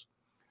angels.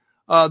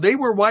 They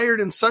were wired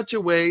in such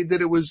a way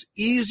that it was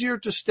easier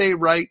to stay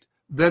right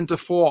than to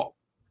fall.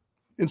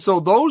 And so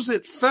those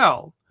that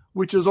fell,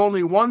 which is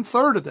only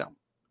 1/3 of them,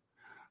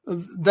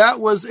 that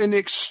was an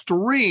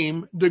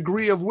extreme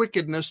degree of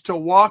wickedness to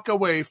walk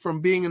away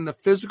from being in the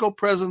physical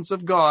presence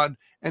of God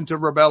and to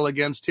rebel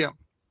against him.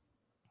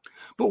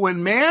 But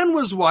when man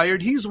was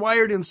wired, he's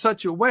wired in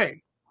such a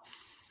way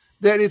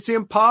that it's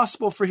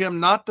impossible for him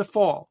not to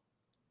fall.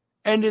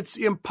 And it's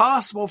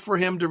impossible for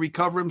him to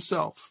recover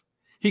himself.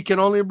 He can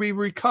only be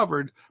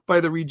recovered by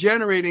the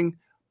regenerating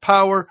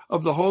power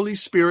of the Holy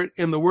Spirit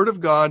and the Word of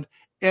God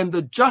and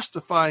the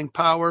justifying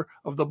power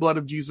of the blood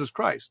of Jesus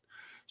Christ.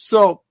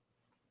 So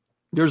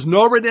there's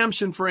no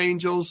redemption for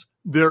angels.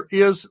 There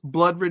is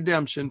blood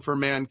redemption for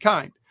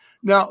mankind.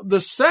 Now,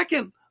 the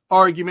second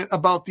argument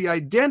about the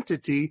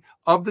identity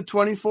of the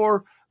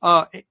 24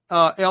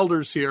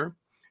 elders here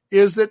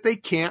is that they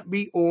can't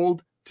be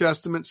Old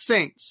Testament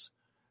saints.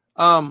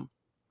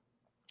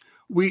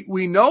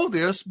 We know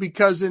this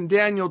because in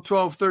Daniel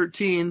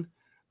 12:13,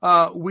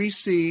 we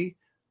see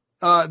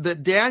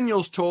that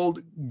Daniel's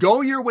told,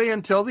 go your way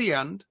until the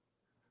end,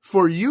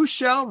 for you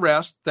shall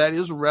rest, that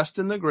is, rest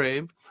in the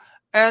grave,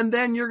 and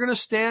then you're going to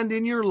stand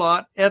in your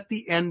lot at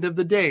the end of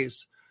the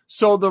days.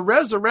 So the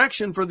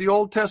resurrection for the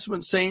Old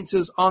Testament saints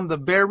is on the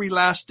very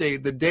last day,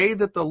 the day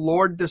that the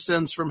Lord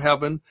descends from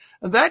heaven.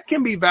 And that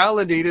can be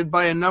validated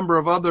by a number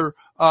of other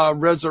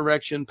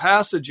resurrection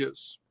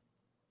passages.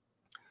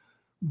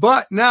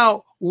 But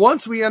now,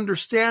 once we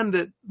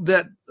understand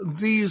that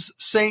these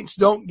saints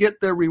don't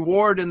get their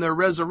reward in their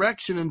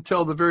resurrection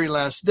until the very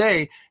last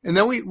day, and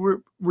then we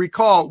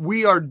recall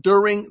we are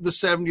during the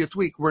 70th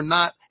week. We're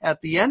not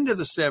at the end of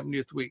the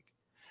 70th week.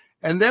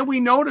 And then we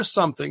notice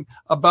something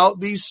about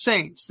these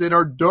saints that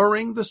are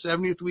during the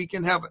 70th week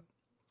in heaven.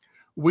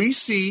 We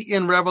see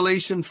in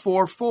Revelation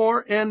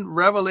 4:4 and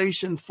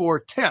Revelation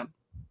 4:10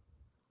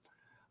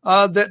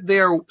 that they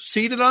are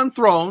seated on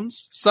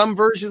thrones. Some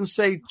versions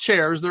say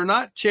chairs. They're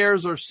not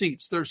chairs or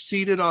seats. They're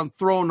seated on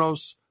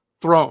thrones.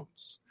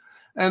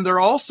 And they're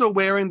also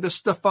wearing the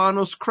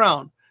Stephanos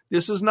crown.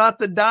 This is not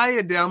the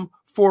diadem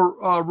for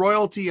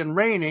royalty and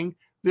reigning.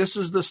 This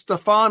is the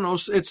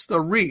Stephanos. It's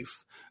the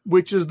wreath,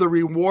 which is the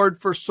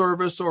reward for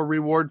service or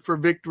reward for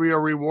victory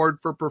or reward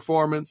for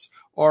performance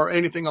or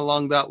anything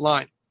along that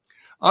line.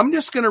 I'm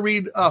just going to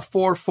read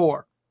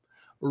 4:4.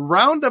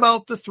 Round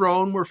about the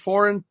throne were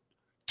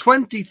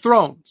 24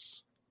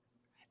 thrones,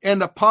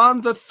 and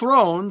upon the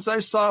thrones I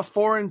saw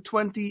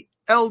 24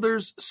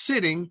 elders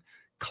sitting,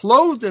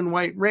 clothed in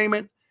white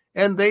raiment,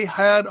 and they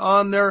had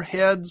on their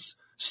heads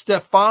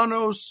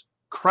Stephanos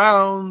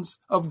crowns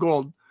of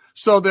gold.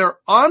 So they're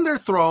on their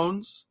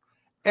thrones,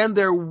 and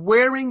they're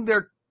wearing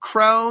their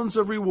crowns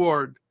of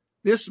reward.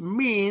 This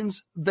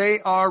means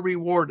they are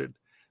rewarded.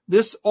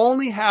 This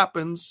only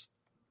happens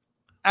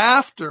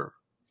after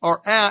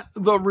or at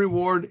the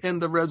reward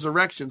and the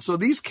resurrection. So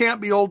these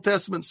can't be Old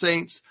Testament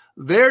saints.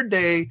 Their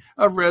day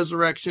of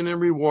resurrection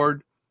and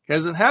reward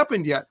hasn't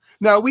happened yet.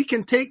 Now we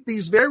can take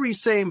these very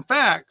same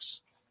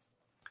facts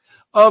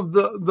of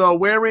the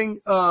wearing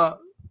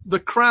the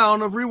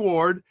crown of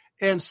reward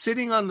and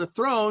sitting on the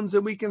thrones,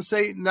 and we can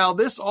say, now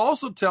this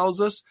also tells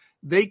us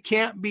they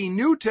can't be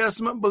New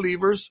Testament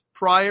believers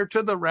prior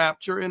to the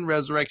rapture and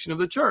resurrection of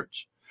the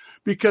church.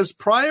 Because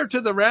prior to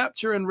the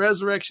rapture and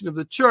resurrection of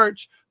the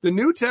church, the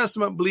New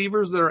Testament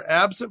believers that are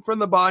absent from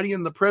the body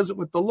and the present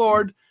with the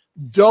Lord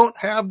don't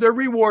have their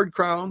reward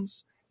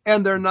crowns,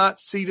 and they're not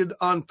seated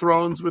on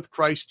thrones with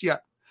Christ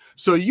yet.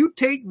 So you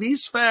take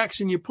these facts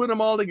and you put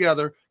them all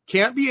together.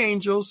 Can't be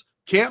angels,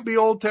 can't be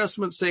Old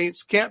Testament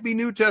saints, can't be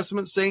New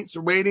Testament saints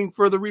waiting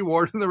for the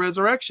reward and the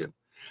resurrection.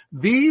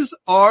 These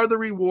are the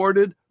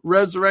rewarded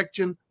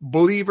resurrection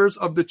believers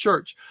of the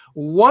church.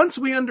 Once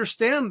we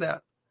understand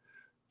that,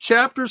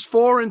 chapters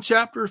 4 and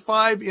chapter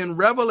 5 in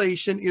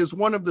Revelation is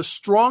one of the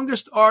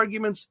strongest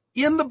arguments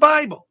in the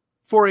Bible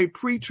for a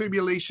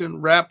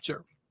pre-tribulation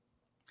rapture.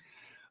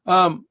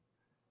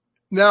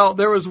 Now,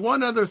 there was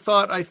one other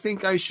thought I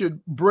think I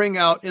should bring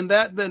out, and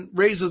that then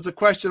raises the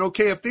question,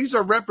 okay, if these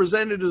are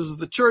representatives of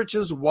the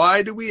churches,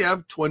 why do we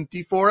have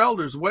 24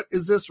 elders? What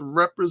is this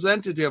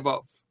representative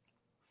of?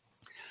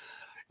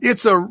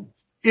 It's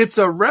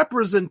a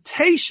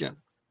representation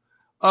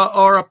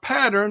or a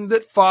pattern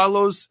that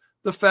follows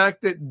the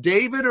fact that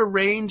David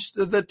arranged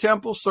the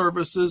temple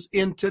services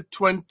into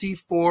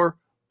 24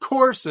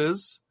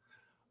 courses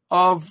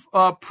of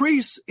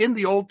priests in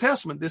the Old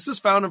Testament. This is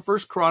found in 1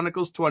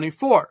 Chronicles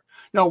 24.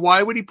 Now,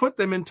 why would he put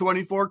them in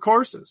 24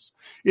 courses?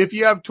 If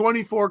you have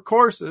 24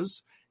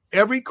 courses,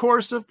 every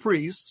course of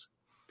priests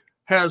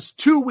has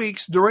 2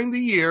 weeks during the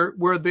year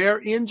where they're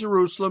in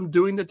Jerusalem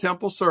doing the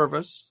temple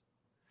service,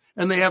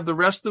 and they have the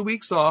rest of the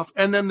weeks off.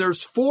 And then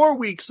there's 4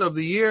 weeks of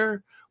the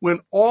year when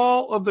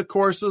all of the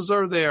courses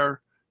are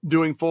there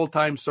doing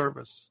full-time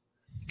service.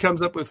 He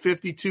comes up with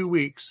 52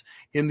 weeks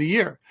in the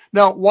year.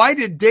 Now, why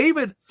did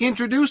David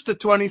introduce the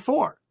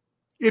 24?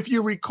 If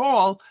you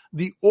recall,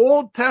 the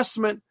Old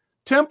Testament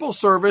temple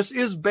service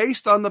is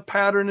based on the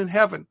pattern in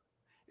heaven.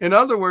 In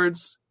other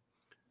words,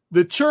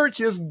 the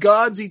church is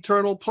God's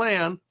eternal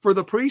plan for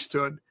the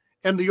priesthood,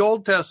 and the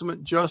Old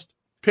Testament just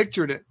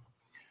pictured it.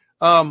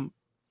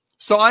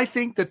 So I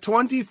think the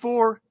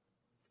 24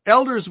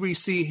 elders we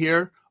see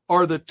here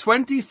are the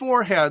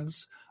 24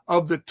 heads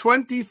of the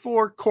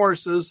 24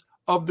 courses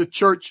of the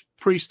church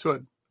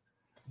priesthood.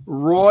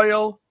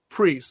 Royal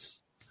priests.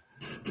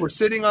 We're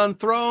sitting on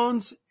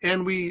thrones,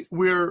 and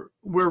we're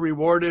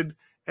rewarded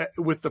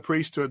with the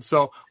priesthood.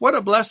 So what a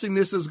blessing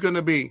this is going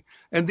to be.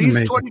 And these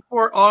Amazing.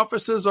 24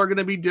 offices are going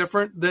to be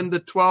different than the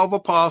 12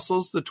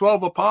 apostles. The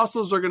 12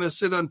 apostles are going to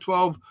sit on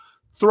 12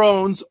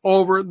 thrones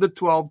over the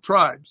 12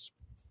 tribes.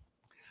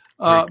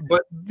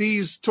 But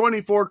these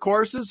 24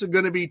 courses are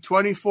going to be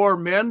 24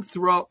 men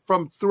throughout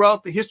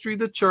the history of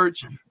the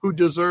church who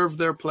deserve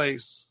their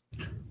place.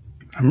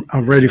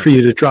 I'm ready for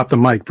you to drop the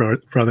mic,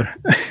 brother.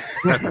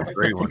 That's a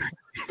great one.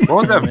 What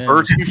was that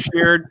verse you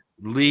shared,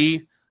 Lee,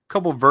 a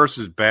couple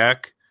verses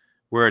back,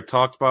 where it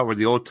talks about where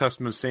the Old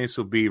Testament saints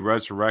will be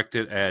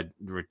resurrected at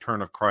the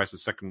return of Christ, the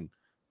second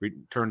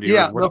return to the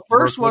earth? The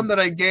first one that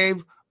I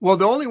gave, well,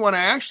 the only one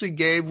I actually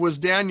gave was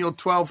Daniel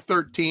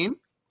 12:13.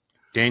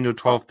 Daniel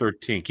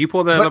 12:13. Can you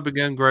pull that up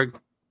again, Greg?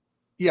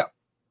 Yeah.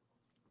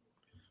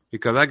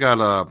 because I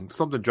got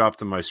something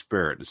dropped in my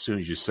spirit as soon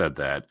as you said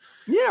that.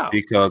 Yeah.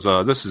 Because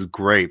this is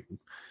great.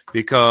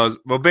 Because,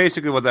 well,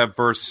 basically what that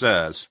verse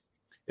says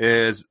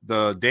is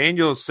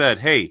Daniel said,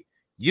 hey,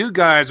 you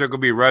guys are going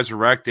to be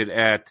resurrected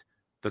at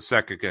the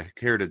second.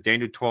 Here it is,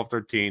 Daniel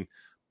 12:13.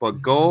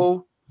 But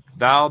go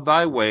thou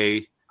thy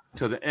way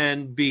to the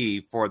end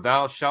be, for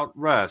thou shalt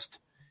rest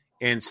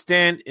and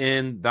stand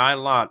in thy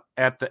lot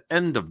at the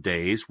end of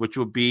days, which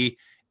will be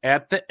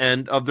at the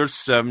end of their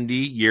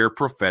 70-year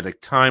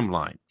prophetic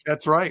timeline.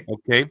 That's right.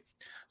 Okay.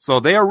 So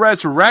they are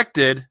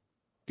resurrected.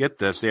 Get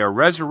this. They are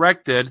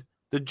resurrected,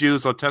 the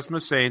Jews, Old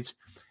Testament saints,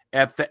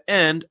 at the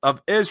end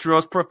of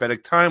Israel's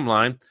prophetic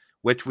timeline,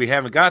 which we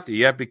haven't got there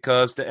yet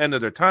because the end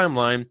of their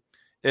timeline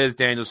is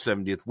Daniel's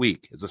 70th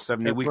week. It's a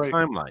 70-week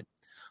timeline.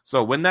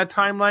 So when that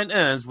timeline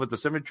ends, with the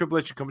 70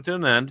 tribulation coming to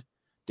an end,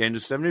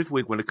 Daniel's 70th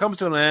week, when it comes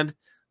to an end,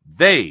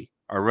 they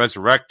are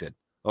resurrected.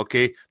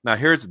 Okay? Now,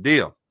 here's the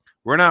deal.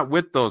 We're not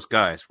with those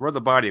guys. We're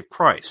the body of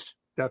Christ.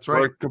 That's right.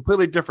 We're a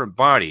completely different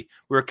body.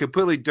 We're a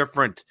completely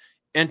different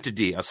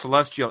entity, a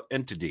celestial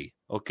entity.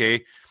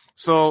 Okay?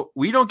 So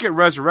we don't get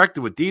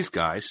resurrected with these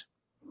guys.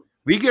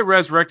 We get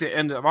resurrected at the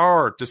end of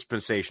our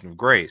dispensation of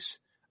grace,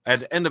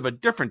 at the end of a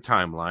different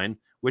timeline,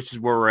 which is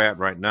where we're at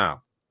right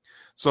now.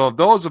 So if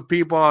those are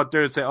people out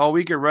there that say, oh,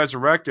 we get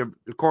resurrected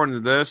according to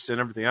this and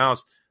everything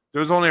else,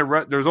 there's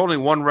only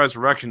one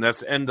resurrection. That's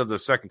the end of the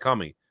second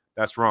coming.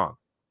 That's wrong.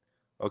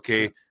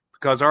 Okay?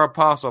 Because our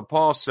apostle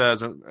Paul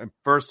says in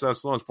 1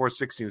 Thessalonians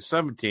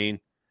 4:16-17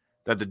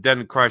 that the dead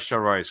in Christ shall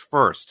rise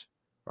first.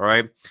 All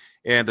right?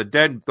 And the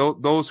dead,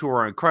 those who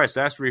are in Christ,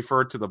 that's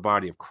referred to the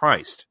body of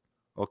Christ.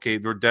 Okay?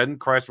 They're dead in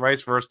Christ,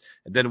 rise first,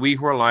 and then we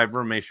who are alive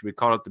remain should be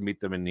called up to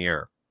meet them in the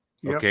air.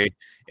 Okay? Yep.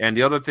 And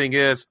the other thing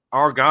is,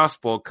 our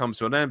gospel comes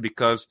to an end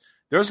because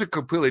there's a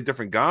completely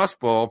different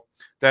gospel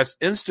that's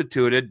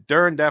instituted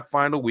during that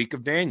final week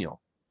of Daniel.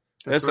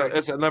 It's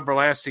an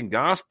everlasting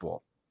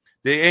gospel.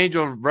 The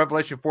angel of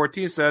Revelation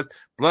 14 says,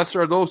 blessed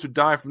are those who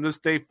die from this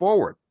day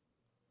forward.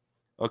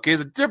 Okay,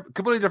 it's a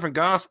completely different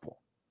gospel.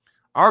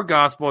 Our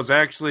gospel is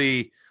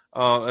actually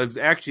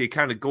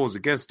kind of goes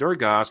against their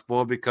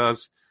gospel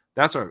because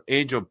that's our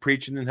angel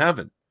preaching in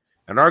heaven.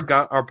 And our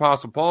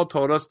apostle Paul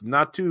told us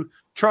not to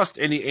trust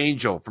any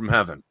angel from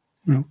heaven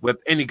with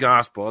any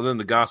gospel other than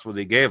the gospel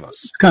they gave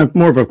us. It's kind of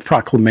more of a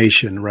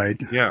proclamation, right?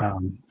 Yeah.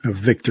 Of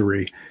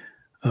victory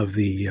of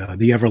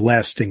the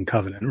everlasting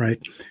covenant, right?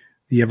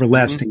 The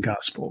everlasting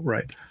gospel,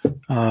 right?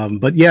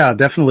 But yeah,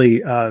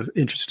 definitely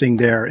interesting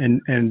there.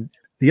 And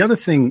the other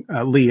thing,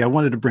 Lee, I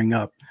wanted to bring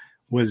up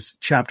was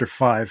chapter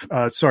 5.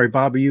 Sorry,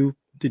 Bob,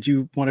 did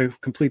you want to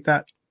complete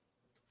that?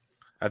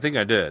 I think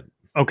I did.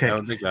 Okay. I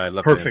don't think I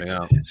left Perfect.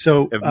 anything out.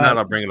 So if not,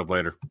 I'll bring it up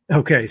later.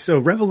 Okay. So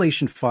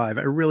Revelation 5,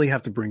 I really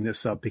have to bring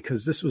this up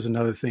because this was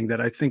another thing that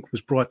I think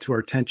was brought to our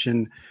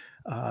attention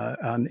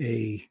on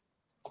a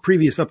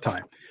previous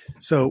uptime.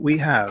 So we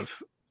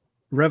have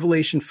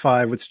Revelation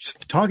 5, which is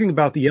talking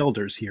about the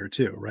elders here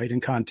too, right, in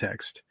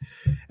context.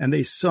 And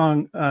they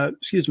sung, I'm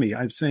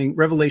saying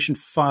Revelation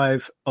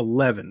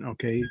 5:11,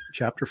 okay,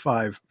 chapter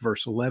 5,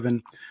 verse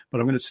 11.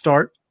 But I'm going to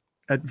start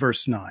at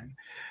verse 9.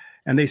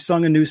 And they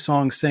sung a new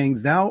song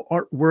saying, thou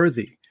art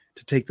worthy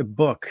to take the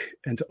book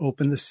and to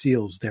open the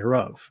seals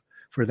thereof.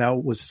 For thou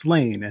wast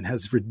slain and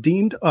hast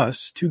redeemed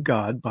us to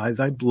God by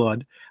thy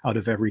blood out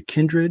of every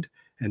kindred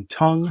and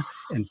tongue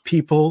and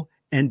people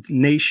and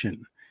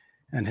nation,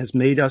 and has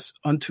made us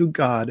unto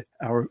God,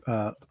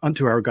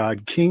 unto our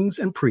God, kings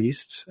and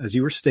priests, as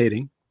you were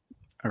stating,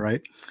 all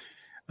right,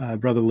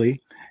 Brother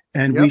Lee,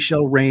 and we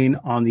shall reign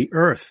on the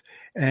earth.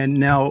 And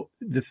now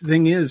the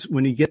thing is,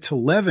 when you get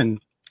to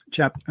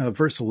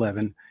verse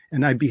 11,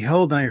 and I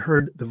beheld and I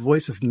heard the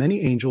voice of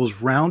many angels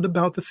round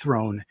about the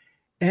throne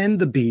and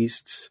the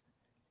beasts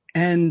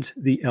and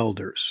the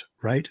elders,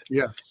 right?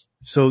 Yeah.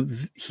 So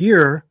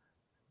here,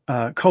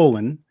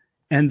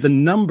 and the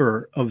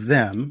number of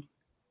them,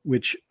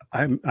 which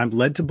I'm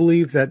led to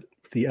believe that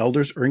the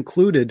elders are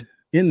included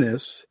in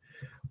this,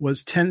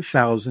 was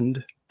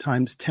 10,000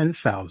 times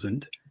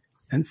 10,000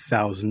 and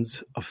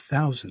thousands of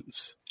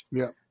thousands.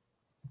 Yeah.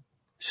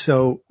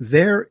 So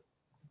there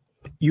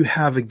you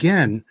have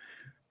again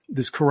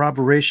this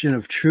corroboration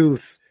of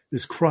truth,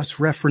 this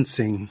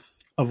cross-referencing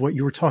of what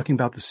you were talking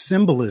about, the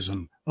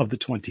symbolism of the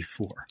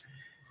 24,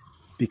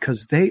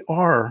 because they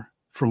are,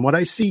 from what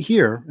I see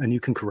here, and you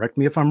can correct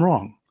me if I'm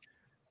wrong,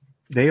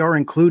 they are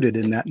included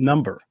in that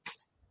number.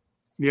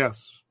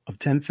 Yes. Of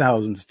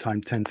 10,000s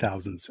times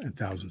 10,000s and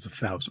thousands of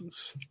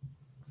thousands.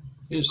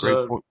 Hey,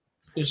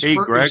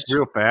 Greg,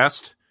 real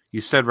fast.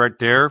 You said right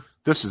there,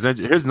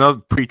 here's another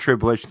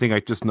pre-tribulation thing I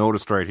just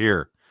noticed right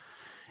here.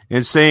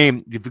 It's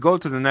saying, if you go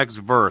to the next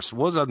verse,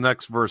 what does the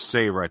next verse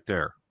say right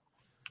there?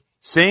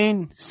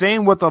 Saying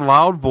with a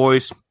loud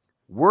voice,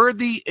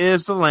 worthy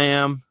is the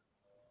Lamb.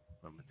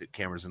 The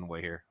camera's in the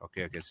way here.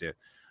 Okay, I can see it.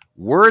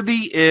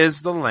 Worthy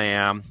is the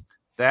Lamb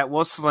that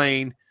was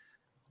slain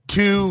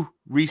to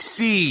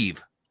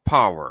receive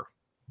power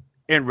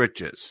and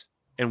riches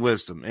and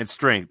wisdom and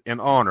strength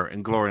and honor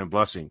and glory and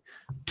blessing.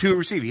 To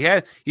receive.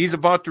 He's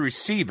about to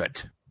receive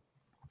it.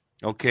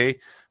 Okay?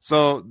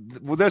 So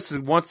this is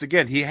once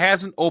again, he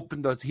hasn't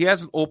opened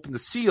the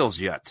seals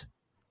yet.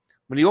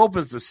 When he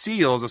opens the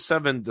seals, the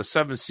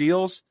seven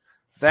seals,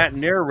 that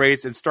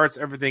narrates and starts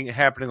everything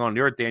happening on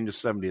the earth,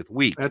 Daniel's 70th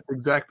week. That's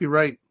exactly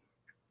right.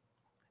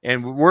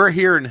 And we're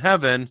here in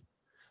heaven.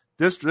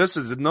 This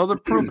is another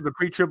proof of the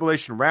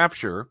pre-tribulation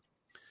rapture,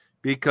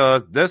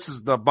 because this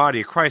is the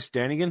body of Christ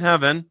standing in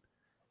heaven,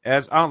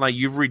 as outlined.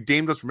 You've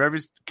redeemed us from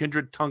every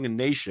kindred, tongue, and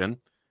nation.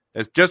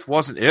 It just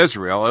wasn't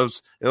Israel.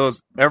 It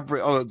was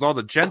all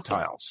the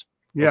Gentiles.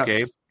 Yes.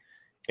 Okay.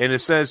 And it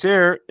says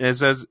here,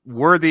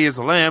 worthy is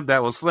the Lamb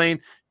that was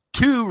slain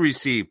to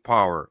receive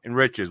power and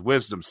riches,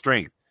 wisdom,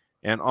 strength,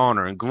 and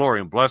honor, and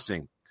glory, and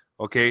blessing.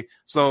 Okay.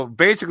 So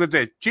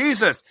basically,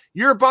 Jesus,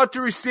 you're about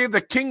to receive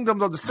the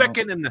kingdom of the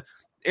second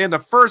and the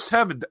first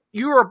heaven.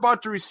 You are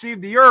about to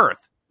receive the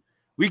earth.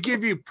 We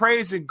give you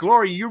praise and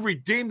glory. You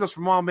redeemed us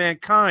from all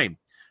mankind.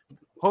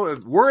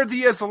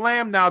 Worthy is the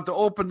Lamb now to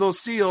open those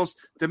seals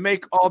to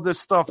make all this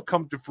stuff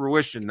come to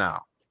fruition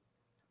now.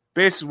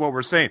 Basically what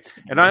we're saying.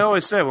 And I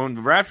always say, when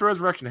the rapture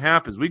resurrection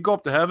happens, we go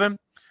up to heaven,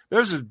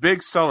 there's this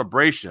big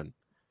celebration.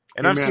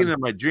 And Amen. I've seen it in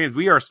my dreams.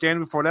 We are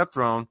standing before that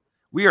throne.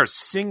 We are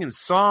singing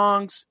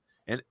songs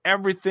and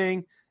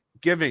everything,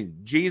 giving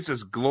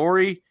Jesus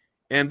glory.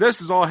 And this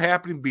is all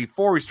happening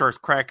before he starts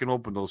cracking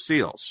open those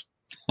seals.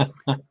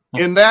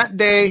 In that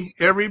day,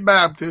 every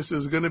Baptist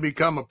is going to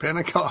become a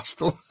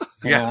Pentecostal.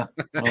 Yeah.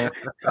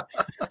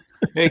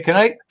 Hey,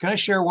 can I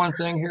share one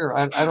thing here?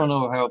 I don't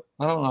know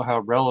how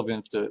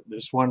relevant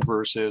this one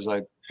verse is.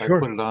 I Sure.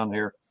 put it on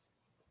here.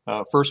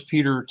 1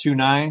 Peter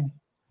 2:9.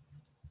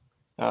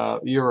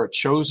 You're a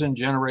chosen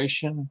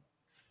generation,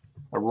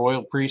 a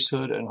royal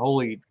priesthood, and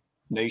holy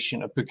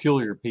nation, a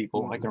peculiar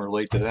people. I can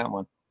relate to that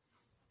one.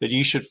 That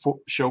ye should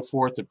show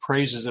forth the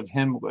praises of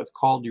him who hath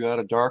called you out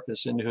of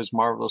darkness into his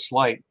marvelous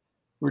light.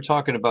 We're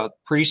talking about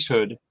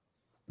priesthood.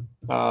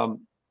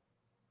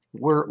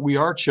 We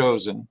are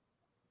chosen,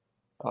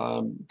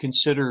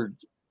 considered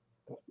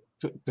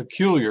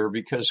peculiar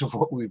because of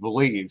what we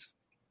believe.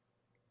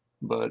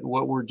 But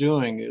what we're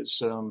doing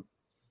is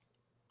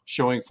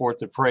showing forth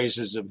the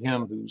praises of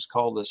him who's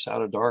called us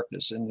out of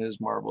darkness in his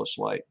marvelous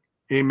light.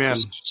 Amen.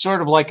 It's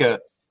sort of like a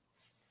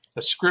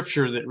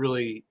scripture that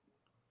really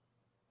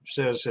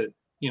says that,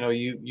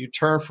 you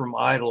turn from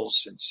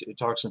idols. It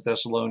talks in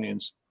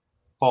Thessalonians.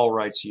 Paul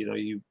writes,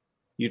 you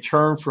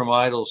turn from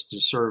idols to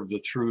serve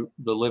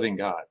the living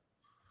God.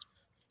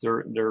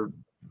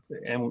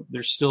 And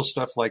there's still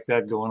stuff like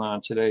that going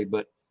on today,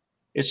 but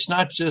it's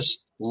not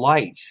just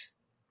light.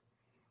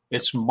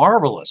 It's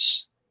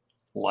marvelous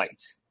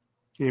light.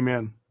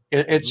 Amen.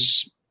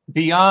 It's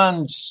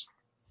beyond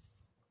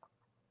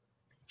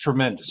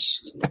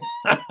tremendous.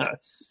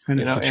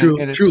 And it's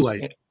the true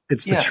light.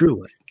 It's the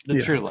true light.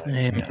 The true light.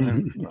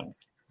 Amen. Yeah.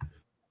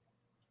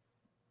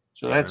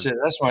 So that's it.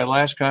 That's my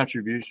last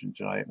contribution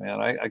tonight, man.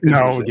 I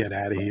couldn't get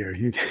out of here.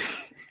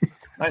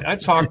 I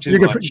talk too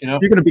much, You're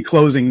going to be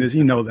closing this.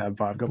 You know that,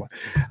 Bob. Go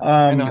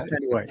on.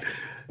 Anyway,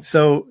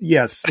 so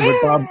yes,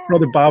 what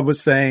Brother Bob was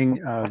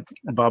saying,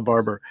 Bob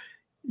Barber.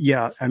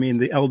 Yeah, I mean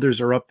the elders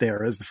are up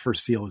there as the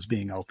first seal is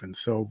being opened.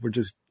 So we're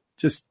just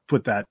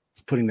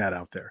putting that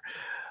out there.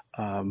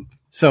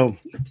 So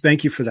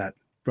thank you for that,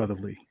 Brother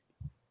Lee.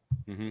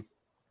 Mm-hmm.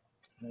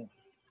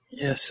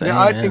 Yes. Yeah,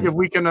 Amen. I think if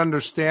we can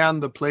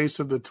understand the place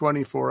of the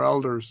 24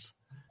 elders,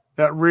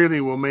 that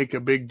really will make a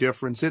big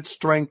difference. It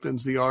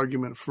strengthens the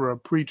argument for a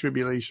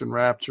pre-tribulation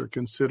rapture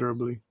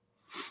considerably.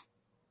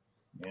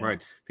 Yeah.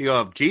 Right.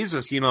 Because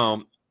Jesus,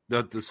 the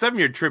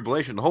 7-year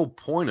tribulation, the whole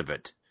point of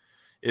it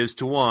is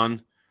to,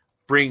 one,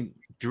 bring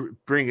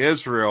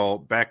Israel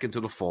back into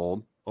the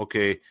fold.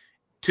 Okay.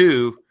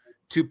 2,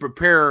 to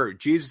prepare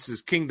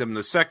Jesus' kingdom in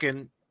the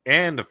second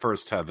and the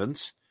first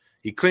heavens.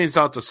 He cleans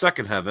out the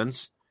second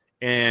heavens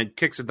and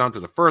kicks it down to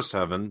the first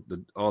heaven,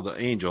 all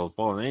the angels,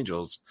 fallen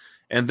angels.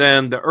 And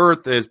then the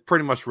earth is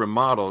pretty much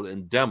remodeled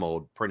and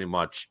demoed pretty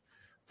much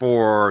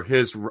for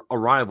his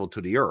arrival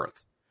to the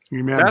earth.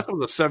 Amen. That's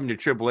what the 7-year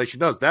tribulation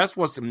does. That's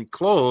what's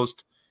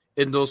enclosed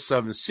in those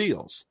 7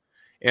 seals.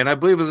 And I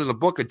believe it was in the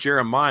book of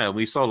Jeremiah.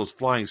 We saw those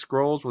flying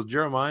scrolls with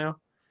Jeremiah.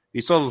 We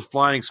saw those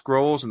flying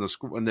scrolls, and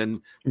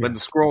then when the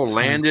scroll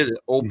landed, it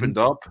opened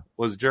up.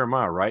 Was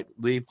Jeremiah, right,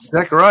 Lee?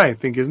 Zechariah, I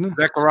think, isn't it?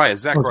 Zechariah.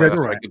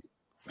 Zechariah.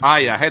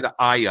 I had the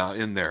ayah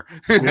in there.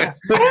 Yeah.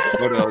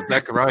 But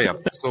Zechariah.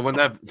 So when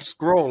that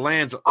scroll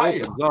lands, it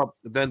opens up,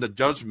 then the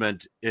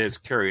judgment is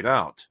carried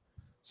out.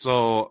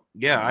 So,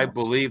 yeah, I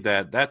believe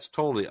that's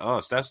totally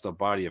us. That's the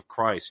body of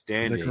Christ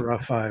standing. Zechariah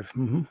 5.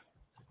 Mm-hmm.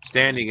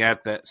 Standing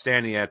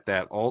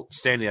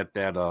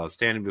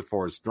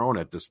before his throne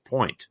at this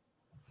point.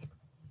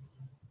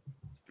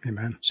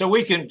 Amen. So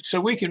we can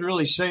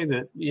really say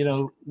that,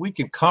 we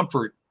can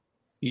comfort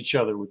each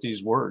other with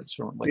these words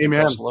from like the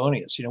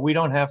Thessalonians. We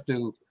don't have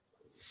to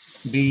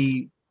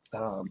be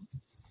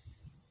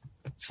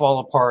fall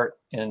apart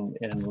and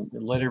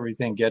let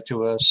everything get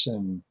to us,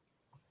 and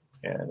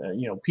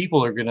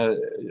people are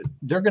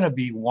they're gonna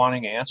be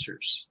wanting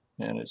answers,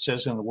 and it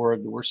says in the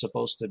word that we're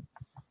supposed to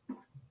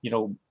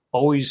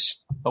always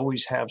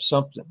have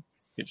something.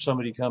 if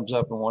somebody comes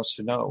up and wants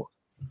to know.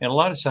 And a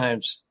lot of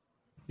times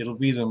it'll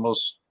be the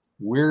most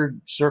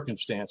weird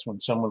circumstance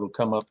when someone will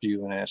come up to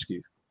you and ask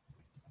you,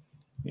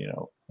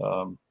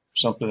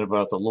 something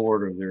about the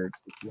Lord, or they're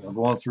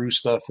going through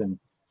stuff, and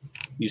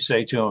you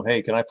say to them,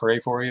 "Hey, can I pray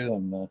for you?"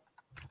 And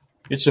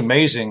it's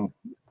amazing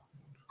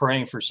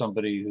praying for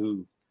somebody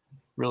who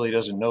really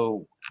doesn't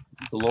know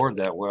the Lord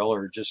that well,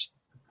 or just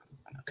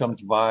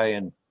comes by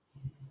and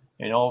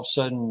all of a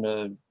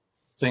sudden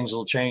things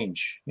will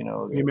change.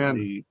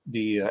 Amen.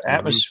 The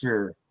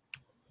atmosphere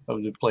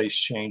of the place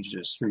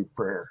changes through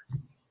prayer.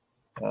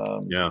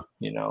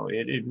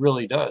 It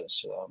really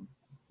does.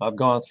 I've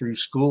gone through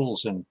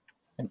schools and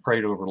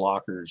prayed over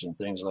lockers and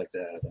things like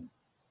that,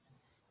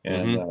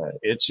 and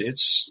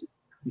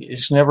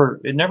it's never.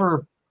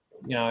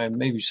 I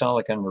maybe sound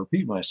like I'm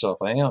repeating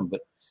myself. I am, but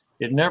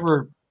it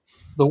never.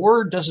 The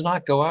word does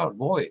not go out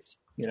void.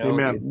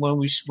 Amen. When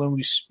we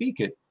speak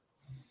it,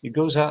 it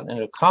goes out and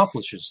it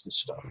accomplishes the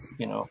stuff.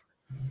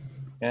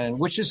 And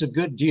which is a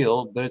good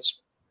deal, but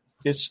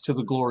it's to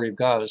the glory of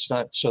God. It's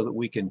not so that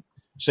we can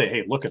say,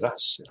 "Hey, look at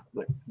us!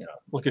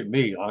 Look at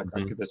me! I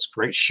get this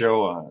great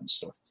show on and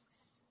stuff."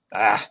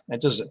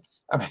 It doesn't.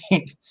 I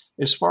mean,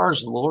 as far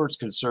as the Lord's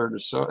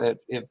concerned, so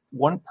if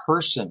one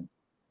person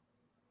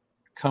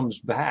comes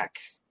back,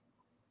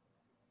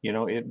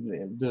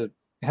 the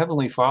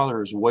Heavenly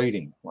Father is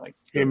waiting,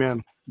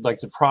 Amen. Like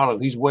the prodigal,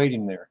 he's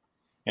waiting there,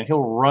 and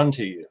he'll run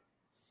to you.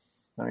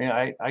 I mean,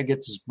 I get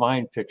this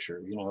mind picture,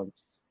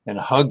 and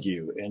hug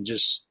you and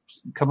just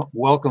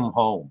welcome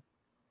home.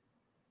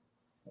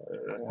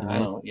 I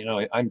don't,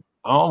 I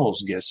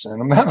almost get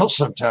sentimental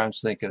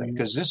sometimes thinking it,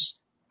 because this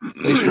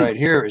place right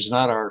here is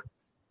not our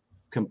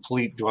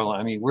complete dwelling.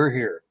 I mean, we're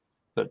here,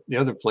 but the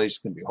other place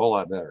can be a whole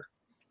lot better.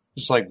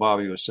 Just like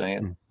Bobby was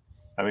saying.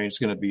 I mean, it's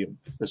going to be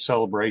a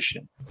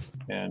celebration,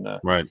 and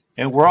right.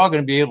 And we're all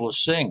going to be able to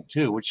sing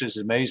too, which is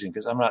amazing,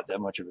 because I'm not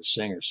that much of a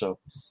singer. So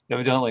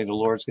evidently, the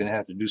Lord's going to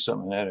have to do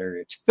something in that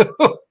area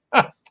too.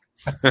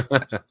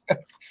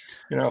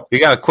 We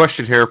got a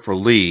question here for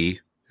Lee.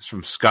 It's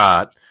from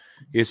Scott.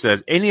 He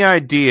says, "Any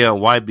idea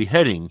why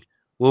beheading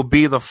will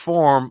be the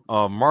form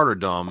of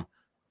martyrdom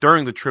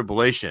during the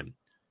tribulation?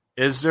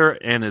 Is there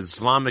an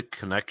Islamic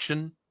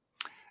connection?"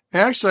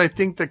 Actually, I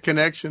think the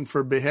connection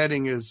for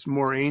beheading is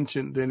more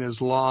ancient than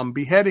Islam.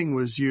 Beheading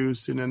was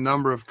used in a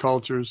number of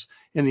cultures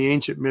in the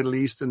ancient Middle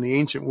East and the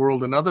ancient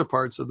world and other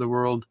parts of the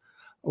world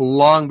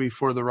long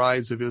before the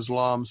rise of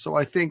Islam. So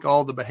I think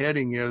all the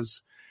beheading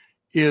is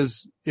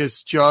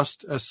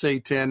just a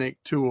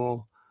satanic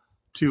tool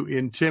to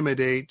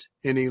intimidate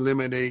and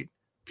eliminate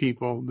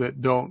people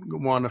that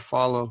don't want to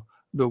follow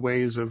the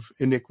ways of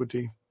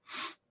iniquity.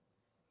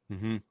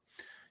 Mm-hmm.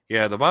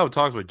 Yeah, the Bible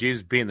talks about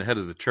Jesus being the head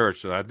of the church,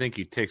 so I think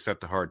he takes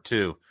that to heart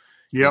too.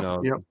 Yep.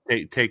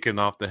 Taking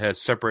off the head,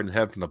 separating the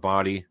head from the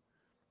body.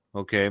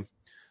 Okay,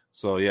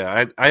 so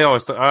yeah, I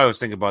always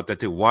think about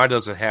that too. Why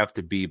does it have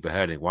to be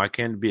beheading? Why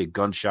can't it be a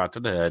gunshot to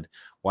the head?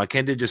 Why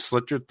can't they just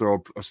slit your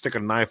throat or stick a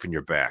knife in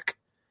your back?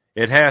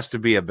 It has to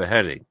be a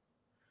beheading.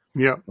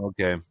 Yep.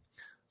 Okay,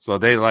 so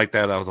they like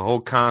that. The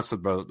whole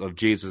concept of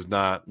Jesus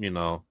not,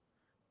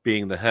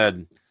 being the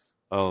head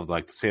of,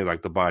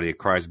 the body of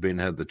Christ, being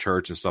the head of the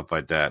church and stuff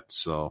like that.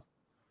 So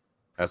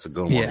that's a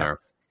good one there.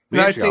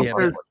 And I think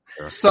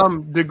there's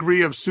some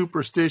degree of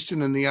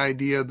superstition in the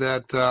idea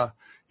that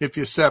if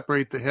you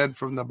separate the head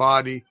from the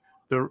body,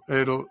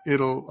 it'll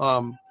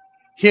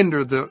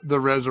hinder the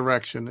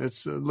resurrection.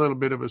 It's a little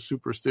bit of a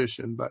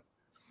superstition, but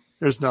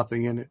there's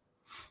nothing in it.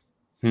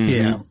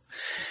 Mm-hmm.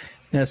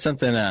 Yeah.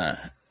 Something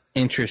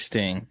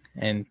interesting,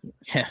 and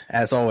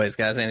as always,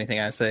 guys, anything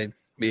I say,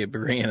 be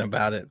agreeing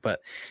about it, but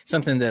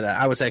something that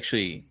I was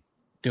actually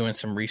doing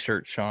some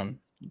research on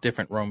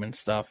different Roman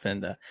stuff,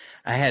 and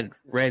I had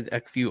read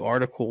a few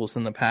articles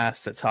in the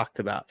past that talked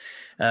about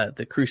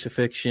the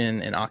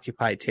crucifixion in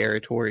occupied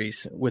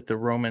territories with the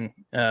Roman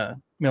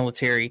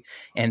military,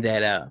 and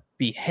that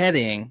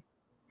beheading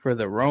for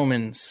the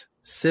Romans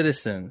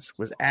citizens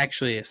was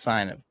actually a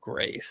sign of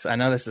grace. I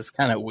know this is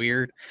kind of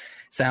weird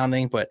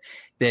sounding, but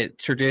that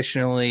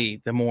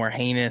traditionally the more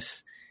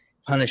heinous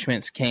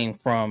punishments came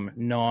from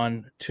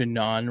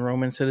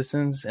non-Roman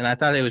citizens. And I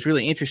thought it was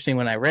really interesting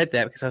when I read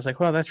that, because I was like,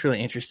 well, that's really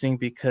interesting,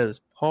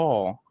 because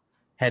Paul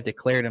had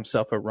declared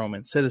himself a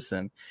Roman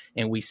citizen,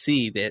 and we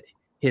see that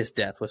his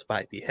death was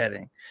by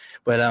beheading.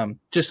 But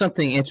just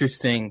something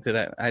interesting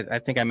that I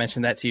think I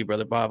mentioned that to you,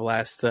 Brother Bob,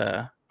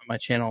 on my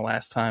channel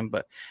last time,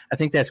 but I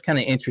think that's kind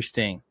of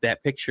interesting,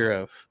 that picture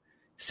of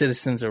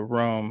citizens of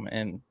Rome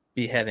and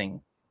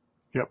beheading.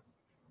 Yep.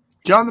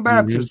 John the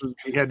Baptist was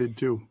beheaded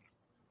too.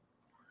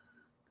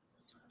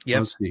 Yep.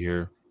 Let's see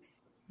here.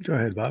 Go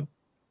ahead, Bob.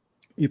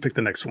 You pick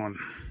the next one.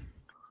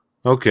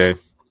 Okay.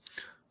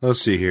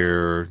 Let's see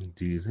here.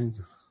 Do you think?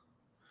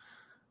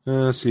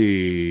 Let's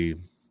see.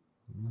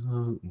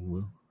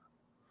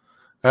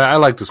 I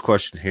like this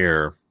question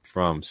here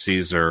from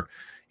Caesar.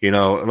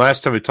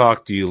 Last time we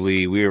talked to you,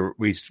 Lee,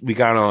 we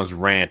got on his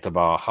rant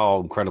about how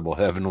incredible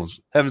heaven's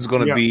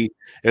going to be,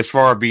 as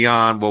far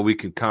beyond what we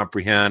can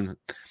comprehend.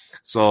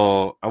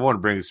 So I want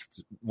to bring this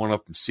one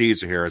up from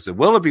Caesar here. I said,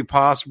 will it be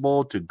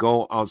possible to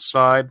go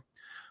outside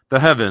the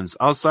heavens,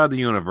 outside the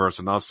universe,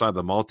 and outside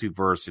the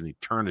multiverse in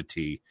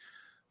eternity?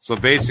 So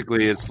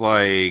basically, it's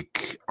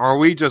like, are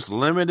we just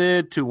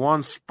limited to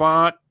one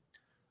spot,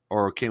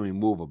 or can we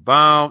move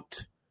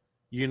about?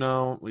 You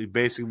know,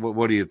 basically,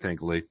 what do you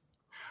think, Lee?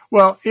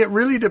 Well, it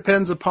really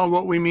depends upon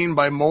what we mean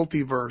by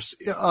multiverse.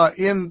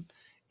 In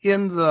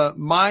the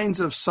minds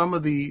of some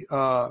of the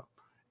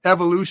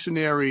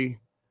evolutionary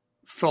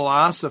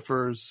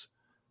philosophers,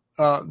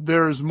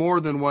 there's more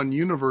than one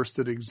universe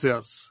that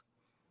exists,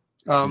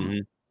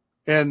 and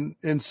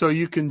so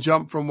you can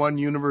jump from one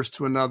universe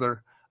to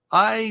another.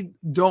 I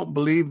don't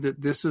believe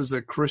that this is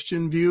a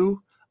Christian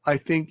view. I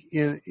think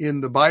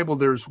in the Bible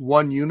there's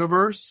one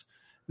universe.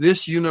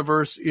 This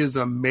universe is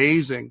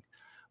amazing,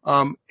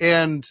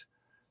 and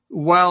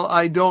while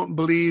I don't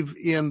believe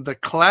in the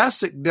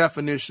classic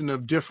definition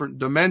of different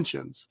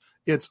dimensions,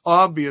 it's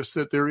obvious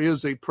that there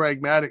is a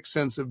pragmatic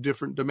sense of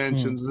different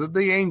dimensions, that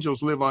the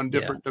angels live on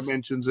different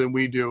dimensions than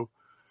we do.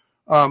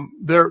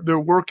 They're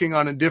working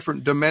on a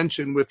different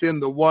dimension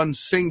within the one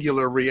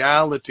singular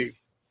reality.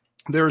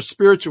 There's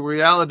spiritual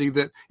reality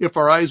that if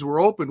our eyes were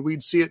open,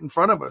 we'd see it in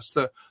front of us.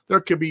 There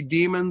could be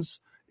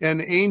demons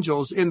and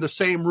angels in the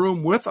same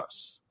room with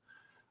us.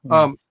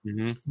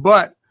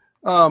 But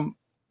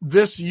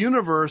this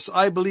universe,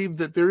 I believe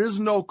that there is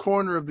no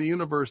corner of the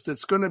universe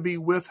that's going to be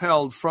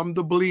withheld from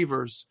the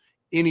believers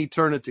in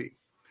eternity.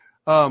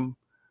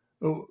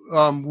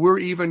 We're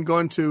even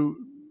going to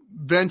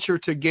venture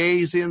to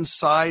gaze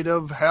inside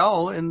of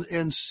hell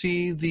and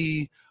see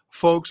the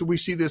folks. We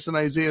see this in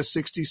Isaiah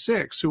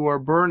 66, who are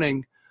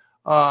burning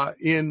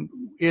in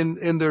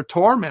their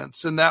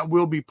torments, and that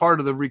will be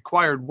part of the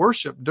required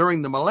worship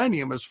during the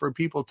millennium, is for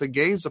people to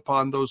gaze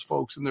upon those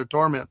folks in their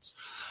torments.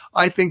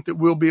 I think that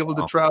we'll be able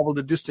to travel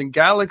to distant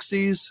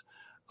galaxies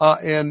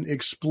and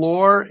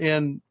explore.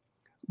 And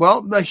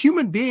well, the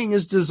human being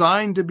is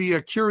designed to be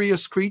a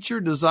curious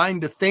creature,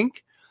 designed to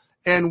think.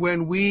 And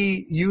when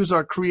we use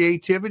our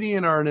creativity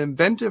and our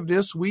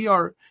inventiveness, we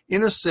are,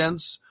 in a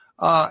sense,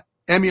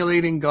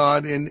 emulating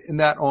God, and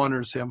that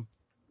honors him.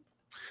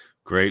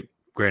 Great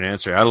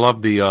answer. I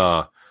love the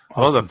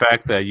I love the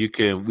fact that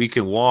we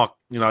can walk.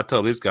 You know, I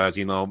tell these guys,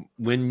 you know,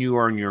 when you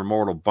are in your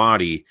mortal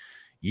body,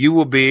 you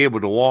will be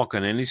able to walk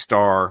on any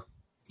star.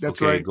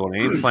 That's right. Go to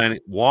any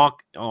planet,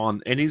 walk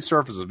on any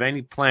surface of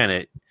any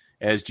planet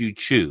as you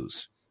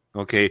choose.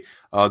 Okay.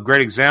 A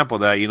great example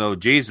of that, you know,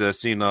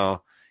 Jesus, you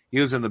know, he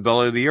was in the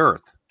belly of the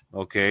earth.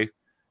 Okay.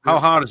 How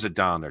hot is it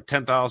down there?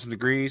 10,000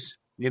 degrees.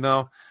 You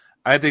know,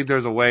 I think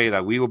there's a way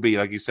that we will be,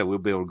 like you said, we'll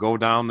be able to go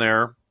down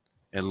there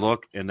and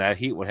look, and that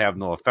heat would have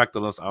no effect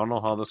on us. I don't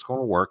know how that's going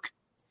to work.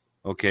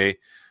 Okay.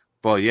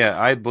 But yeah,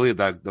 I believe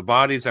that the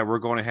bodies that we're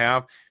going to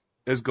have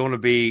is going to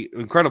be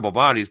incredible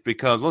bodies,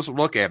 because let's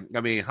look at,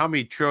 I mean, how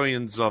many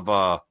trillions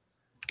of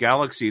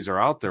galaxies are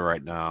out there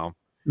right now?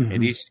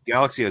 And each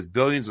galaxy has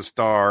billions of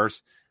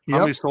stars. How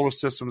many solar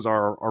systems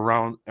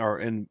are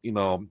in, you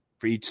know,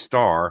 for each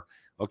star?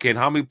 Okay. And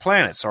how many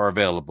planets are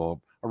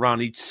available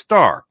around each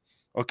star?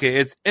 Okay.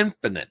 It's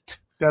infinite.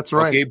 That's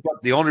right. Okay.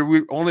 But the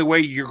only way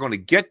you're going to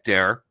get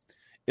there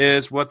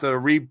is with a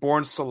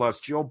reborn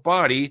celestial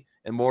body,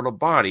 immortal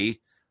body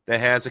that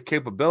has a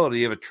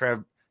capability of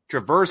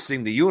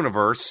traversing the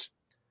universe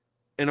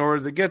in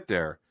order to get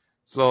there.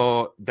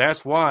 So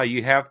that's why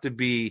you have to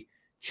be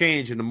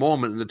changed in the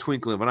moment, in the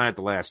twinkling of an eye, at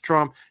the last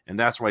trump. And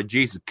that's why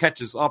Jesus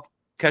catches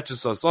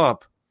us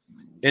up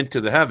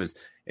into the heavens.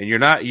 And you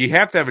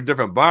have to have a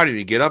different body when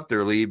you get up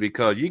there, Lee,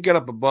 because you get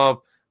up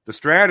above the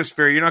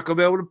stratosphere, you're not going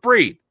to be able to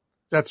breathe.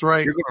 That's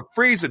right. You're going to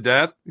freeze to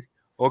death.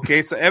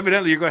 Okay, so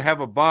evidently you're going to have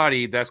a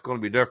body that's going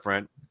to be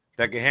different,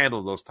 that can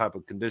handle those type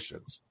of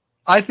conditions.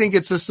 I think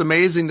it's just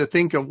amazing to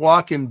think of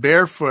walking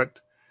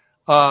barefoot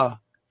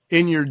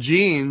in your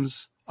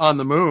jeans on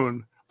the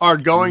moon, or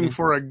going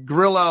for a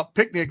grill out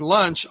picnic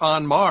lunch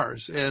on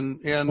Mars,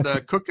 and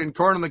cooking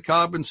corn on the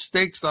cob and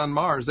steaks on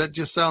Mars. That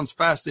just sounds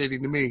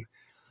fascinating to me.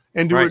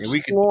 And to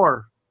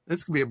explore,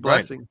 it's going to be a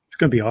blessing. Right. It's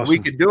going to be awesome. We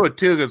could do it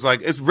too, because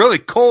like, it's really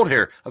cold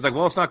here. I was like,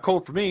 well, it's not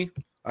cold for me.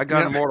 I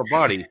got an immortal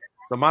body,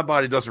 so my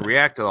body doesn't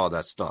react to all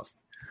that stuff.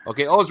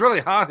 Okay. Oh, it's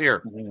really hot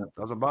here.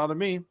 Doesn't bother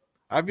me.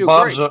 I feel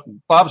great.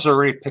 Bob's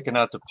already picking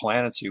out the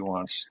planets he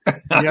wants.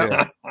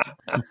 Yeah.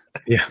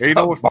 You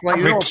know what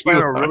planet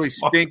would really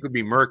stink would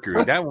be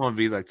Mercury. That one would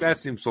be like, that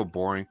seems so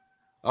boring.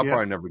 I'll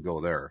probably never go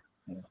there.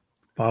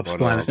 Bob's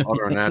planet.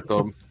 Other than that,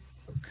 though,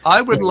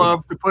 I would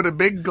love to put a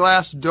big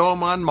glass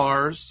dome on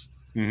Mars,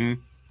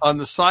 on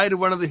the side of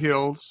one of the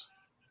hills,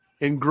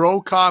 and grow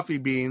coffee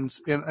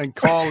beans and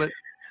call it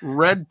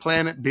Red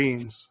Planet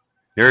Beans.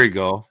 There you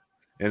go.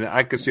 And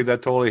I could see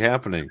that totally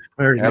happening.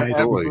 Very nice.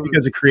 You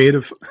guys are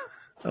creative.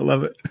 I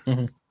love it.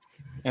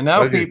 And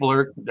now people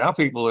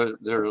that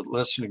are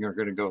listening are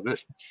going to go,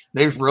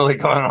 they've really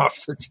gone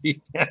off the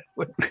deep end.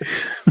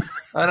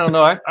 I don't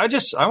know. I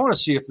want to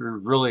see if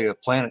there's really a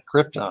planet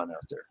Krypton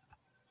out there.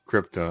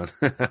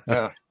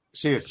 Krypton.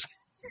 See if,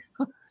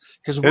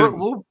 because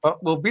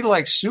we'll be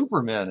like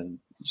Supermen and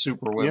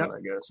Superwomen, I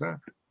guess. Huh?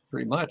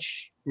 pretty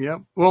much. Yeah.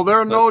 Well,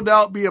 there'll no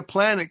doubt be a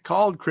planet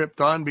called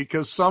Krypton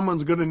because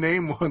someone's going to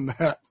name one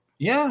that.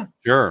 Yeah.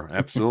 Sure,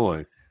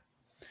 absolutely.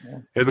 Yeah.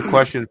 Here's a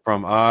question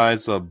from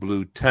Eyes of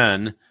Blue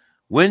 10.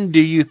 When do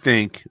you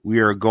think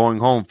we are going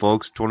home,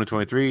 folks?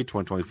 2023,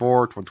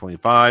 2024,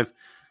 2025?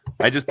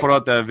 I just put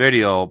out that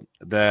video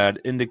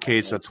that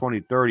indicates that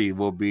 2030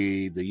 will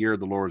be the year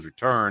of the Lord's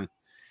return,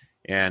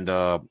 and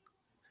for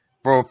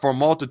a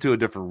multitude of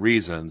different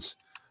reasons.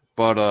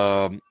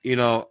 But,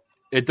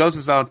 it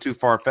doesn't sound too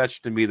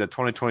far-fetched to me that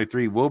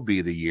 2023 will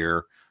be the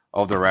year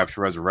of the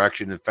rapture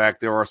resurrection. In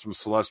fact, there are some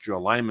celestial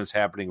alignments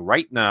happening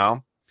right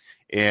now,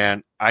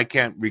 and I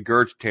can't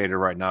regurgitate it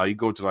right now. You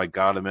go to like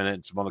God a Minute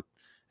and some other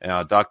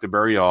Dr.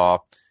 Barry Awe,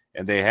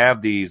 and they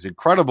have these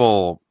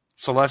incredible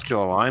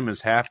celestial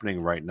alignments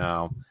happening right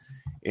now,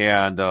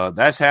 and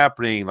that's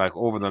happening like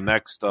over the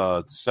next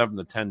 7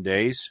 to 10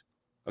 days.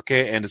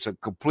 Okay, and it's a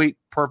complete,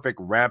 perfect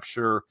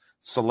rapture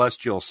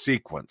celestial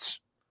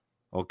sequence.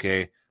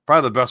 Okay,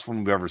 probably the best one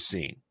we've ever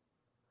seen.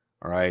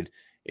 All right,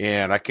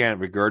 and I can't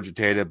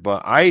regurgitate it,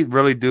 but I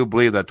really do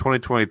believe that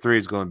 2023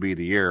 is going to be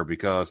the year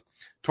because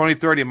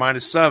 2030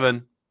 minus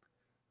 7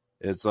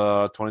 is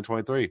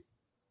 2023.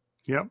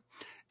 Yep.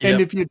 And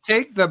if you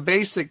take the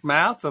basic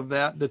math of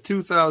that, the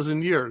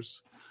 2,000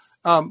 years,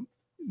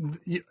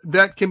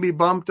 that can be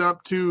bumped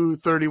up to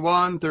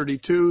 31,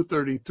 32,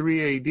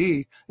 33 AD.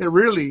 It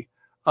really,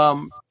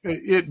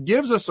 it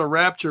gives us a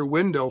rapture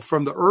window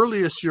from the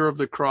earliest year of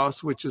the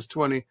cross, which is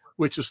 30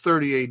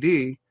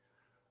 AD,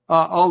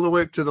 all the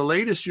way up to the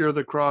latest year of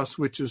the cross,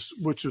 which is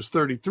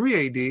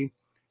 33 AD.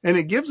 And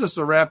it gives us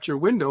a rapture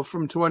window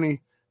from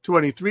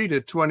 2023 to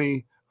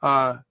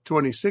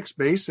 2026,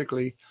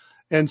 basically.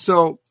 And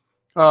so,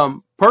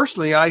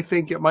 personally, I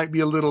think it might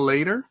be a little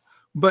later,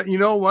 but you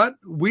know what?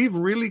 We've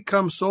really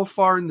come so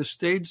far in the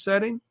stage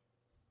setting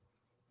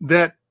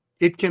that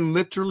it can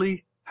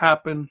literally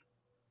happen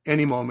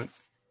any moment.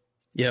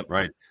 Yep.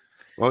 Right.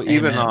 Well, Amen.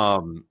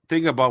 even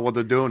think about what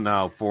they're doing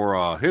now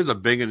for, here's a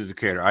big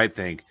indicator, I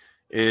think,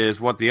 is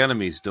what the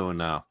enemy's doing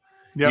now.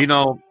 Yep. You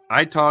know,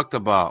 I talked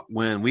about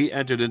when we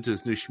entered into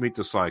this new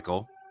Shemitah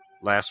cycle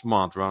last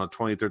month, around the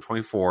 23rd,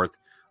 24th.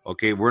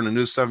 Okay, we're in a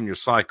new 7-year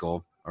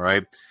cycle. All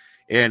right.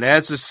 And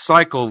as this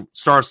cycle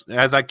starts,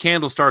 as that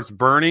candle starts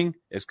burning,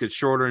 it gets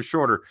shorter and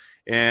shorter.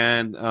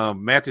 And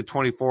Matthew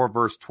 24,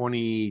 verse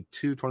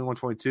 22, 21,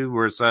 22,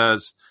 where it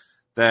says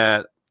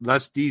that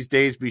lest these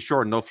days be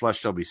short, no flesh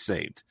shall be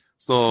saved.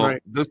 So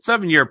Right. the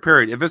 7-year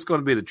period, if it's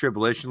going to be the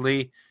tribulation,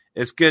 Lee,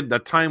 it's getting, the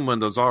time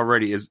windows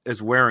already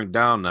is wearing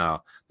down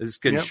now. It's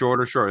getting Yep.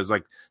 shorter, shorter. It's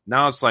like,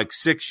 now it's like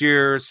 6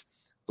 years,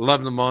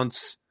 11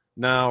 months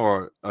now,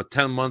 or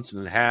 10 months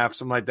and a half,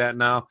 something like that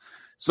now.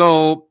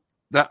 So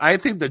I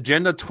think the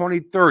Agenda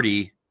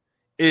 2030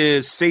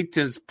 is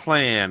Satan's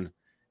plan,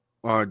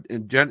 or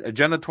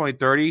Agenda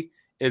 2030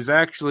 is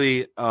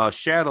actually a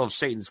shadow of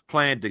Satan's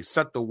plan to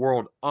set the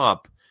world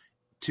up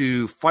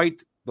to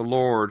fight the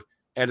Lord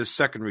at his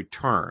second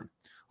return.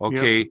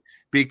 Okay, Yep.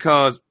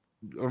 because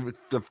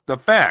the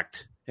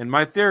fact, and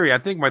my theory, I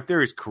think my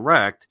theory is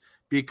correct,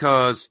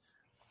 because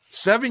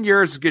 7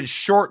 years is getting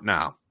short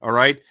now. All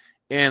right.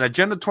 And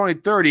Agenda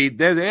 2030,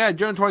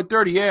 Agenda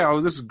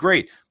 2030, this is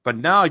great. But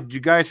now, you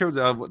guys hear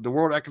what the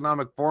World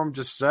Economic Forum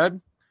just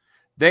said?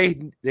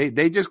 They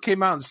just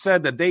came out and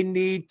said that they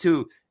need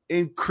to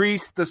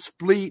increase the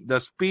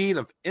speed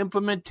of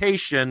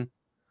implementation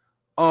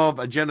of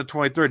Agenda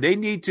 2030. They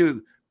need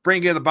to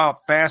bring it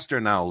about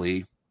faster now,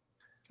 Lee.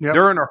 Yep.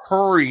 They're in a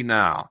hurry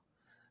now.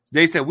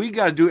 They said we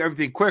got to do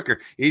everything quicker.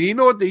 And you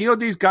know what?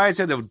 These guys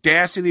had the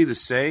audacity to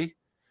say?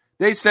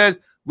 They said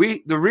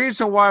the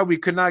reason why we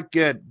could not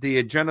get the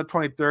Agenda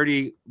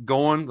 2030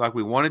 going like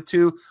we wanted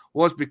to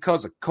was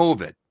because of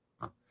COVID.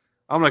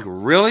 I'm like,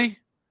 really?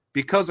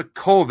 Because of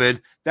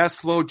COVID, that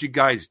slowed you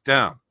guys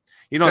down.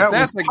 You know,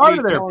 that's like part me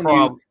of their telling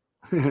problem.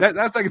 you.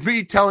 That's like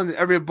me telling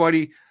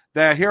everybody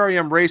that here I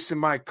am racing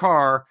my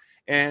car,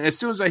 and as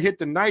soon as I hit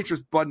the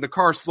nitrous button, the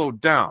car slowed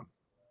down.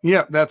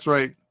 Yeah, that's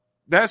right.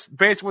 That's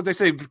basically what they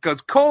say,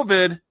 because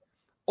COVID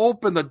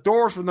opened the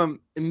doors for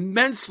them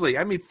immensely.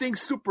 I mean,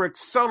 things super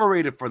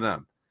accelerated for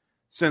them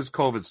since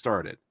COVID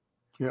started.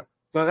 Yeah.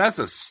 So that's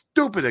a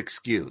stupid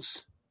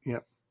excuse. Yeah.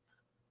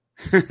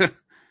 I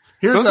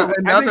Here's think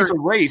another. it's a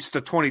race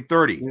to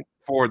 2030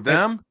 for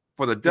them,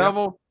 for the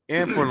devil,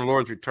 and for the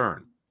Lord's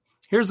return.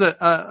 Here's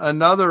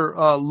another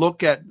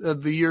look at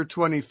the year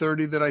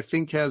 2030 that I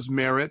think has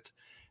merit,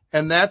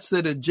 and that's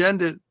that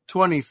Agenda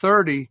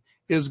 2030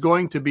 is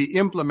going to be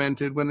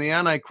implemented when the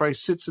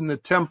Antichrist sits in the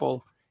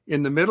temple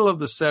in the middle of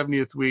the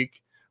 70th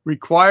week,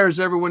 requires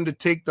everyone to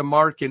take the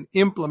mark, and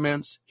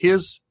implements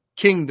his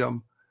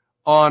kingdom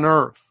on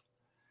earth.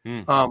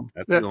 That's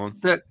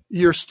That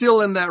you're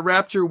still in that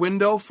rapture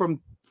window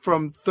from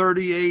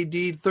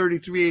 30 AD,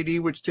 33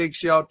 AD, which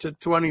takes you out to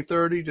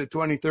 2030 to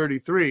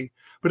 2033.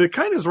 But it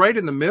kind of is right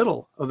in the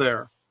middle of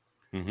there.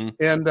 Mm-hmm.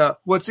 And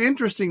what's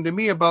interesting to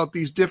me about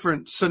these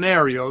different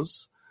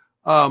scenarios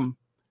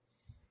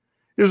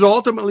is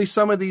ultimately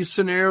some of these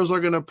scenarios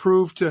are going to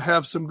prove to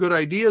have some good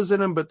ideas in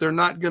them, but they're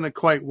not going to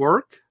quite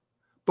work.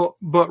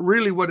 But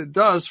really what it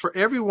does for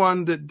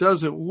everyone that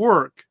doesn't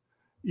work,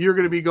 you're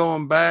going to be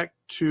going back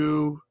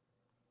to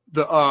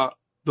the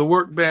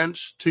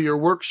workbench, to your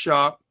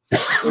workshop,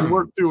 and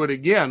work through it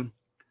again.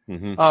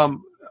 Mm-hmm.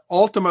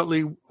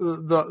 Ultimately,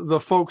 the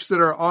folks that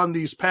are on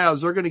these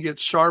paths are going to get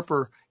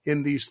sharper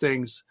in these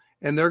things,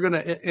 and they're going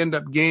to end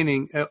up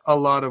gaining a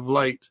lot of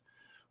light.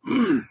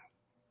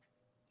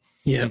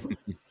 Yep.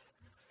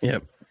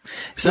 Yep.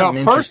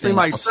 Now, personally,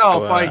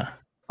 myself, also,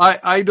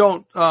 I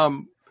don't.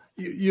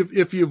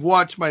 If you've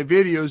watched my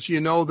videos, you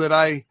know that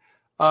I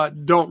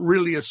don't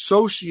really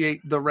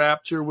associate the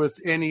rapture with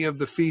any of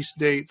the feast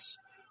dates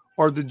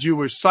or the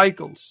Jewish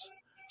cycles.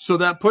 So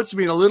that puts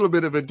me in a little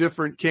bit of a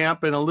different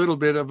camp and a little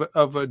bit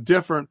of a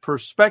different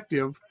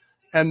perspective.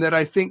 And that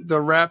I think the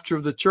rapture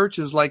of the church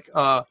is like,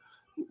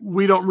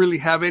 we don't really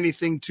have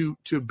anything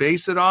to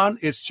base it on.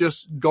 It's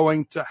just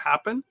going to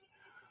happen.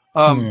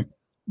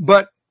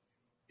 But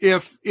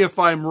if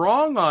I'm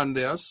wrong on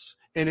this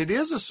and it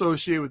is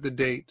associated with the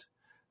date,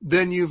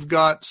 then you've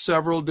got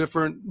several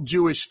different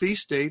Jewish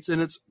feast dates,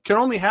 and it can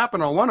only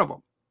happen on one of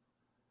them.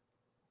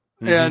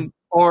 Mm-hmm.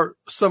 Or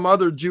some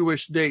other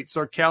Jewish dates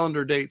or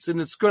calendar dates, and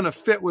it's going to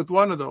fit with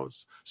one of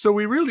those. So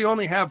we really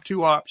only have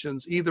two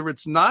options. Either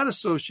it's not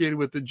associated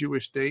with the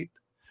Jewish date,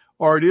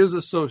 or it is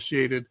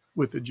associated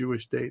with the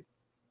Jewish date.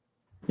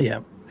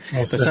 Yeah.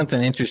 But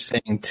something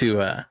interesting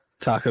to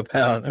talk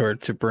about or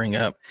to bring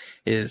up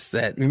is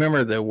that,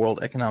 remember the World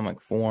Economic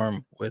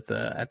Forum with,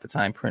 at the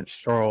time, Prince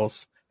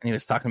Charles, and he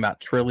was talking about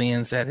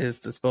trillions at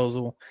his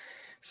disposal.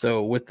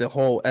 So with the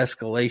whole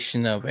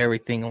escalation of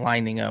everything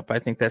lining up, I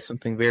think that's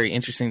something very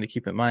interesting to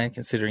keep in mind,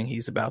 considering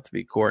he's about to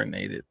be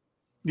coronated.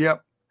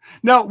 Yep.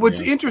 Now,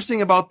 what's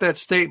interesting about that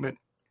statement,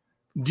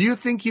 do you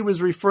think he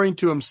was referring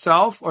to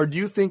himself, or do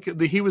you think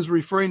that he was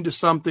referring to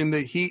something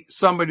that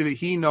somebody that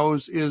he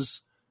knows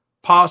is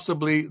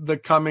possibly the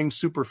coming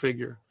super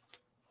figure?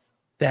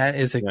 That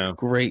is a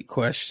great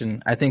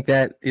question. I think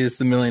that is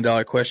the $1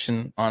 million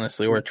question,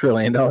 honestly, or $1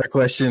 trillion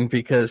question,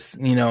 because,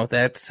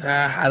 that's,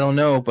 I don't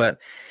know, but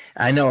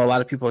I know a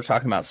lot of people are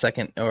talking about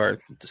the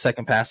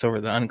second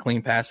Passover, the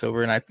unclean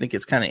Passover, and I think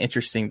it's kind of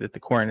interesting that the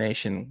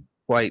coronation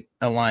quite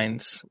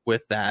aligns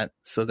with that.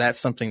 So that's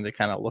something to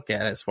kind of look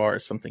at as far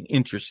as something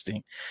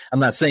interesting. I'm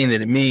not saying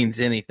that it means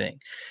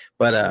anything,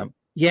 but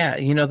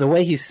the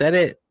way he said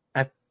it,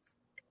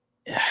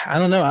 I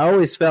don't know. I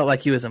always felt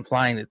like he was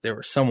implying that there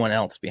was someone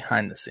else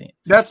behind the scenes.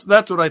 That's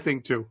what I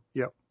think too.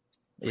 Yep.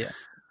 Yeah.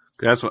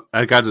 That's what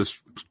I got.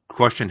 This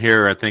question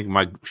here, I think,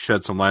 might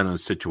shed some light on the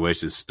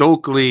situation.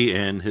 Stokely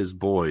and his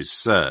boys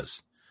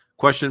says,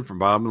 question from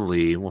Bob and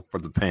Lee for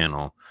the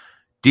panel: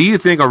 do you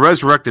think a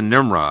resurrected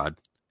Nimrod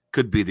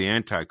could be the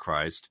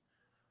Antichrist?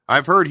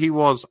 I've heard he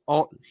was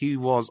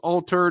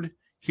altered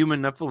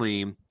human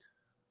Nephilim,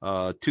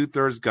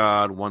 2/3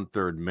 God,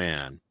 1/3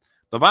 man.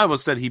 The Bible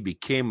said he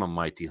became a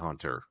mighty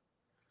hunter.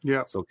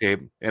 Yeah. Okay.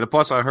 And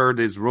plus, I heard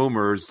these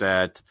rumors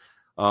that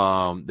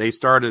they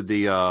started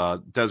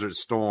the Desert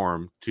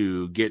Storm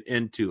to get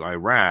into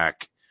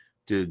Iraq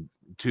to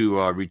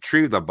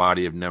retrieve the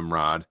body of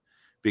Nimrod,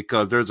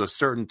 because there's a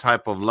certain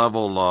type of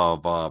level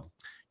of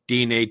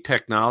DNA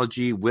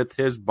technology with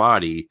his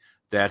body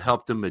that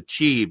helped him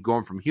achieve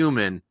going from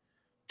human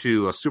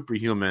to a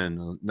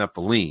superhuman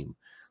Nephilim.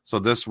 So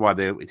this is why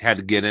they had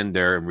to get in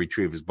there and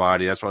retrieve his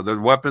body. That's why there's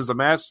weapons of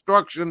mass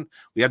destruction.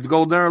 We have to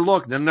go there and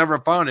look. They never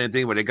found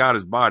anything, but they got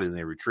his body and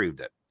they retrieved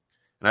it.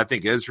 And I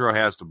think Israel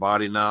has the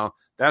body now.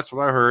 That's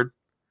what I heard.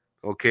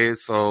 Okay,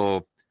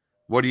 so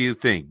what do you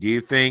think? Do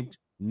you think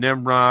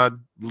Nimrod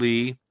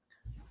Lee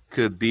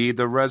could be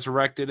the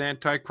resurrected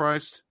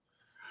Antichrist?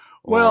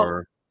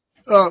 Well,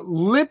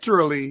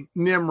 literally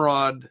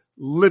Nimrod,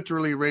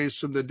 literally raised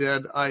from the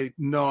dead. I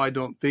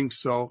don't think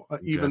so.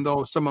 Okay. Even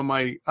though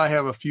I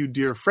have a few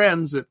dear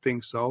friends that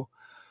think so.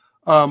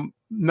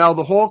 Now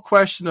the whole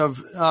question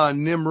of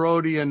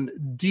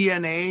Nimrodian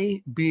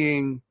DNA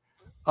being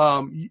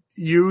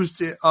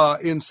used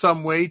in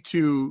some way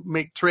to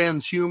make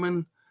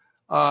transhuman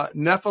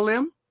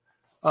Nephilim.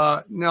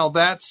 Now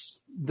that's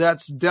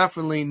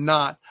definitely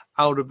not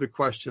out of the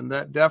question.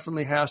 That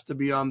definitely has to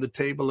be on the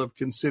table of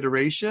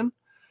consideration.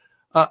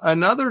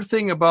 Another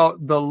thing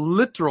about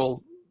the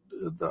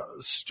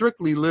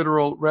strictly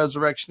literal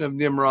resurrection of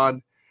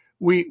Nimrod,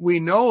 we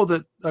know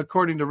that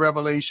according to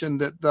Revelation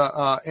that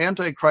the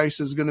Antichrist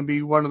is going to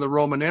be one of the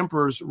Roman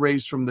emperors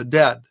raised from the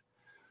dead.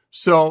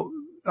 So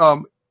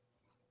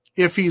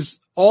if he's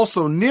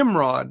also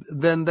Nimrod,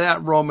 then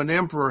that Roman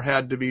emperor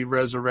had to be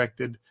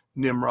resurrected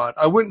Nimrod.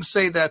 I wouldn't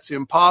say that's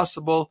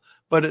impossible,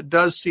 but it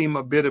does seem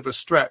a bit of a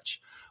stretch.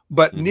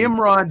 But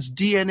Nimrod's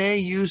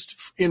DNA used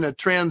in a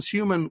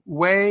transhuman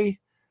way,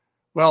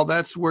 well,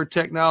 that's where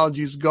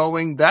technology is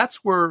going.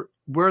 That's where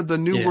the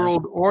New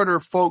World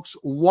Order folks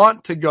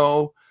want to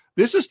go.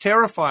 This is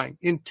terrifying.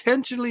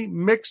 Intentionally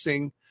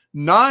mixing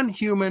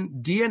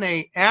non-human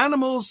DNA,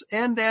 animals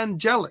and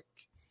angelic,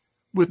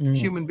 with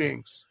human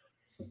beings.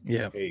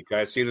 Yeah. Hey, you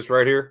guys see this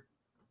right here?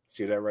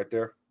 See that right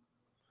there?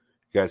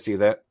 You guys see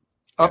that?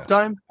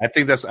 Uptime? I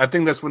think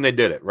that's when they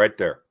did it, right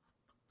there.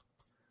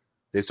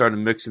 They started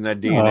mixing that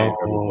DNA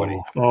for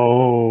everybody.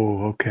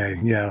 Oh, okay,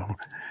 yeah.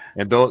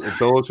 And if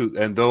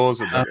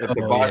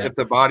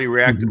the body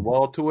reacted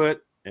well to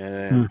it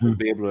and would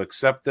be able to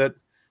accept it,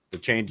 the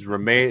changes were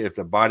made. If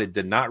the body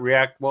did not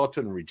react well to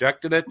it and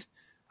rejected it,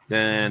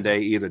 then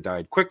they either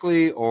died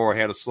quickly or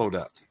had a slow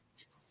death.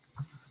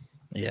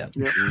 Yeah.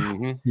 Yeah.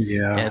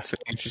 Yeah, it's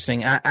very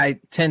interesting.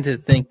 I tend to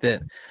think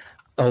that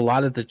a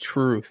lot of the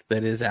truth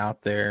that is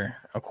out there,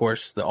 of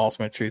course, the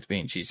ultimate truth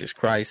being Jesus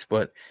Christ,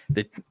 but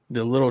the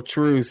little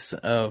truths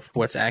of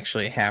what's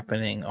actually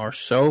happening are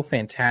so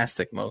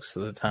fantastic most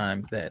of the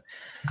time that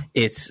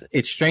it's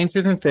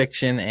stranger than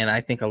fiction, and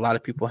I think a lot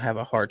of people have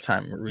a hard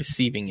time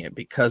receiving it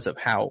because of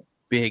how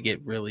big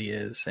it really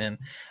is. And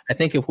I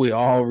think if we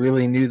all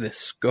really knew the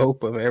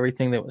scope of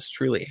everything that was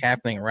truly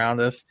happening around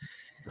us,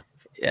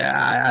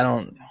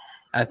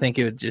 I think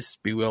it would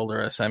just bewilder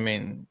us. I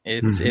mean,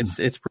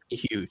 it's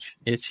pretty huge.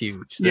 It's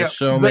huge. There's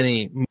so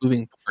many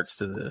moving parts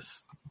to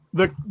this.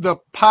 The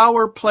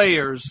power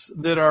players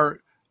that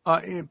are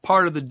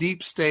part of the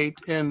deep state,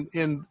 and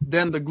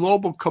then the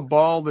global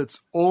cabal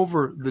that's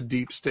over the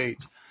deep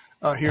state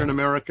here in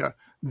America.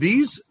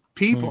 These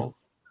people,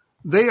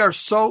 they are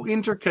so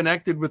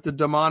interconnected with the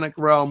demonic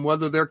realm,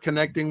 whether they're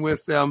connecting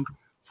with them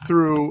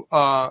through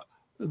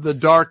the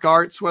dark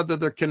arts, whether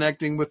they're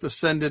connecting with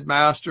ascended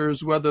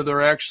masters, whether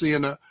they're actually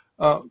in a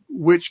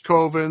witch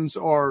covens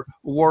or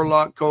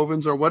warlock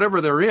covens or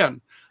whatever they're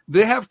in.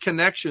 They have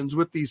connections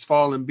with these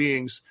fallen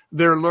beings.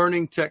 They're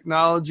learning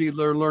technology,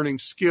 they're learning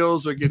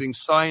skills, they're getting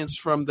science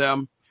from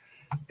them.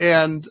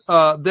 And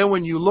then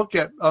when you look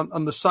at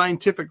on the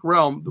scientific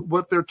realm,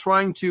 what they're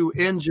trying to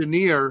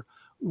engineer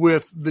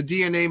with the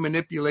DNA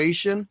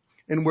manipulation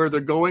and where they're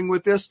going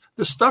with this,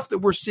 the stuff that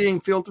we're seeing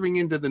filtering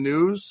into the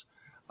news,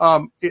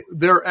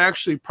 they're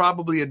actually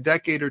probably a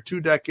decade or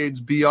 2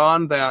 decades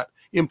beyond that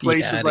in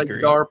places like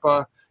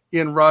DARPA,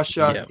 in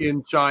Russia,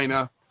 in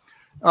China.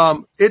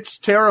 It's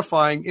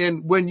terrifying.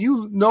 And when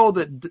you know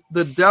that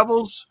the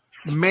devil's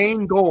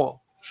main goal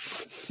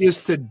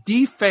is to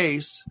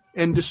deface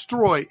and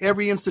destroy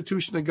every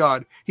institution of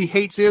God. He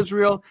hates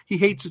Israel. He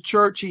hates the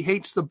church. He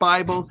hates the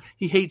Bible.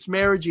 He hates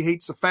marriage. He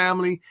hates the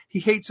family. He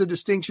hates the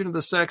distinction of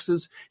the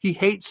sexes. He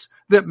hates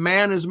that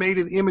man is made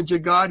in the image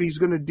of God. He's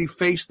going to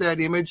deface that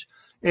image.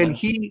 And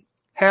he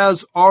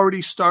has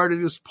already started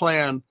his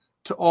plan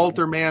to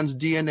alter man's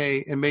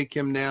DNA and make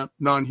him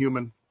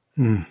non-human.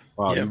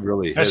 Wow, you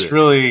really that's hit it.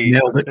 really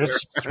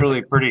it's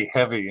really pretty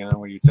heavy,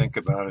 when you think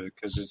about it,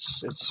 because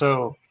it's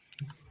so.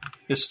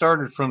 It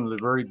started from the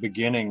very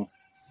beginning,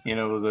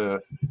 thou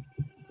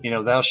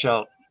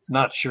shalt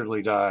not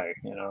surely die,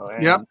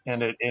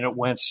 and it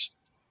went.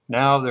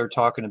 Now they're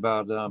talking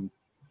about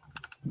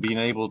being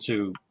able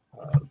to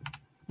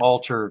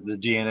alter the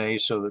DNA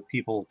so that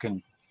people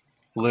can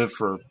live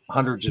for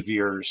hundreds of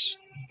years,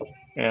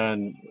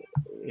 and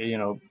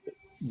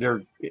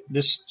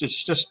it's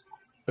just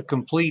a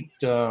complete.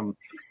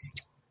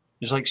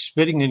 It's like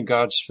spitting in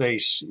God's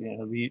face.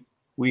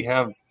 We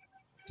have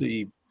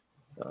the.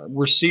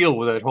 We're sealed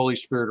with that Holy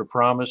Spirit of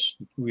promise.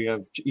 We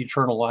have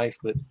eternal life,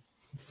 but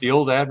the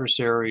old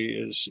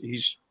adversary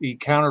he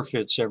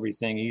counterfeits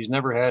everything. He's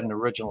never had an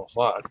original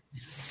thought.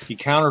 He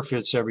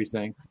counterfeits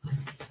everything,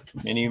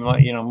 and he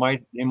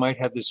might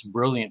have this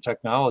brilliant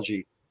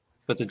technology,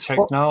 but the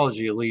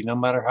technology, elite, no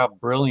matter how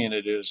brilliant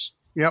it is,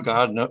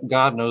 God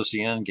knows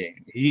the end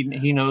game.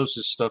 He knows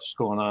this stuff's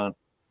going on,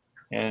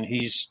 and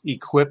he's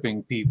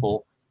equipping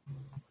people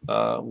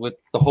with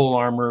the whole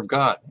armor of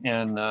God.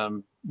 And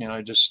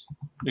I just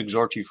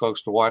exhort you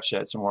folks to watch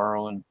that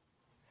tomorrow and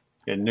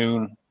at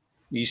noon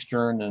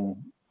Eastern, and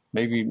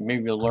maybe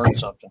you'll learn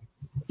something.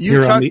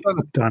 You're on the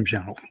Uptime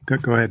channel.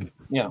 Go ahead.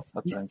 Yeah,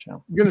 Uptime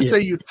channel. I'm going to say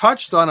you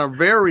touched on a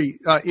very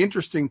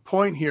interesting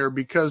point here,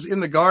 because in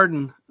the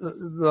garden,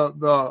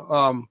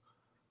 the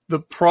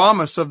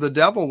promise of the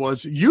devil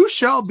was, "You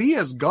shall be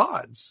as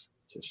gods,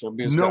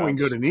 knowing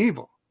good and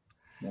evil."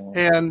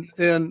 Yeah.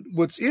 And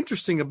what's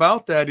interesting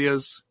about that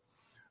is,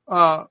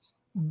 I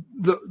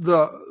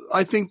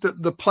think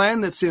that the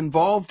plan that's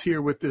involved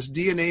here with this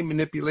DNA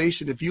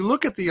manipulation, if you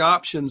look at the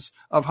options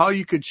of how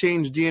you could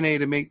change DNA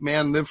to make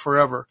man live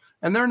forever,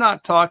 and they're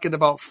not talking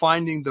about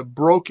finding the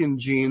broken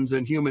genes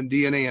in human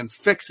DNA and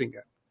fixing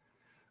it.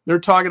 They're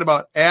talking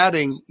about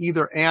adding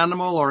either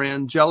animal or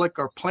angelic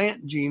or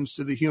plant genes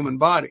to the human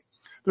body.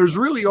 There's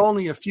really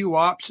only a few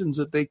options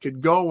that they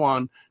could go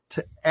on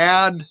to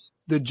add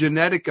the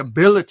genetic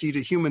ability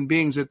to human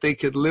beings that they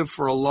could live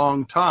for a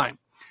long time.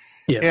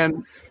 Yeah.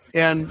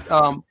 And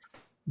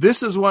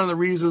this is one of the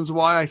reasons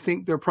why I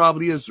think there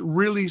probably is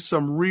really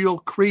some real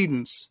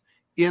credence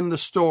in the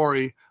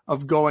story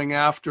of going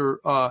after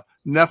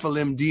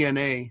Nephilim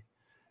DNA.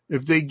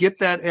 If they get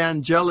that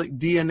angelic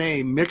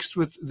DNA mixed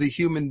with the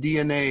human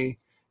DNA,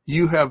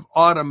 you have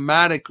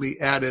automatically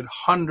added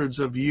hundreds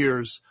of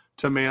years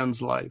to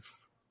man's life.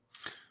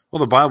 Well,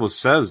 the Bible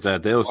says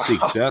that they'll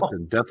seek death,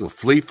 and death will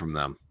flee from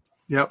them.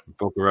 Yep.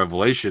 Book of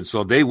Revelation.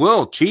 So they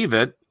will achieve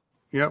it.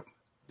 Yep.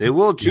 They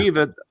will achieve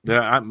it.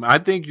 I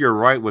think you're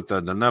right with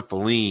the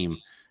Nephilim,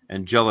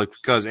 angelic,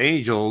 because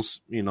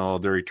angels,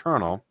 they're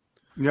eternal.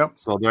 Yep.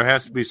 So there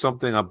has to be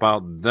something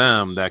about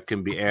them that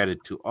can be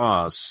added to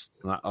us,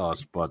 not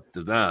us, but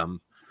to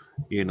them,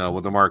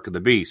 with the mark of the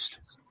beast.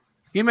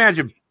 Can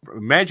you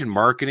imagine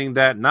marketing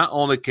that? Not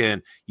only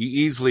can you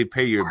easily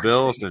pay your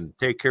bills and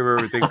take care of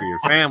everything for your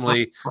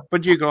family,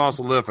 but you can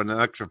also live for an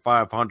extra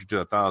 500 to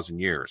 1,000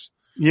 years.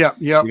 Yep.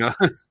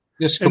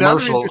 This Another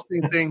commercial.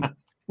 interesting thing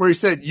where he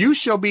said, "You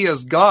shall be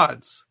as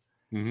gods."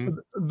 Mm-hmm.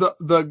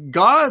 The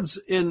gods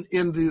in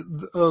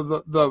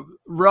the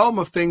realm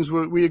of things,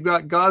 where we've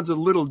got gods of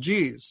little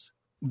g's.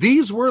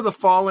 These were the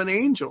fallen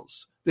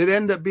angels that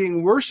end up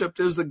being worshipped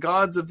as the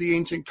gods of the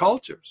ancient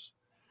cultures.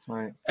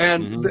 Right.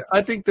 And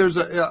I think there's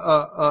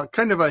a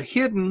kind of a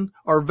hidden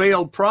or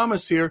veiled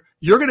promise here.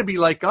 You're going to be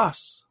like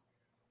us.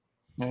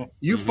 Yeah.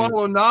 You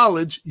follow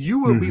knowledge,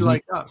 you will be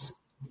like us.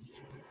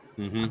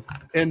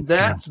 And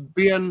that's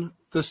been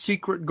the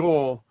secret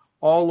goal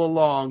all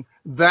along.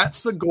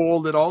 That's the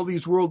goal that all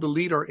these world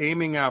elite are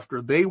aiming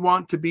after. They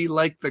want to be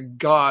like the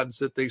gods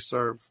that they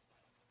serve.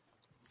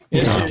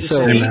 It's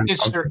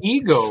their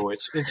ego.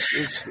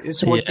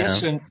 It's what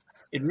gets in.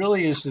 It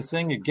really is the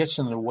thing that gets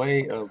in the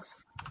way of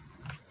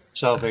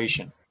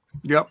salvation.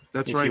 Yep,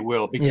 that's right. If you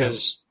will,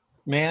 because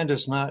man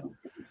does not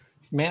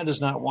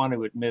want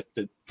to admit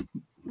that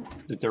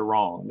they're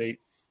wrong.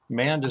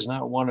 Man does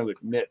not want to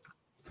admit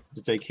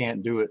that they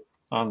can't do it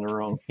on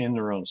their own, in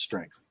their own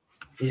strength.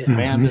 Yeah.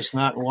 Man does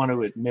not want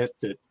to admit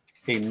that,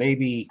 hey,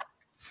 maybe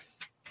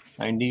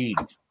I need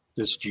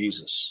this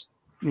Jesus.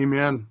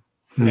 Amen.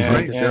 And,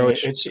 right. And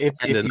it's if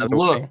you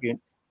look,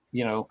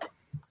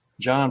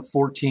 John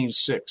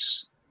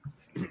 14:6.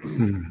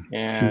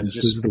 And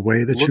Jesus is the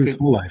way, the truth, and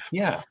the life.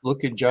 Yeah,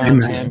 look at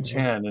John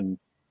 10:10 and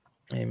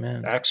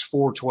Amen. Acts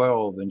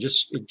 4:12, and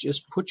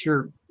just put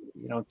your,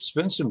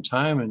 spend some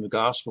time in the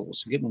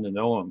Gospels, getting to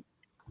know Him,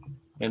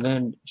 and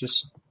then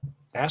just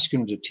ask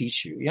Him to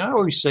teach you. I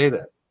always say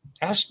that.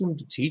 Ask Him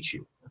to teach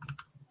you,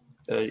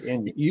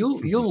 and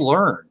you'll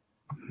learn.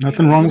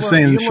 Nothing wrong with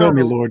saying, "Show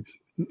me, Lord."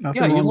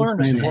 Nothing you wrong with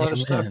learn saying a lot of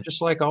stuff,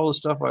 just like all the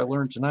stuff I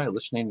learned tonight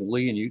listening to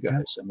Lee and you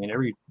guys. I mean,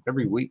 every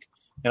week.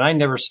 And I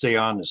never stay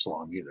on this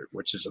long either,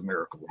 which is a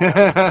miracle.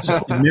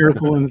 A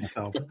miracle in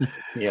itself.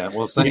 Yeah,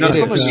 well, some of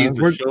these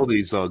to show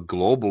these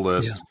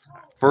globalists.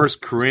 1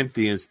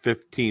 Corinthians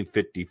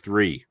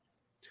 15:53.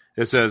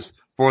 It says,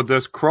 "For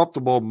this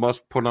corruptible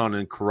must put on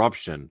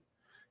incorruption,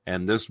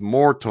 and this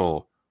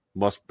mortal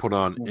must put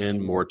on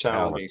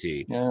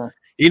immortality." Yeah.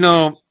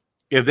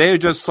 If they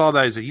just saw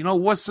that, they said,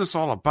 what's this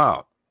all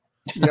about?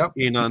 Yep.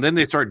 And then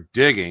they start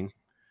digging.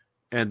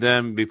 And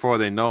then before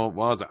they know it,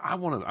 well, I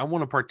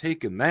want to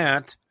partake in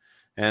that.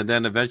 And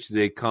then eventually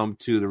they come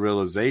to the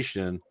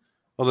realization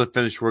of the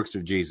finished works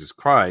of Jesus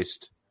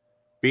Christ,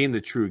 being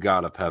the true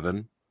God of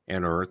heaven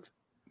and earth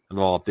and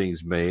all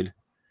things made,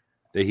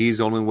 that He's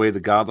the only way to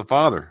God the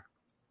Father.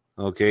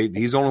 Okay,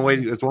 He's the only way.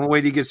 It's the only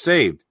way to get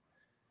saved.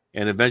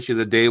 And eventually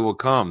the day will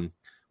come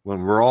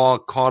when we're all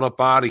caught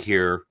up out of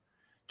here,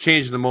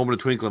 changing the moment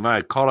of twinkling of an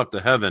eye, caught up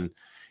to heaven.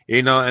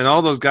 And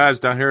all those guys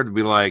down here to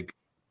be like,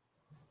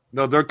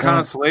 no, their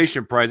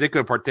consolation prize, they could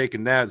have partaken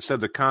in that. Instead,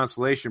 the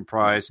consolation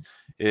prize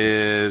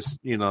is,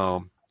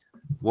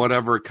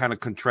 whatever kind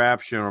of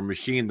contraption or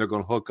machine they're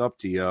going to hook up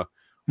to you,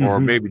 or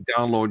maybe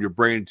download your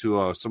brain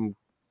into some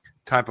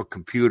type of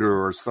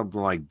computer or something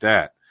like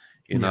that.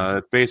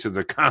 It's basically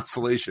the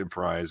consolation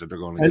prize that they're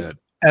going to get.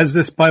 As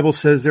this Bible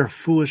says, their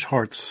foolish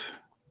hearts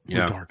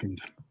were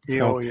darkened.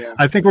 So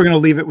I think we're going to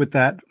leave it with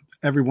that.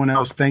 Everyone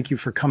else, thank you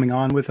for coming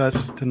on with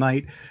us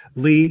tonight.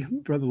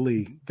 Brother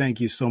Lee, thank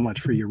you so much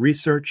for your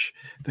research.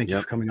 Thank you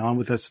for coming on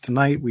with us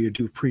tonight. We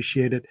do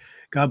appreciate it.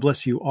 God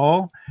bless you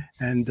all.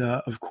 And,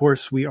 of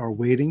course, we are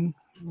waiting.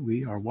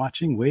 We are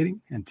watching,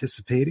 waiting,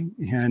 anticipating,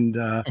 and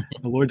the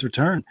Lord's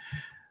return.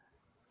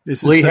 This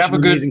is Lee, such an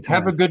amazing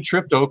time. have a good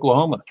trip to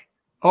Oklahoma.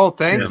 Oh,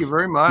 thank you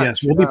very much.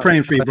 Yes, we'll be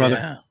praying for you,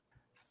 brother.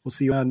 We'll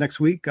see you next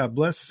week. God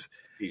bless.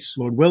 Peace.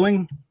 Lord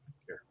willing.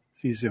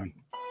 See you soon.